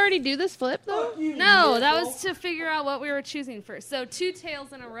 Didn't we already do this flip, though? No, that was to figure out what we were choosing first. So 2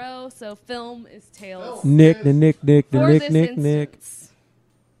 tails in a row. So film is tails. Nick, For this Nick. instance.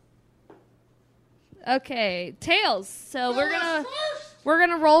 Okay, tails. So we're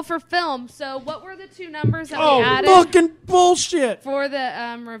gonna roll for film. So what were the 2 numbers that we Oh, added fucking bullshit. for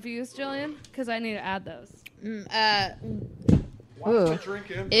the reviews, Jillian? Because I need to add those. Ooh.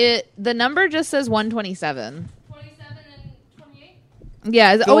 Drink in. The number just says 127. 27 and 28.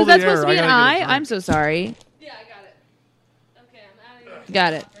 Yeah. Fill Is the that supposed air. to be I an gotta get a I? drink. I'm so sorry. Yeah, I got it. Okay, I'm adding it.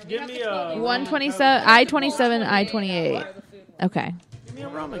 Got it. Give me a 127. I-27. I-28. Okay. Give me a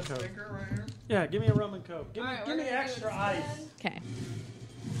rum and coke. Yeah, give me a rum and coke. Give me extra ice. Okay.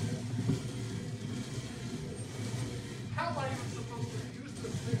 How am I even supposed to use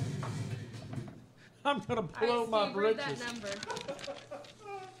this thing? I'm gonna blow my Steve, read that britches. number.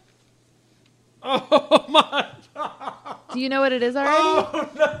 Oh my! Do you know what it is already? Oh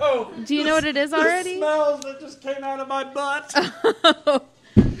no! Do you know what it is The already? smells that just came out of my butt. Read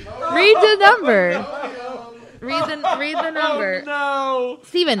the number. Read the number. Oh no!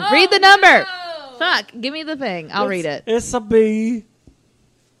 Steven, read the number. No! Fuck. Give me the thing. I'll read it. It's a B6.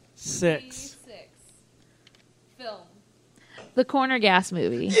 B6. Film. The Corner Gas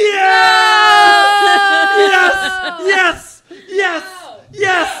movie. Yes! Yes! Yes!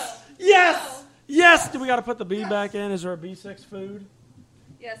 Yes! Yes! Yes! Do we got to put the B back in? Is there a B6 food?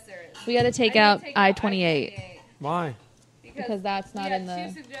 Yes, there is. We got to take out I-28 Why? because that's not in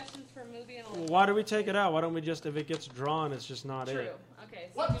the. suggestions for a movie and a Well, why do we take it out? Why don't we just, if it gets drawn, it's just not True. it? Okay,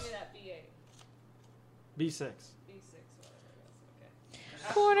 so give me that B8. B6. B6, whatever it is.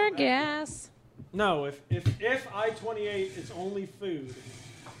 Okay. Corner Gas. No, if I-28 is only food,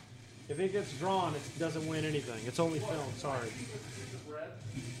 if it gets drawn, it doesn't win anything. It's only film. Sorry.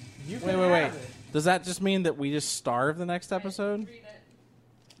 You can Wait. have it. Does that just mean that we just starve the next episode? Read it.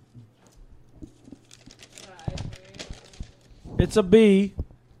 It's a B.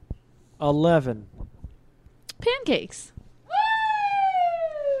 11. Pancakes.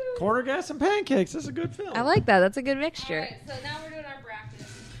 Corner Gas and pancakes. That's a good film. I like that. That's a good mixture. All right, so now we're doing our bracket.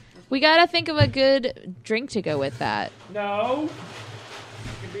 We got to think of a good drink to go with that. No.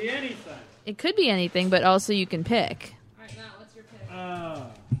 It can be anything. It could be anything, but also you can pick. All right, Matt, what's your pick?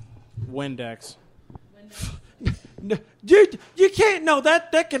 Windex. No, dude, you can't. No,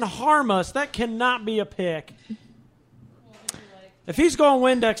 that can harm us. That cannot be a pick. If he's going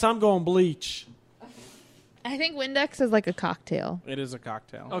Windex, I'm going bleach. I think Windex is like a cocktail. It is a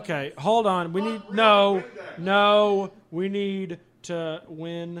cocktail. Okay, hold on. We need we need to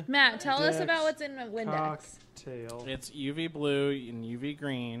win. Matt, tell us Windex about what's in Windex. Cocktail. It's UV blue and UV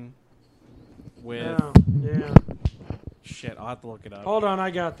green with Yeah. shit. I'll have to look it up. Hold on, I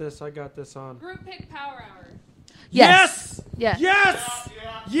got this on. Group pick power hour. Yes. Yes. Yes.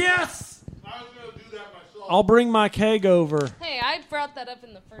 Yes. I was going to do that myself. I'll bring my keg over. Hey, I brought that up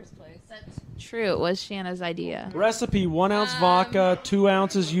in the first place. True, it was Shanna's idea. Recipe: 1 ounce vodka, 2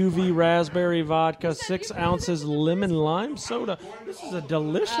 ounces UV raspberry vodka, 6 ounces lemon lime soda. This is a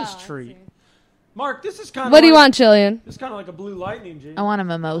delicious treat. Mark, this is kind of. What do you want, Jillian? It's kind of like a blue lightning, G. I want a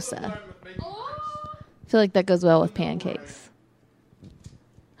mimosa. I feel like that goes well with pancakes.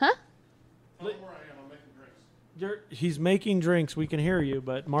 Huh? He's making drinks. We can hear you,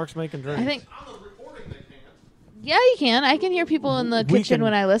 but Mark's making drinks. I think. Yeah, you can. I can hear people in the kitchen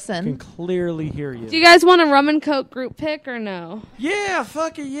when I can listen. clearly hear you. Do you guys want a rum and coke group pick or no? Yeah,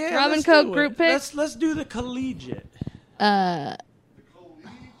 fuck it, yeah. Rum and let's Coke do it. group pick? Let's do the collegiate. I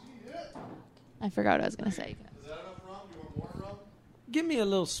forgot what I was going to say. Give me a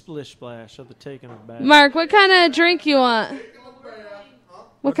little splish splash of the taking of bath. Mark, what kind of drink you want?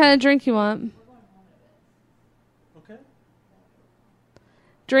 What kind of drink you want? Okay.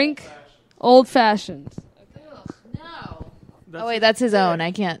 Drink old fashioned. No. Oh, wait, that's his own.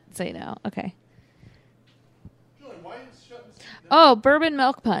 I can't say no. Okay. Oh, bourbon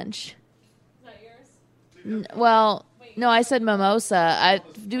milk punch. Is that yours? Well, no, I said mimosa.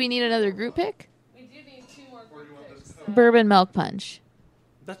 Do we need another group pick? We do need 2 more group picks. Bourbon milk punch.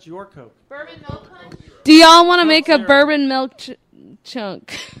 That's your Coke. Bourbon milk punch? Do y'all want to make a Zero. bourbon milk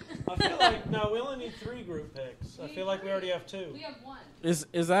chunk? I feel like, no, we only need 3 group picks. I feel like we already have 2. have 1. Is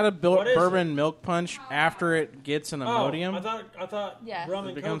that a What is bourbon milk punch after it gets an Imodium? I thought Yes. rum It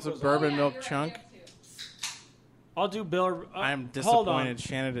and becomes a Coke was bourbon milk chunk. I'll do Bill. I'm Hold on. disappointed.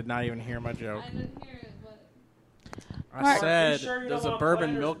 Shannon did not even hear my joke. I didn't hear it, but I Mark, said, you sure you does don't a want bourbon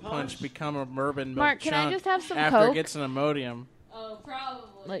Planters milk Punch? punch become a bourbon milk Mark, can I chunk just have some after Coke? it gets an Imodium? oh, probably.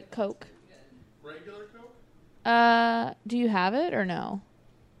 Like Coke. Regular Coke? Do you have it or no?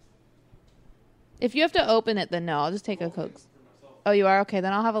 If you have to open it, then no. I'll just take a Coke. Oh, you are? Okay,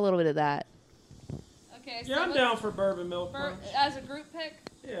 then I'll have a little bit of that. Okay, so Yeah, I'm let's- down for bourbon milk punch. as a group pick.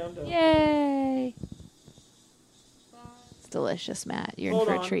 Yeah, I'm down. Yay! It's delicious, Matt. You're in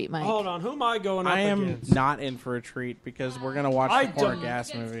for a treat, Mike. Hold on. Who am I going up I am against? not in for a treat because we're going to watch I the Corner don't-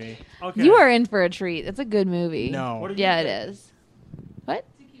 Gas movie. Okay. You are in for a treat. It's a good movie. No. What are you Yeah, it thinking? is. What?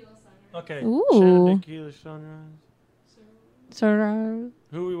 Tequila Sunrise. Okay. Ooh. Shannon Tequila Sunrise. Sorry.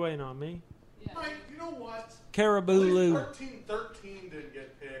 Who are we waiting on? Me? Mike, you know what? Caribou At least Lou. 1313 didn't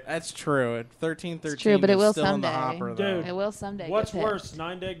get picked. That's true. 1313 It's true, but it is will still in the someday. hopper, though. Dude. It will someday. What's get picked. worse,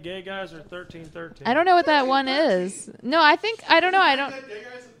 9 Dead Gay Guys or 1313? I don't know what that one is. No, I don't know. I don't. That Gay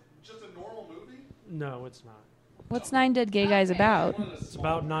Guys just a normal movie? No, it's not. What's 9 Dead Gay Guys about? It's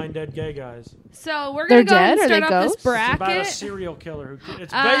about 9 dead gay guys. So we're They're gonna go ahead dead? and Are they start off this ghosts? It's about a bracket. serial killer.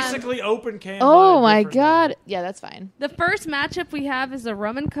 It's basically open can. Oh by a my different god. name. Yeah, that's fine. The first matchup we have is a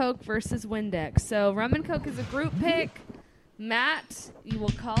rum and coke versus Windex. So rum and coke is a group pick. Matt, you will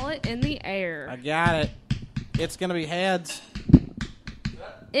call it in the I air. got it. It's going to be heads.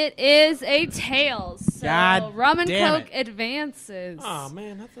 It is a tails. So God rum and damn coke advances. Oh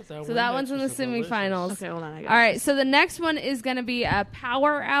man, I thought that. So that one's in the was so delicious. semifinals. Okay, hold on. I got All right, so the next one is going to be a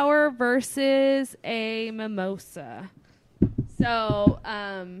power hour versus a mimosa. So,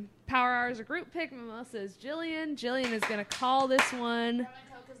 Power Hour is a group pick. Mimosa is Jillian. Jillian is going to call this one. Rum and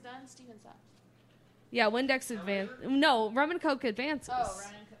Coke is done. Steven stopped. Yeah, Windex advance. No, Rum and Coke advances. Oh,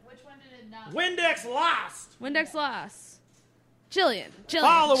 Rum and Coke. Which one did it not? Windex lost. Windex lost. Jillian.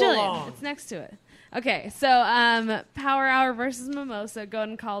 Follow along. It's next to it. Okay, so Power Hour versus Mimosa. Go ahead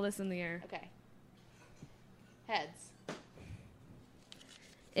and call this in the air. Okay. Heads.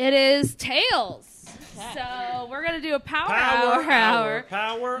 It is tails. So we're going to do a Power Hour.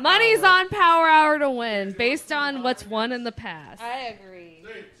 Power Money's hour. on Power Hour to win based on what's won in the past. I agree.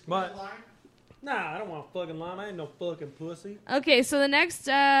 But, nah, I don't want a fucking line. I ain't no fucking pussy. Okay, so the next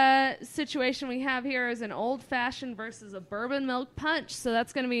situation we have here is an old fashioned versus a bourbon milk punch. So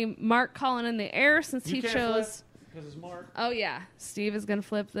that's going to be Mark calling in the air since he chose. Because it's Mark. Oh, yeah. Steve is going to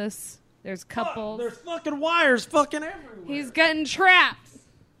flip this. There's couples. There's fucking wires fucking everywhere. He's getting trapped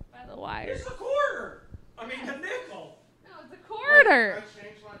by the wires. It's a quarter. I mean, a nickel. No, it's a quarter.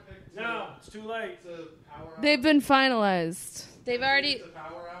 No, it's too late. They've been finalized. They've already.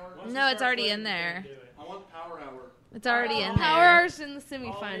 Power hour? No, it's already in there. I want power hour. It's already in Power there. Hour's in the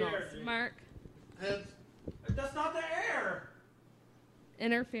semifinals. air, dude. Mark, Heads. That's not the air.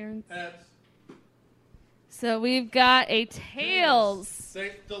 interference. Heads. So we've got a tails.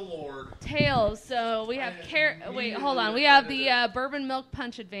 Thank the Lord. Tails. So we have wait, hold on. We have the bourbon milk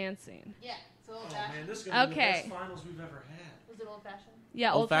punch advancing. Yeah. It's a little Oh, fashioned. man, this is going to be the Okay. best finals we've ever had. Was it old fashioned?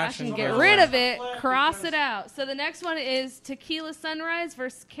 Yeah, old fashioned. Old-fashioned. Get rid of it. Cross it out. So the next one is Tequila Sunrise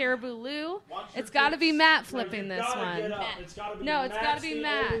versus Caribou Lou. It's got to be Matt flipping this one It's gotta be No, it's gotta be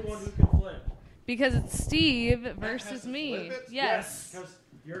Matt's the Matt's. only one who can flip. because it's Steve versus me. flip it? Yes. Because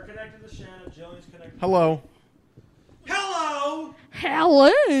you're connected to Shannon, Jillian's connected. Hello. Hello.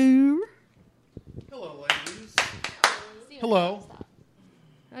 Hello. Hello, ladies. Hello.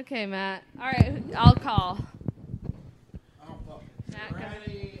 Okay, Matt. All right, I'll call. Matt, go.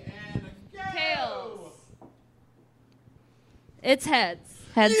 Ready and go. Tails. It's heads.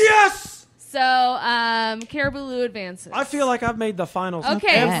 Heads. Yes. So, Caribou Lou advances. I feel like I've made the finals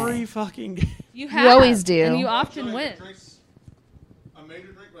Okay. every fucking game. You have. always do. And you often win. I made a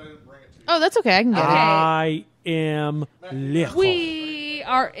drink, but I didn't bring it to you. Oh, that's okay. I can get Okay. it. I am lit. We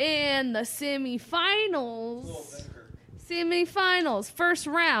are in the semifinals. Semifinals. First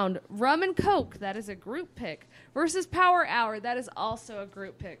round. Rum and Coke. That is a group pick. Versus Power Hour. That is also a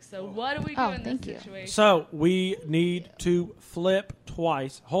group pick. So what do we do Oh, in thank this you. situation? So we need to flip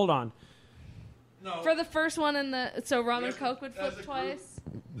twice. Hold on. No. For the first one in the Rum and As a- Coke would as flip a group, twice.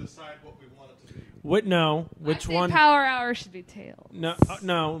 Decide what we want it to be. No. Which I say one? Power Hour should be tails.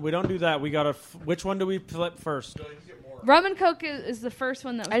 No, we don't do that. We gotta. Which one do we flip first? So you can get more. Rum and Coke is the first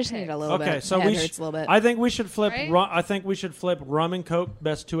one that was I just picked. need a little bit. Okay, so My head we. hurts a little bit. I think we should flip. Right? I think we should flip rum and coke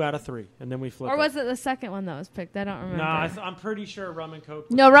best 2 out of 3, and then we flip. Or was it the second one that was picked? I don't remember. No, I'm pretty sure rum and coke.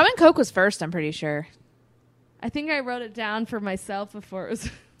 No, Rum and Coke was first. I'm pretty sure. I think I wrote it down for myself before it was.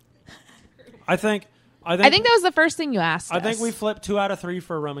 I think I think that was the first thing you asked. I think us. we flipped 2 out of 3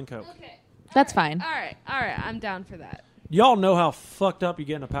 for rum and coke. Okay. That's fine. All right. I'm down for that. Y'all know how fucked up you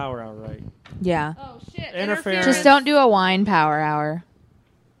get in a power hour, right? Yeah. Oh shit! Interference. Just don't do a wine power hour.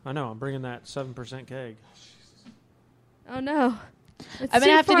 I know. I'm bringing that 7% keg. Oh no! It's I'm too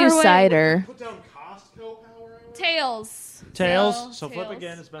gonna have to far do away. cider. Put down Costco power hour. Tails. Tails. So flip Tails.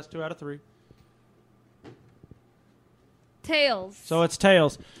 again. It's best 2 out of 3. Tails. So it's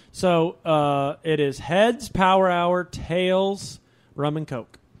tails. So it is heads, power hour, tails, rum and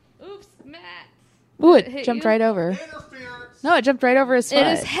coke. Oops, Matt. Ooh, Did it it hit jumped you? right over. Interference. No, it jumped right over his foot. It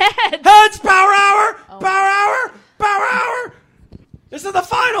is head. Heads, power hour, power hour, power hour. This is the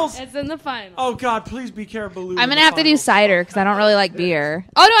finals. It's in the final. Oh God, please be Caribou. I'm gonna have to do cider because I don't really like beer.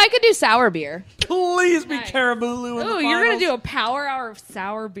 Oh no, I could do sour beer. Please be Nice. Caribou. Ooh, you're gonna do a power hour of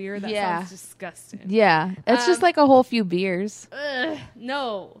sour beer? That Yeah. sounds disgusting. Yeah, it's just like a whole few beers. Ugh,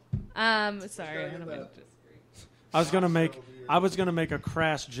 no. Sorry. I'm gonna I was gonna make a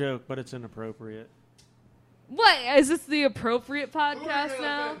crass joke, but it's inappropriate. What is this? The appropriate podcast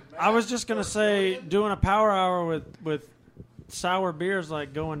now? I was just gonna say doing a power hour with sour beers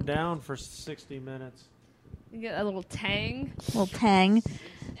like going down for 60 minutes. You get a little tang. Little tang.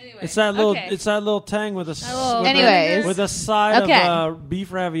 Anyway, It's that little okay. it's that little tang with a little- Anyways. with a side Okay. of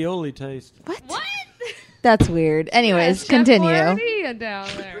beef ravioli taste. What? What? That's weird. Anyways, Chef continue. Boyardee down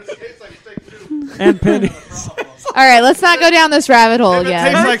there. It tastes like steak soup. And pennies. All right, let's not go down this rabbit hole If it tastes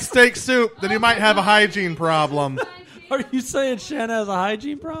again. like steak soup, then you might have a hygiene problem. Are you saying Shanna has a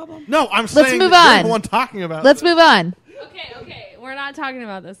hygiene problem? No, I'm saying move that you're on. the one talking about Let's this. move on. Okay. We're not talking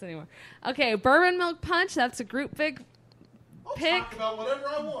about this anymore. Okay, bourbon milk punch. That's a group pick. pick Talk about whatever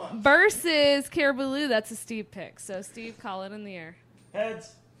I want. versus Caribou Lou. That's a Steve pick. So, Steve, call it in the air.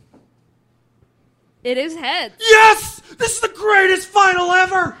 Heads. It is heads. Yes! This is the greatest final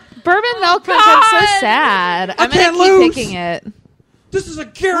ever! Bourbon Milk Punch. I'm so God! sad. I'm can't gonna keep lose. picking it. This is a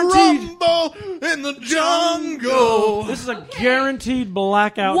guaranteed... Rumble in the jungle. This is a guaranteed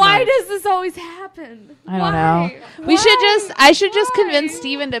blackout Why night. does this always happen? I don't Why? know. I should just Why? convince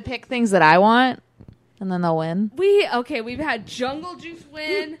Steven to pick things that I want, and then they'll win. We've had Jungle Juice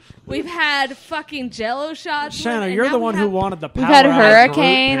win. We've had fucking Jello shots. Shanna, win, and you're now the we one have- who wanted the power We've had hour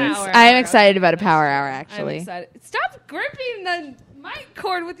hurricanes. group Power I'm hour. excited about a power hour, I'm actually. excited. Stop gripping the mic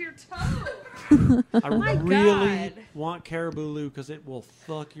cord with your toe. pick. I really God. want Caribou Lou because it will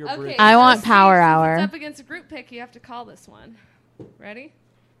fuck your Okay, bridge. I want Steve, power since hour. It's up against a group pick. You have to call this one. Ready?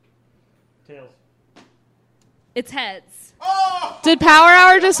 Tails. It's heads. Did power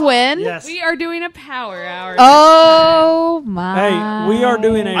hour just win? Yes. We are doing a power hour. Oh my! Hey, we are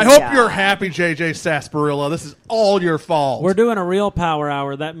doing a... I hope you're happy, JJ Sarsaparilla. This is all your fault. We're doing a real power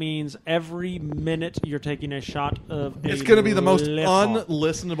hour. That means every minute you're taking a shot of It's going to be the most liquor.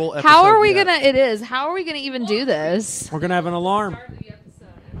 unlistenable episode. How are we yet. gonna? It is. How are we gonna even do this? We're going to have an alarm. Start the episode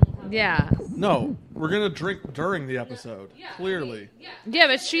and we'll have- Yeah. No, we're going to drink during the episode. Yeah, Clearly. Yeah,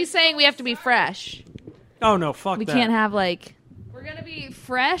 but she's saying we have to be fresh. Oh, no, fuck We that. can't have like. We're gonna be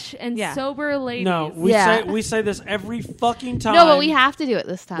fresh and Yeah. sober ladies. No, we Yeah. say this every fucking time. No, but we have to do it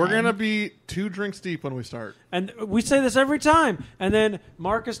this time. We're going to be 2 drinks deep when we start. And we say this every time. And then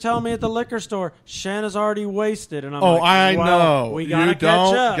Mark is telling me at the liquor store, Shanna's already wasted. And I'm Oh, like, I well, know. We gotta you catch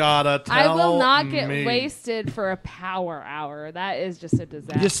don't up. gotta I tell will not get me. wasted for a power hour. That is just a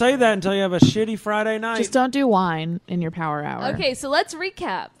disaster. You say that until you have a shitty Friday night. Just don't do wine in your power hour. Okay, so let's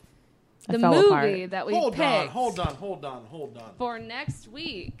recap I the fell movie apart. that we Hold on, picked hold on. for next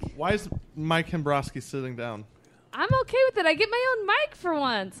week. Why is Mike Hembrowski sitting down? I'm okay with it. I get my own mic for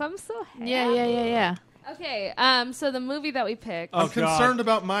once. I'm so happy. Yeah. Okay, so the movie that we picked. Oh, I'm God. concerned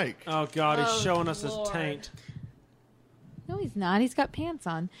about Mike. Oh, God, he's Oh, showing us Lord. his taint. No, he's not. He's got pants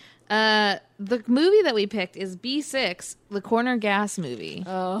on. The movie that we picked is B6, the Corner Gas movie.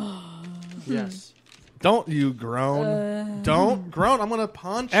 Yes. Don't you groan. Don't groan. I'm going to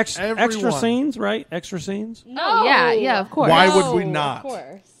punch everyone. Extra scenes, right? Extra scenes? No. Oh, yeah, of course. Why No, would we not? Of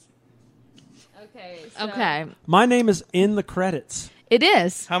course. Okay. So Okay. My name is in the credits. It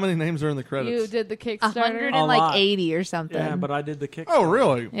is. How many names are in the credits? You did the Kickstarter. 180 or something. Yeah, but I did the kick. Oh,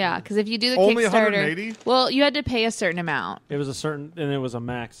 really? Yeah, because if you do the Only Kickstarter, 180? well, you had to pay a certain amount. It was a certain, and it was a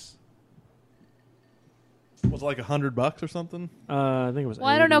max. Was it like $100 or something? I think it was. Well,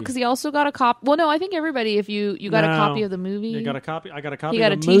 I don't know 80. because he also got a copy. Well, no, I think everybody, if you got a No. copy of the movie, You got a copy. I got a copy. You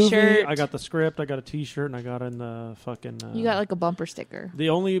got of a the movie. t-shirt. I got the script. I got a T-shirt, and I got in the fucking. you got like a bumper sticker. The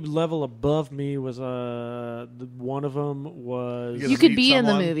only level above me was one of them was You You to could meet be in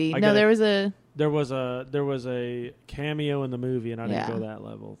the someone? movie. I No, gotta- there was a. there was a cameo in the movie, and I didn't Yeah. go that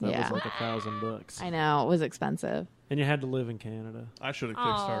level. That Yeah. was like $1,000, I know it was expensive. and you had to live in Canada. I should have Oh.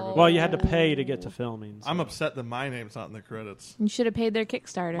 kickstarted. Well, you had to pay to get to filming. So. I'm upset that my name's not in the credits. You should have paid their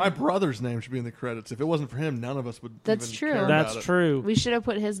Kickstarter. My brother's name should be in the credits. If it wasn't for him, none of us would. That's even true. care That's about it. true. we should have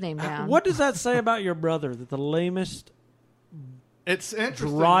put his name down. What does that say about your brother? That the lamest, It's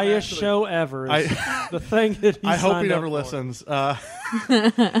interesting. driest actually. show ever is I- the thing that he I hope signed he never up for. listens.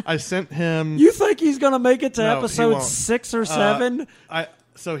 I sent him. You think he's gonna make it to No, he episode won't. 6 or 7?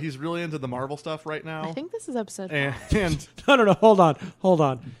 So he's really into the Marvel stuff right now. I think this is episode. and No. Hold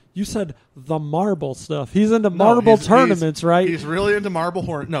on. You said the marble stuff. He's into No, marble he's- tournaments, right? He's really into Marble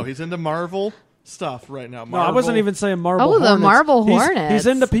Hornet. No, he's into Marvel stuff right now. No, I wasn't even saying marble. Oh, the hornets. marble He's- hornets. He's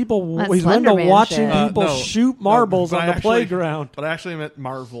into people. That's He's into Slenderman watching shit. people No, shoot no, marbles but on I the actually- playground. But I actually meant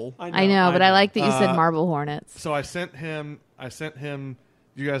Marvel. I know, but I like that you said Uh, Marble Hornets. So I sent him.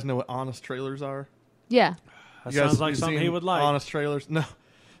 Do you guys know what honest trailers are? Yeah. That You guys- sounds like you've something seen he would like. Honest trailers. No.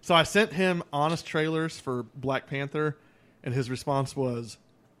 So I sent him honest trailers for Black Panther, and his response was,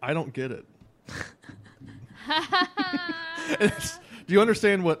 "I don't get it." Do you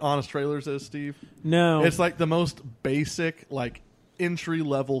understand what honest trailers is, Steve? No, It's like the most basic, like entry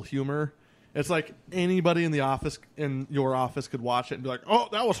level humor. It's like anybody in your office could watch it and be like, "Oh,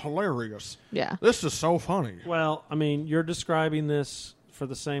 that was hilarious. Yeah. This is so funny." well, I mean, you're describing this for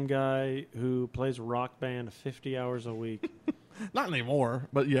the same guy who plays Rock Band 50 hours a week. Not anymore,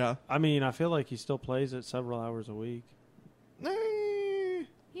 but yeah. I mean, I feel like he still plays it several hours a week.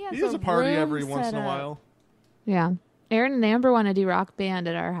 He has He has a party room every once set in a up. while. Yeah. Aaron and Amber want to do Rock Band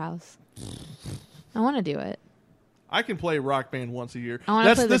at our house. I want to do it. I can play Rock Band once a year. I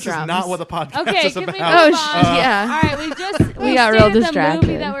wanna play the This is drums. not what the podcast Okay, is can we about. move on? yeah. All right, we got real stated the distracted.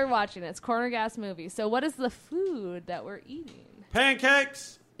 movie that we're watching. It's Corner Gas movie. So what is the food that we're eating?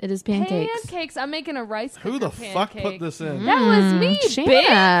 Pancakes. It is pancakes. Pancakes. I'm making a rice cooker Who the pancake. fuck put this in? That was me, Shanna.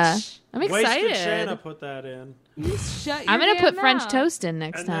 bitch. I'm Wasted excited. Shanna put that in. You shut your I'm gonna damn put French mouth. toast in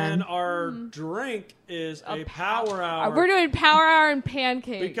next And time. then our drink is a power hour. We're doing power hour and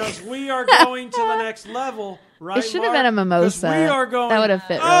pancakes. Because we are going to the next level, right? It should have been a Mark? mimosa. 'Cause we are going. That would have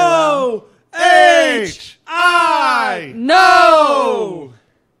fit really well. H-I. no.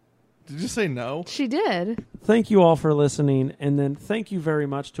 Did you say no? She did. Thank you all for listening, and then thank you very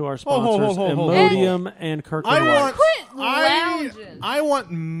much to our Hold, sponsors, hold. Imodium and Kirkland White. Quit lounging. I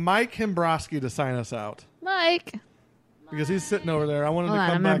want Mike Himbrowski to sign us out Mike. because he's sitting over there. I want him Hold to on,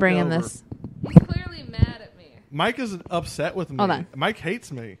 come I'm back gonna bring him over. this. He's clearly mad at me. Mike is upset with me. Hold on. Mike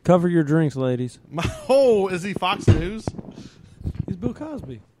hates me. Cover your drinks, ladies. Oh, is he Fox News? He's Bill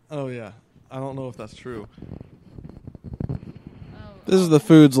Cosby. Oh yeah. I don't know if that's true. This is the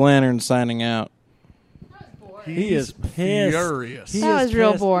Foods Lantern signing out. He is pissed. Furious. He That is was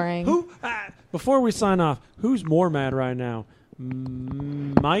real pissed. boring. Before we sign off, who's more mad right now?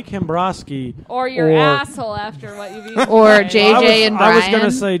 Mike Hembrowski Or your asshole after what you've eaten. Or today. JJ and Brian. I was going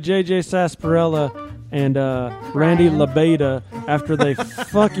to say JJ Sarsaparilla and Randy Brian. LaBeta after they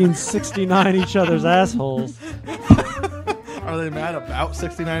fucking 69 each other's assholes. Are they mad about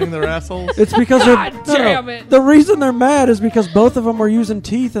 69ing their assholes? It's because God they're damn it. The reason they're mad is because both of them are using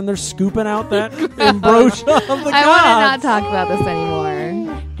teeth and they're scooping out that ambrosia of the I want to gods. not talk about this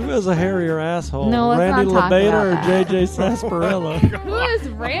anymore. Who has a hairier asshole? No, let's Randy not talk LaBeta about or that. JJ Sarsaparilla? Who is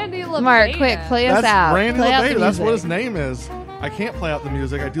Randy LaBeta? Mark, quick, play us That's out. Randy play out the LaBeta. That's what his music. name is. I can't play out the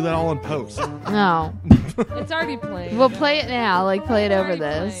music. I do that all in post. No, It's already played. we'll play it now. Like play it over Already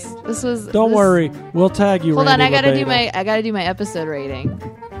this. played. This was. Don't this- worry, we'll tag you. Hold Randy on, I gotta LaBeta. do my episode rating.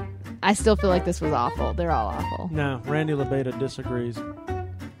 I still feel like this was awful. They're all awful. No, Randy LaBeta disagrees.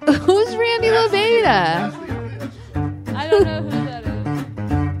 Who's Randy LaBeta? I don't know who that is.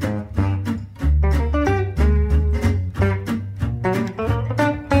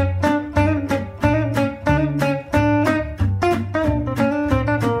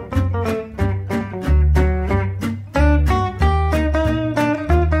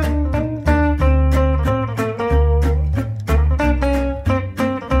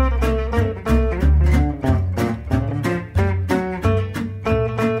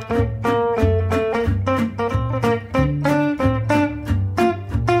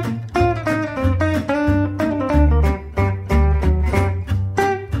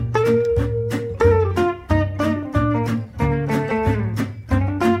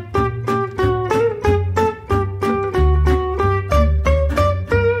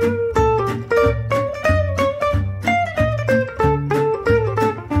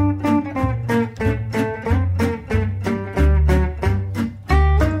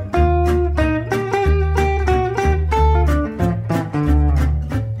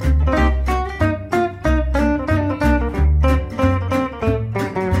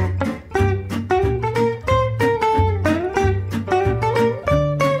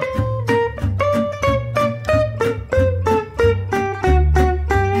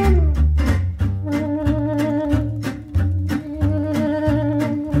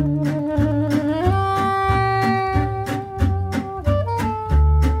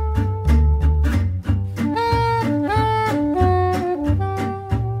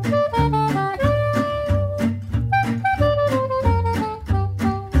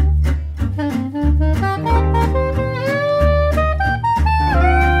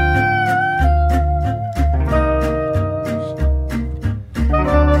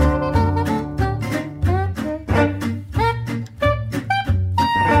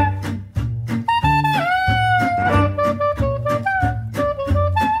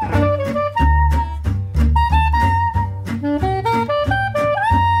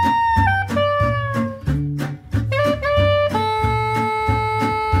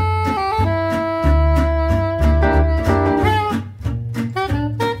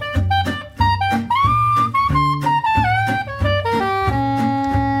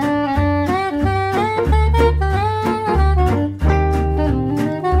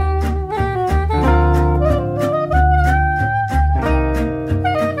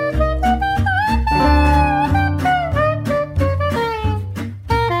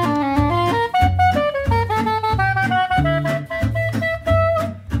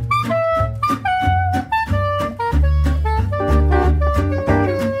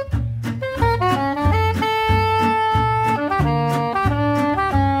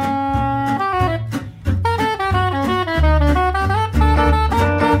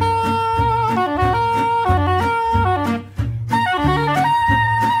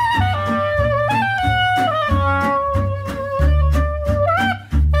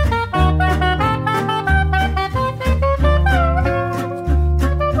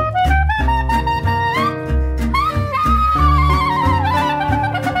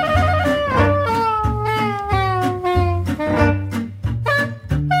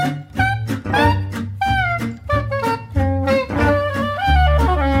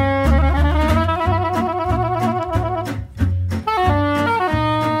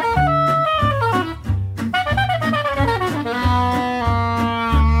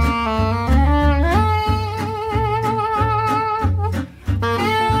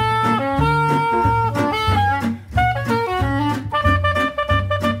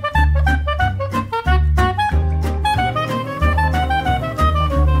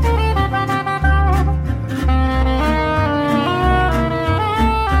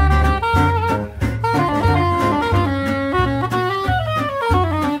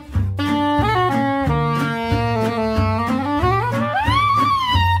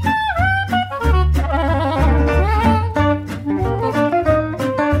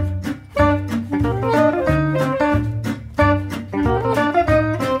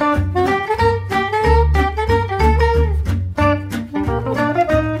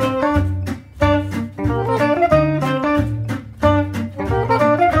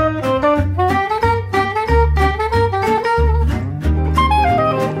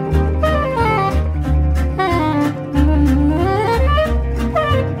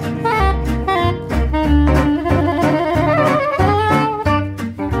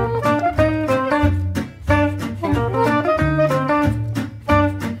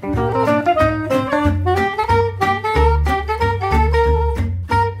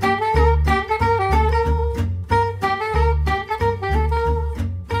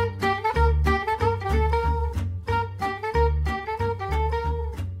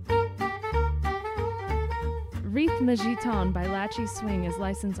 Rythme Giton by Latchy Swing is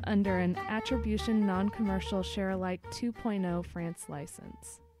licensed under an Attribution Non-Commercial Share-alike 2.0 France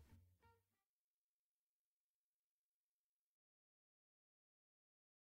license.